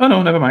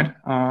no, never mind.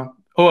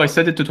 Oh, I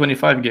set it to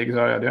 25 gigs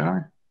earlier, didn't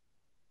I?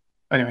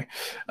 Anyway,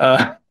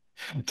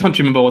 don't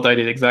remember what I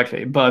did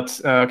exactly,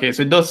 but okay,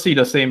 so it does see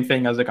the same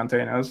thing as the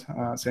containers,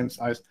 same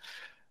size.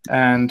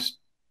 And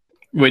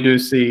we do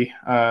see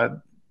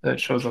that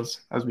shows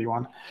us as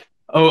V1.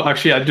 Oh,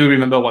 actually, I do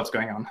remember what's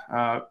going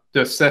on.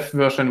 The Ceph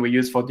version we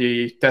use for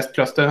the test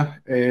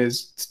cluster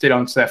is still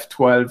on Ceph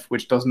 12,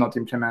 which does not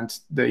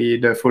implement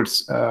the full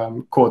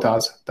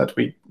quotas that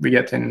we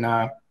get in,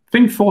 I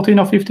think, 14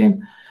 or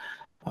 15.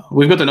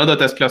 We've got another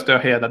test cluster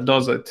here that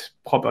does it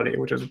properly,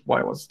 which is why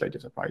I was slightly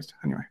surprised.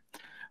 Anyway,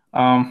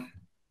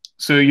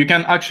 so you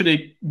can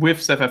actually, with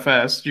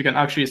CephFS, you can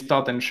actually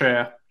start and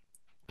share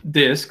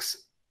disks,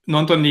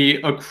 not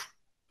only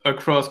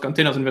across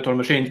containers and virtual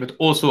machines, but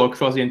also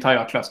across the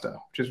entire cluster,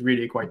 which is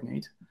really quite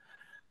neat.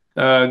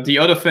 The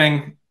other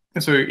thing,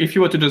 so if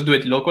you were to just do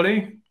it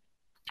locally,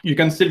 you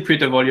can still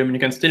create a volume and you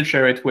can still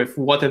share it with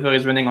whatever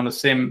is running on the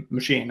same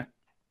machine.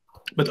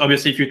 But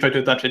obviously, if you try to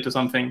attach it to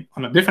something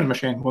on a different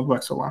machine, it won't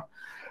work so well.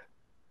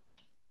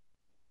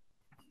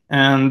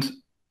 And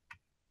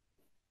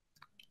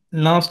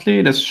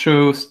lastly, let's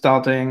show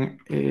starting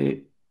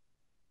a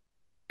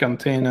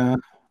container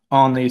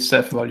on a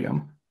Ceph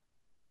volume.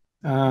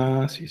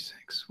 C6,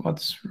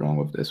 what's wrong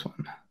with this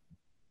one?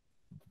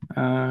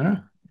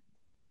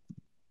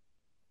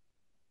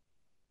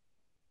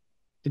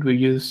 Did we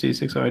use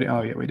C6 already?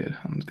 Oh, yeah, we did.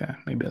 Okay,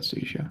 maybe that's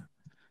the issue.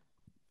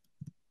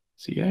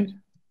 C8?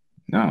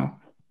 No,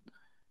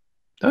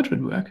 that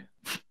should work.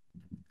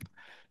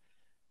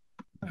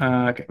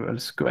 Okay, well,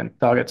 let's go and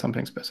target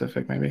something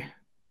specific, maybe.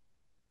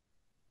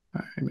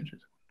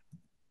 Images.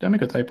 Did I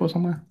make a typo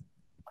somewhere?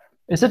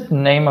 Is it the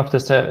name of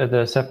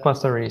the Ceph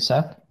cluster really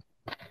Ceph?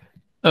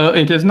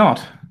 It is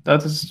not.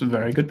 That is a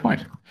very good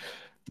point.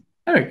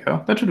 There we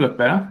go. That should look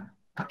better.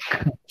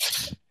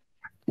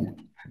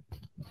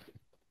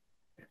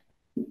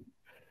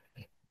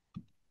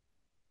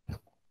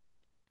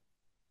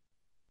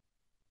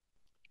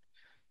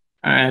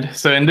 All right.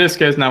 So in this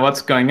case, now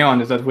what's going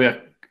on is that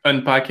we're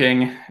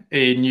unpacking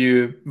a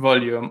new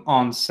volume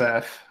on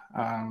Ceph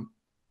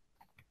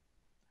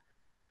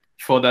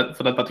for that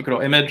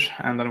particular image,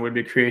 and then we'll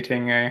be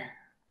creating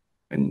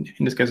in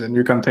this case, a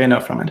new container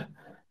from it.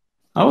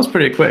 That was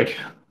pretty quick.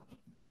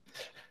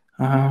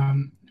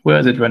 Where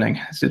is it running?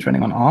 Is it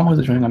running on ARM or is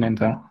it running on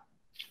Intel?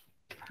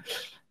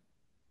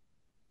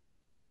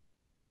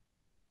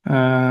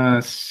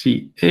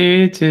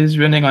 C8 is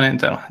running on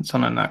Intel. It's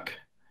on a NUC.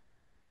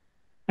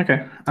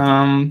 Okay.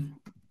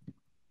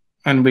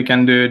 And we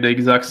can do the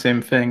exact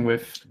same thing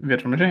with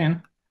virtual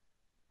machine.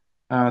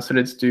 So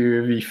let's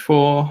do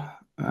v4,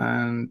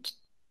 and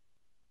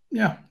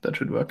yeah, that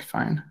should work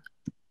fine.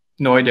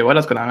 No idea where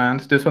that's gonna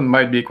land. This one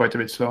might be quite a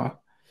bit slower.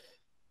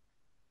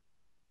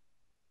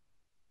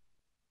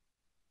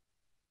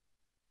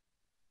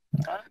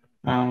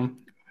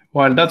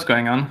 While that's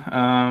going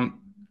on,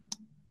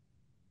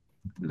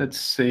 let's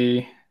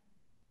see.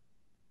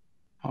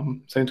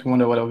 I'm starting to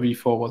wonder whether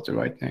v4 was the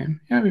right name.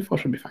 Yeah, v4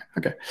 should be fine.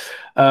 Okay.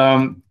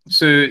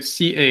 So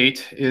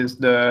C8 is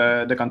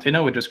the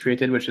container we just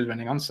created, which is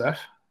running on Ceph.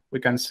 We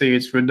can see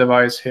its root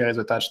device here is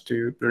attached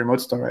to the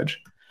remote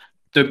storage.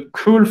 The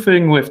cool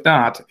thing with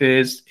that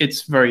is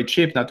it's very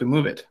cheap now to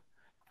move it.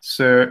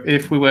 So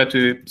if we were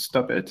to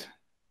stop it,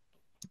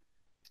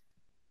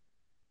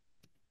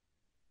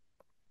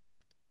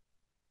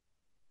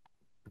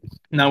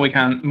 now we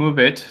can move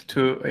it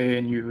to a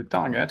new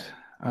target.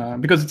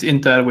 Because it's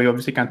Intel, we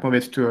obviously can't move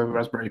it to a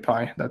Raspberry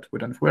Pi. That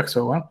wouldn't work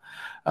so well.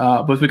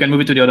 But we can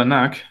move it to the other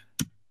NUC.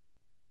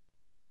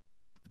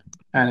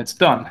 And it's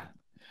done.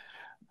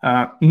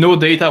 No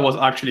data was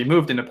actually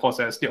moved in the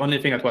process. The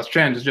only thing that was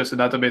changed is just a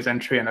database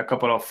entry and a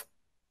couple of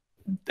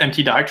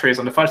empty directories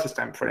on the file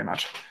system, pretty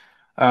much,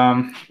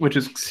 which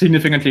is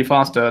significantly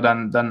faster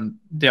than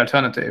the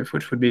alternative,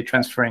 which would be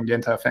transferring the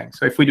entire thing.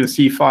 So if we do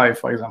C5,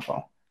 for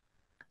example,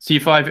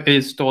 C5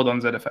 is stored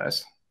on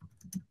ZFS.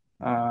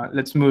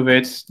 Let's move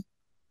it.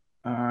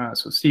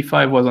 So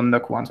C5 was on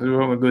NUC 1, so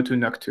we'll go to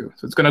NUC 2.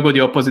 So it's going to go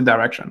the opposite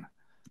direction.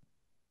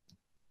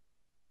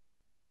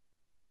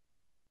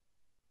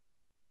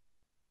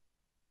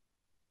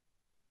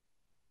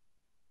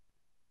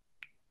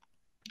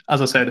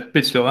 As I said, a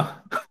bit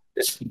slower.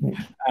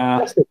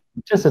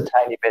 Just a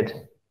tiny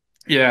bit.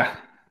 Yeah,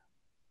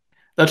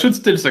 that should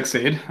still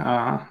succeed,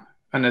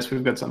 unless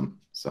we've got some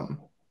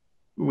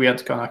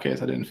weird corner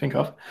case I didn't think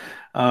of.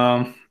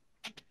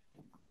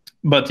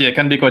 But yeah, it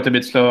can be quite a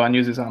bit slow and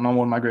uses our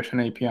normal migration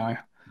API.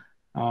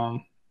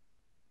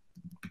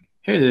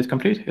 Hey, did it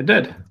complete? It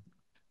did.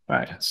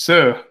 Right,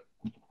 so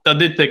that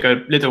did take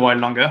a little while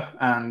longer,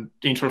 and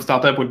the initial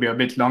startup would be a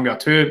bit longer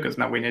too, because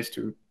now we need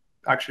to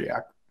actually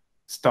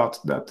start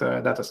that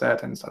data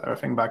set and start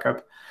everything back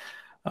up.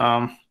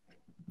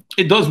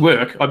 It does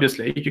work,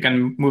 obviously. You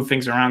can move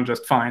things around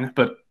just fine,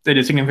 but it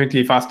is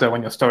significantly faster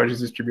when your storage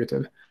is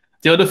distributed.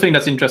 The other thing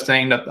that's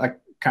interesting that I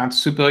can't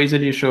super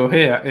easily show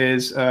here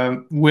is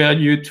were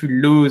you to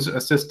lose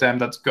a system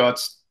that's got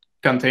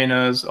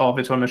containers or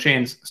virtual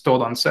machines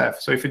stored on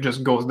Ceph. So if it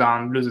just goes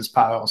down, loses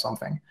power or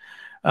something.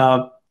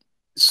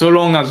 So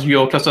long as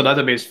your cluster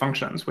database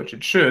functions, which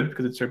it should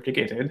because it's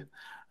replicated,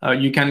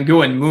 you can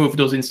go and move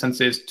those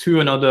instances to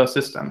another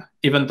system,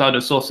 even though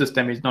the source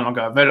system is no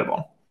longer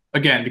available.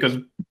 Again, because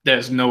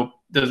there's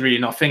really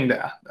nothing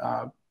there.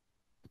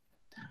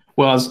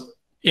 Whereas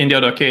in the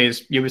other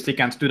case, you obviously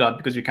can't do that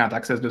because you can't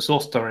access the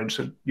source storage,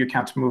 so you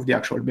can't move the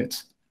actual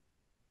bits.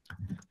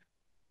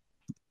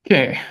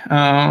 Okay,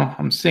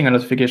 I'm seeing a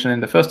notification in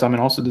the first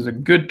terminal, so there's a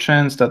good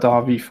chance that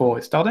our v4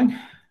 is starting.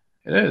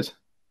 It is.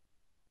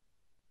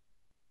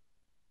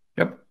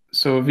 Yep,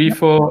 so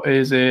v4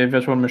 is a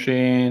virtual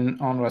machine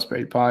on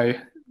Raspberry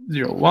Pi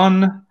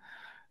 01,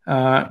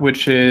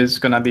 which is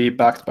going to be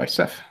backed by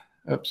Ceph.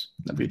 Oops,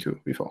 not v2,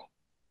 v4.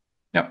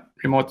 Yep,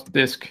 remote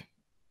disk.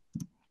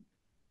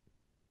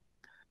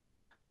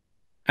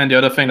 And the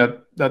other thing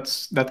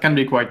that can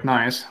be quite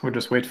nice, we'll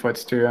just wait for it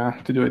to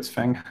do its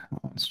thing.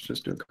 Let's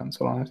just do a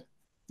console on it.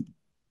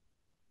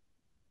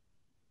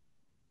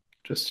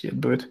 Just see it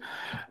boot.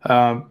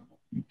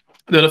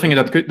 the other thing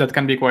that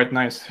can be quite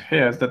nice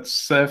here is that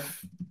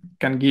Ceph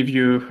can give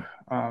you,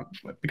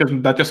 because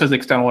that just as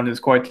external one is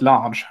quite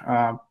large,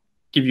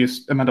 give you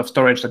amount of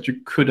storage that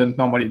you couldn't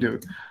normally do.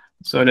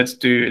 So let's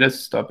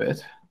stop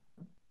it.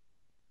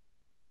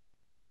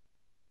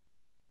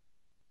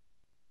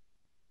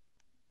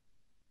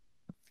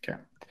 Okay,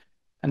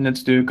 and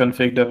let's do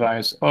config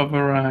device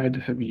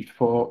override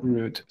v4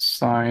 root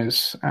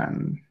size,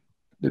 and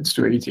let's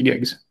do 80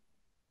 gigs.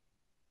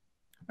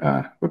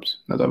 Whoops,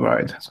 not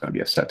override. It's going to be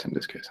a set in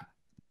this case.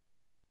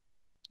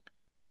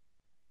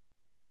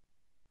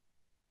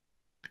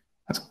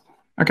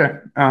 Okay,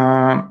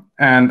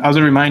 and as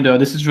a reminder,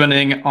 this is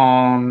running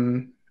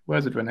on, where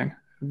is it running?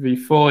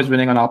 V4 is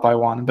running on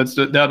RPi1,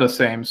 but they're the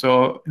same.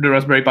 So the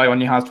Raspberry Pi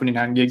only has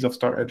 29 gigs of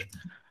storage.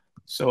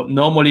 So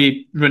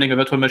normally running a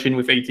virtual machine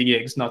with 80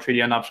 gigs, not really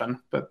an option,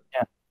 but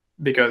yeah,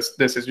 because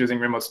this is using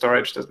remote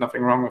storage, there's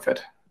nothing wrong with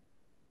it.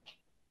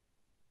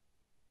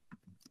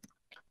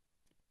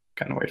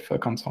 Can wait for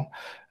console.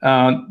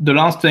 The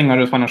last thing I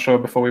just want to show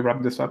before we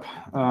wrap this up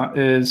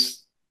is,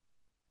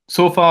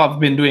 so far I've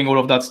been doing all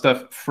of that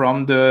stuff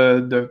from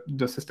the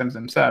systems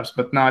themselves,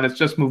 but now let's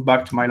just move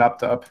back to my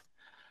laptop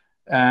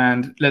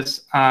and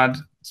let's add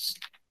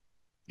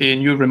a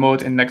new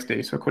remote in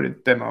Nextd, so call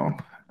it demo,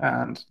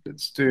 and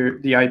let's do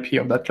the IP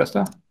of that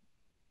cluster.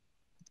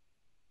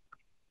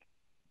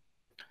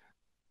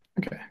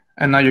 Okay,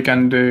 and now you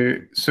can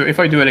do, so if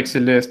I do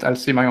LXC list, I'll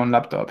see my own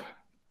laptop,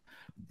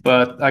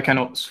 but I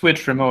can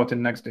switch remote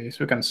in Nextd,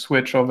 so we can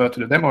switch over to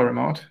the demo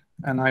remote,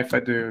 and now if I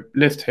do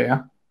list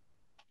here,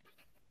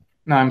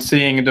 now I'm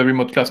seeing the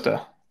remote cluster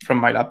from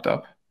my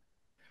laptop.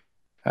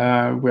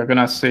 We're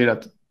gonna say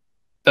that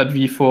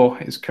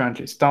v4 is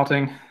currently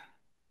starting.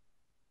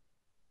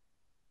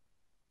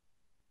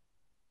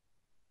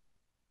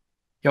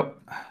 Yep,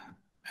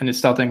 and it's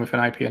starting with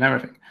an IP and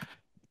everything.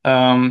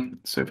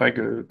 So if I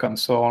go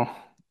console,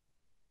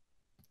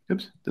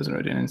 oops, there's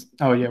already an,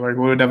 oh yeah, we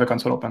would have a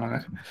console open on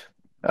it.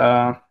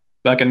 But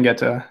I can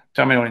get a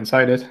terminal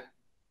inside it.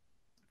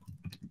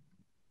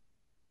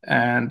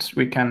 And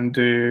we can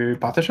do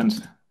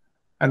partitions.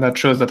 And that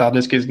shows that our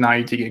disk is now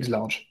 80 gigs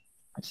large.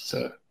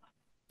 So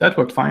that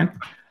worked fine.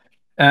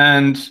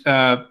 And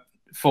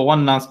for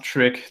one last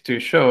trick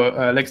to show,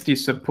 LXD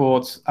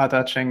supports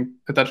attaching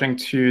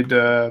to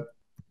the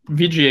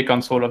VGA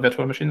console of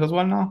virtual machines as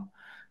well now.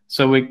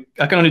 So I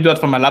can only do that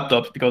from my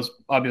laptop because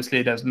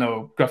obviously there's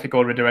no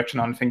graphical redirection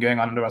or anything going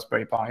on the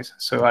Raspberry Pis.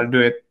 So I'll do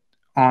it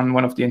on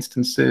one of the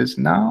instances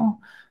now.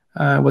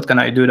 What can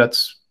I do?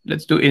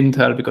 Let's do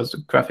Intel because the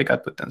graphic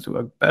output tends to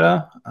work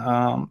better.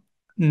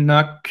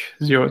 NUC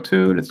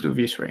 02, let's do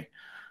V3.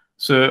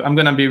 So I'm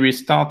gonna be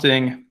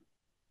restarting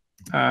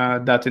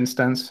that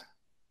instance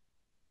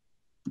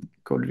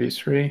called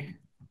V3.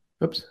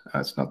 Oops,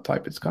 it's not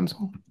type, it's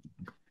console.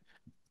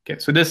 Okay,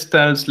 so this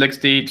tells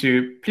LXD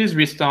to please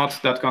restart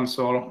that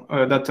console,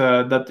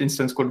 that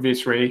instance called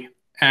V3.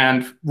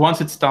 And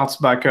once it starts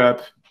back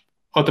up,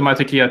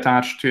 automatically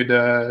attach to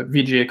the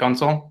VGA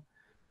console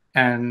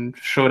and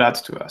show that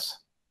to us.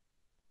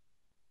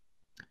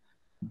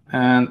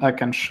 And I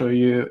can show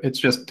you, it's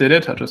just did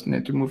it. I just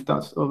need to move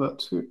that over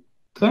to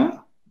there.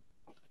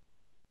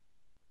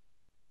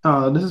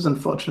 Oh, this is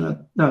unfortunate.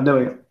 No, there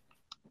we go.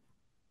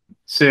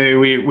 So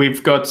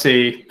we've got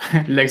a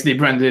LXD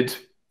branded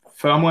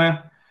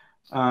firmware,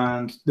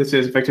 and this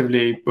is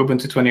effectively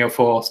Ubuntu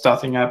 20.04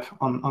 starting up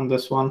on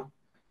this one.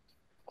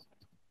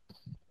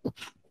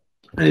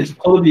 And it's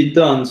already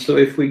done. So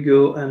if we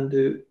go and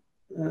do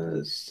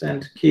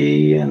send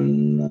key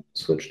and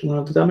switch to one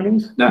of the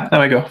terminals, yeah,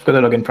 there we go. I've got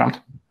a login prompt.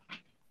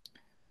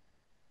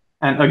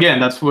 And again,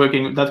 that's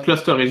working. That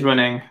cluster is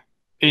running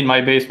in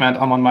my basement.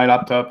 I'm on my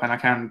laptop, and I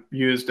can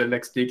use the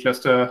LXD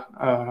cluster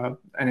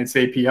and its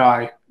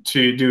API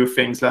to do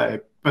things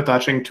like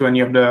attaching to any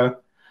of the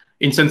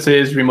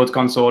instances, remote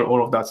console,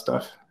 all of that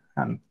stuff,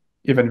 and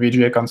even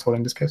VGA console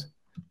in this case.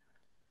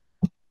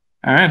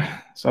 All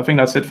right, so I think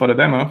that's it for the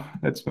demo.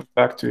 Let's move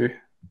back to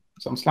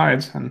some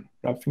slides and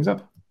wrap things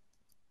up.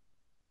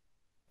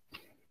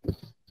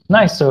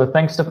 Nice. So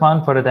thanks,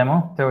 Stephane, for the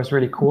demo. That was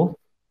really cool.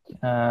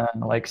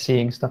 Like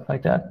seeing stuff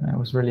like that. It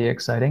was really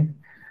exciting.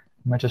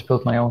 I might just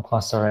build my own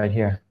cluster right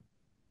here.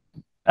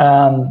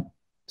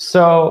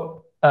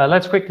 So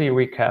let's quickly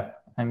recap.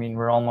 I mean,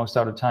 we're almost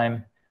out of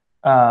time.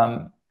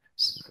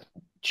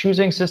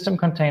 Choosing system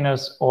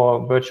containers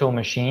or virtual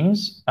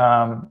machines,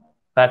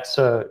 that's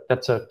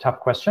a tough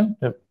question.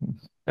 The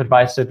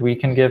advice that we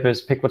can give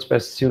is pick what's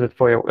best suited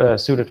for your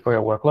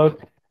workload,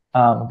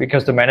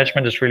 because the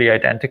management is really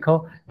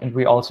identical, and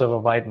we also have a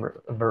wide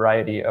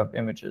variety of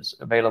images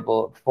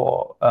available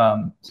for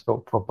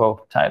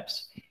both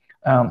types.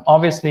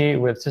 Obviously,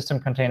 with system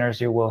containers,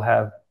 you will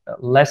have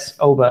less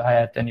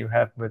overhead than you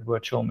have with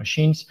virtual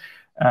machines.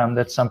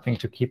 That's something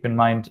to keep in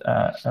mind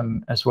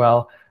as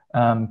well.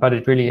 But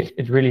it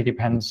really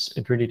depends.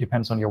 It really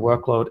depends on your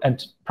workload,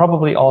 and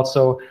probably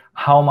also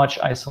how much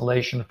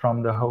isolation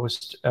from the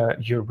host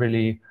you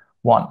really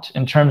want.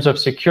 In terms of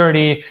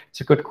security,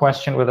 it's a good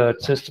question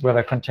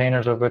whether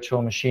containers or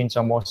virtual machines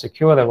are more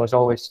secure. There was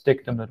always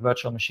dictum that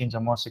virtual machines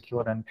are more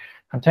secure than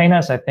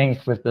containers. I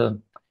think with the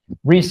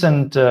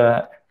recent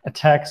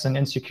attacks and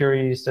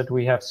insecurities that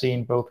we have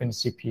seen both in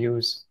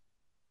CPUs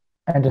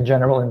and in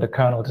general in the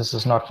kernel, this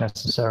is not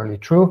necessarily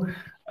true.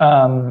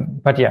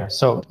 But yeah,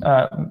 so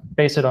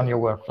base it on your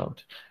workload.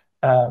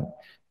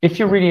 If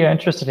you really are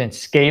interested in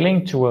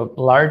scaling to a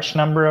large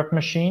number of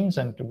machines,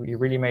 and we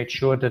really made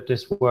sure that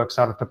this works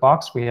out of the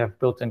box, we have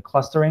built-in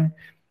clustering.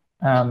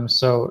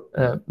 So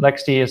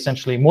LXD,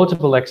 essentially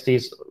multiple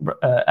LXDs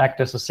act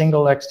as a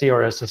single LXD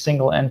or as a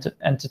single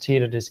entity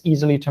that is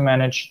easily to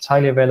manage, it's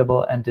highly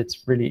available, and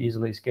it's really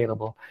easily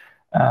scalable.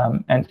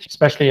 And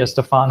especially as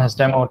Stephane has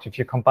demoed, if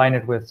you combine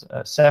it with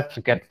Ceph,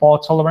 you get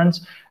fault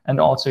tolerance, and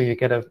also you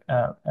get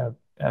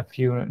a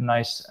few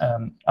nice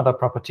other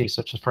properties,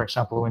 such as, for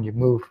example, when you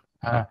move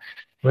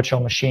virtual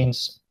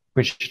machines,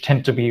 which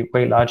tend to be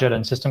way larger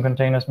than system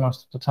containers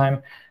most of the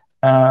time,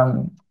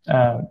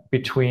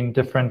 between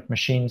different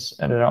machines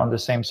that are on the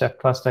same Ceph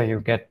cluster, you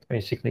get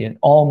basically an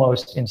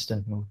almost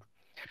instant move.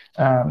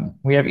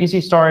 We have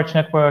easy storage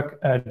network,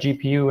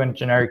 GPU, and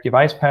generic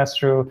device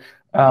pass-through.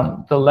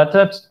 The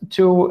latter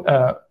two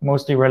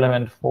mostly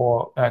relevant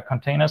for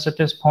containers at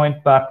this point,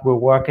 but we're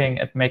working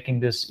at making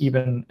this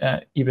even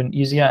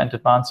easier and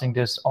advancing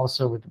this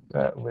also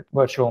with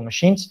virtual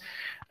machines.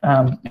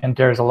 And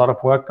there's a lot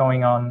of work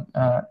going on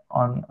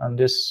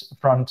this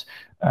front.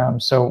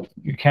 So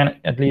you can,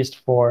 at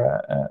least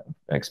for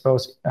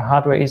expose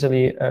hardware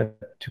easily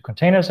to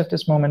containers at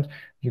this moment.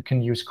 You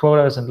can use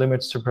quotas and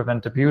limits to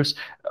prevent abuse.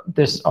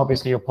 This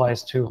obviously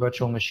applies to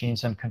virtual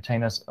machines and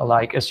containers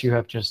alike, as you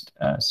have just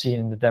seen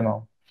in the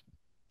demo.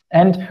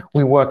 And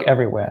we work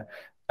everywhere.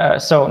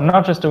 So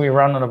not just do we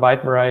run on a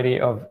wide variety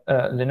of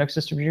Linux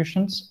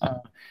distributions,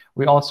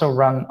 we also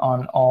run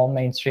on all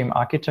mainstream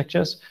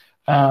architectures.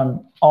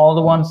 All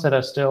the ones that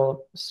are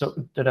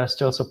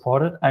still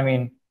supported. I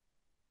mean,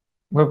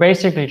 we're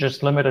basically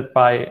just limited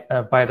by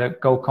the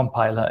Go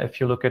compiler if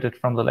you look at it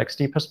from the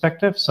LXD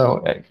perspective.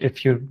 So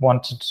if you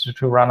wanted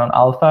to run on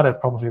Alpha,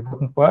 that probably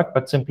wouldn't work,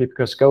 but simply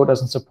because Go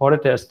doesn't support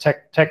it, there's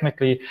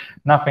technically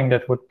nothing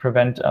that would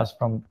prevent us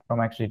from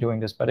actually doing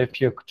this. But if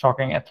you're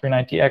talking at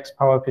 390X,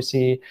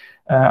 PowerPC,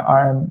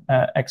 ARM,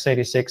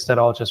 x86, that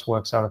all just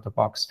works out of the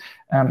box.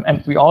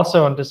 And we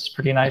also, and this is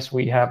pretty nice,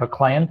 we have a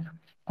client.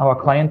 Our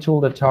client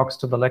tool that talks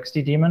to the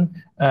LXD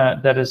daemon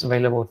that is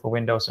available for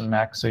Windows and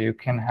Mac. So you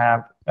can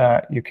have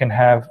the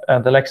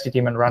LXD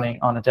daemon running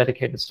on a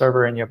dedicated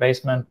server in your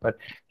basement, but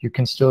you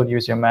can still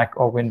use your Mac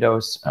or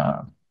Windows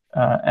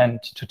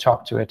and to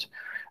talk to it.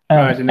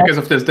 Right. In the case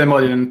of this demo,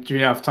 I didn't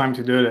really have time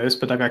to do this,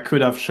 but like I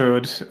could have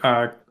showed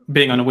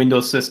being on a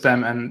Windows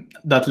system, and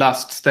that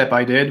last step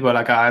I did, where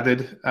like I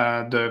added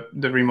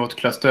the remote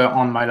cluster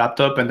on my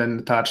laptop and then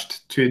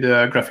attached to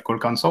the graphical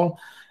console.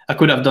 I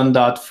could have done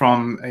that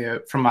from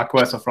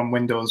macOS or from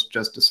Windows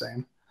just the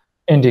same.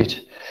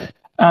 Indeed.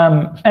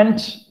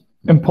 And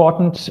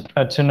important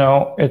to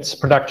know, it's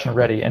production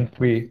ready. And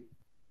we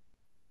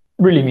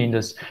really mean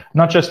this.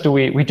 Not just do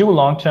we do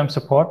long-term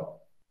support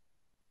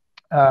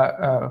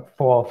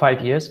for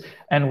 5 years,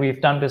 and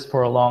we've done this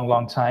for a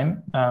long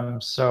time.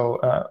 So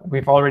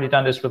we've already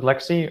done this with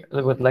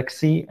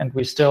LXC, and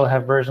we still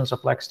have versions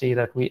of LXD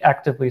that we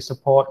actively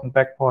support and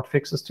backport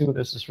fixes to.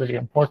 This is really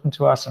important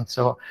to us, and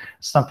so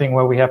something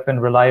where we have been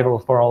reliable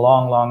for a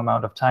long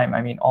amount of time.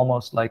 I mean,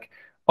 almost like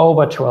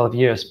over 12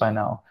 years by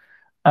now.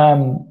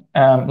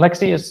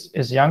 LXD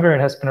is younger.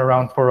 It has been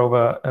around for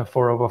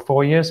over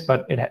 4 years,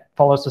 but it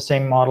follows the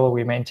same model.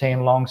 We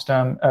maintain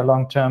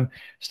long-term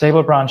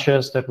stable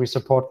branches that we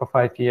support for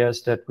 5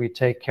 years, that we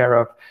take care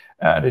of,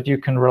 that you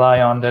can rely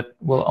on, that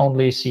will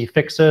only see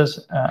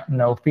fixes,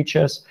 no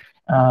features,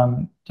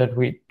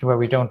 where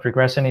we don't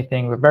regress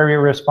anything. We're very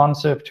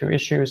responsive to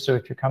issues. So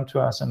if you come to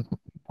us and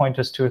point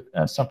us to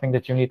something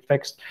that you need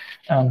fixed,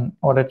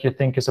 or that you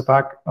think is a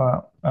bug,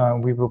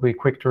 we will be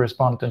quick to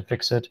respond and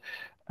fix it.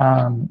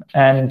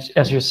 And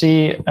as you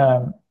see,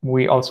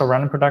 we also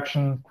run in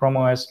production, Chrome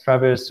OS,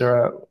 Travis. There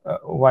are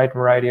a wide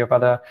variety of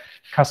other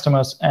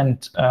customers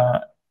and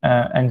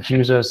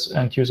users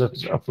of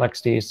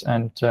LXDs,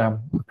 and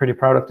we're pretty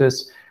proud of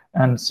this.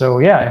 And so,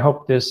 yeah, I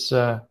hope this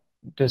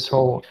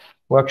whole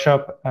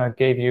workshop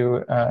gave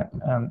you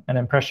an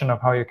impression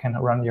of how you can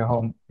run your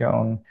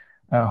own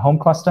home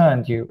cluster,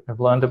 and you have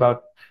learned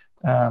about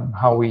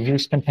how we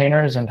use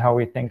containers and how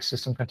we think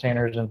system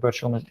containers and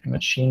virtual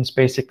machines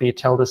basically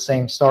tell the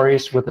same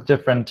stories with a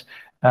different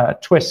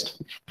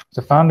twist.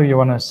 Stephane, do you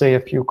want to say a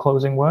few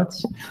closing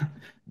words?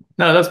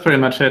 No, that's pretty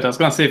much it. I was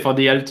going to say for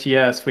the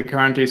LTS, we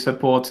currently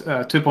support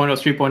 2.0,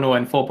 3.0,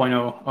 and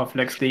 4.0 of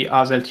LXD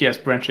as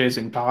LTS branches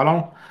in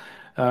parallel.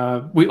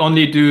 We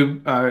only do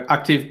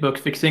active bug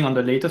fixing on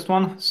the latest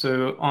one.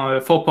 So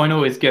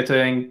 4.0 is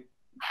getting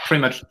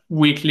pretty much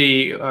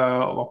weekly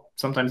or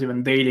sometimes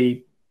even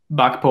daily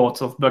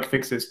backports of bug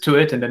fixes to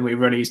it, and then we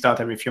release that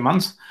every few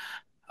months.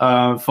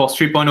 For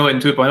 3.0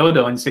 and 2.0,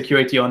 they're in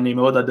security only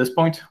mode at this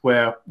point,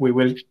 where we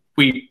will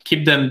we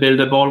keep them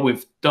buildable.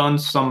 We've done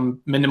some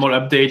minimal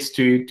updates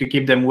to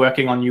keep them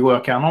working on newer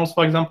kernels,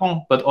 for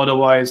example, but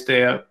otherwise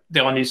they're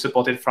only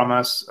supported from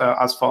us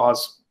as far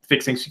as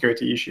fixing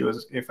security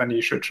issues if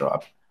any should show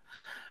up.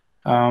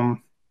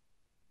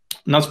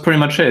 That's pretty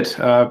much it.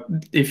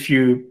 If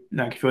you're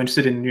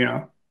interested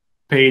in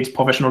paid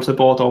professional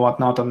support or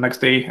whatnot on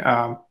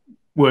Nextd,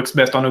 works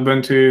best on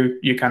Ubuntu.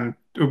 You can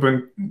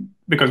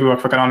because we work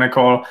for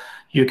Canonical,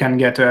 you can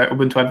get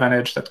Ubuntu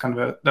Advantage that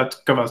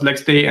covers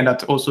Nextd, and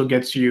that also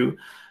gets you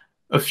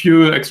a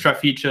few extra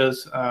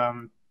features,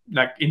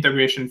 like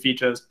integration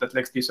features that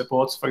Nextd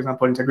supports. For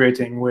example,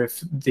 integrating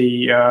with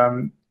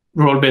the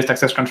role-based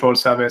access control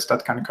service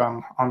that can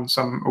come on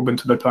some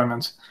Ubuntu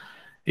deployments.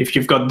 If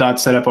you've got that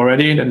set up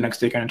already, then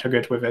Nextd can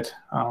integrate with it.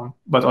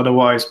 But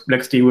otherwise,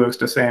 Nextd works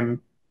the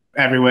same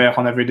everywhere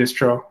on every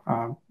distro,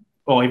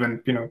 or even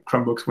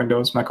Chromebooks,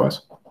 Windows,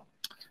 macOS.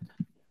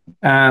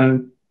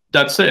 And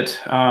that's it.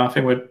 I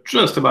think we're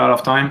just about out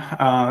of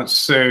time.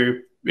 So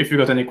if you've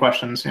got any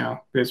questions,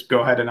 please go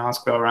ahead and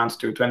ask. We're around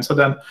to answer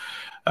them.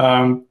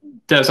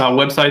 There's our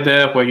website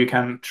there where you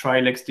can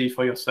try Nextd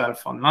for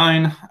yourself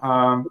online.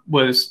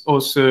 There's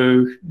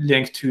also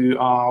linked to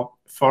our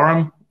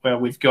forum where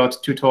we've got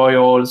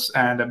tutorials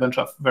and a bunch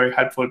of very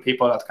helpful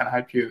people that can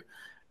help you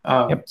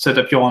set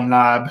up your own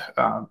lab,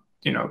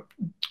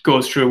 go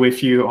through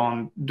with you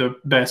on the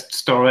best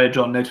storage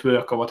or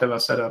network or whatever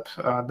setup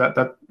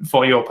that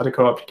for your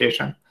particular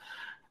application.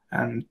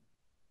 And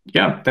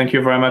yeah, thank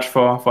you very much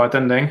for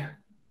attending.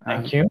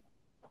 Thank you.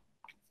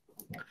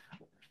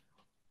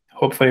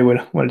 Hopefully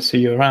we'll see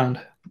you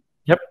around.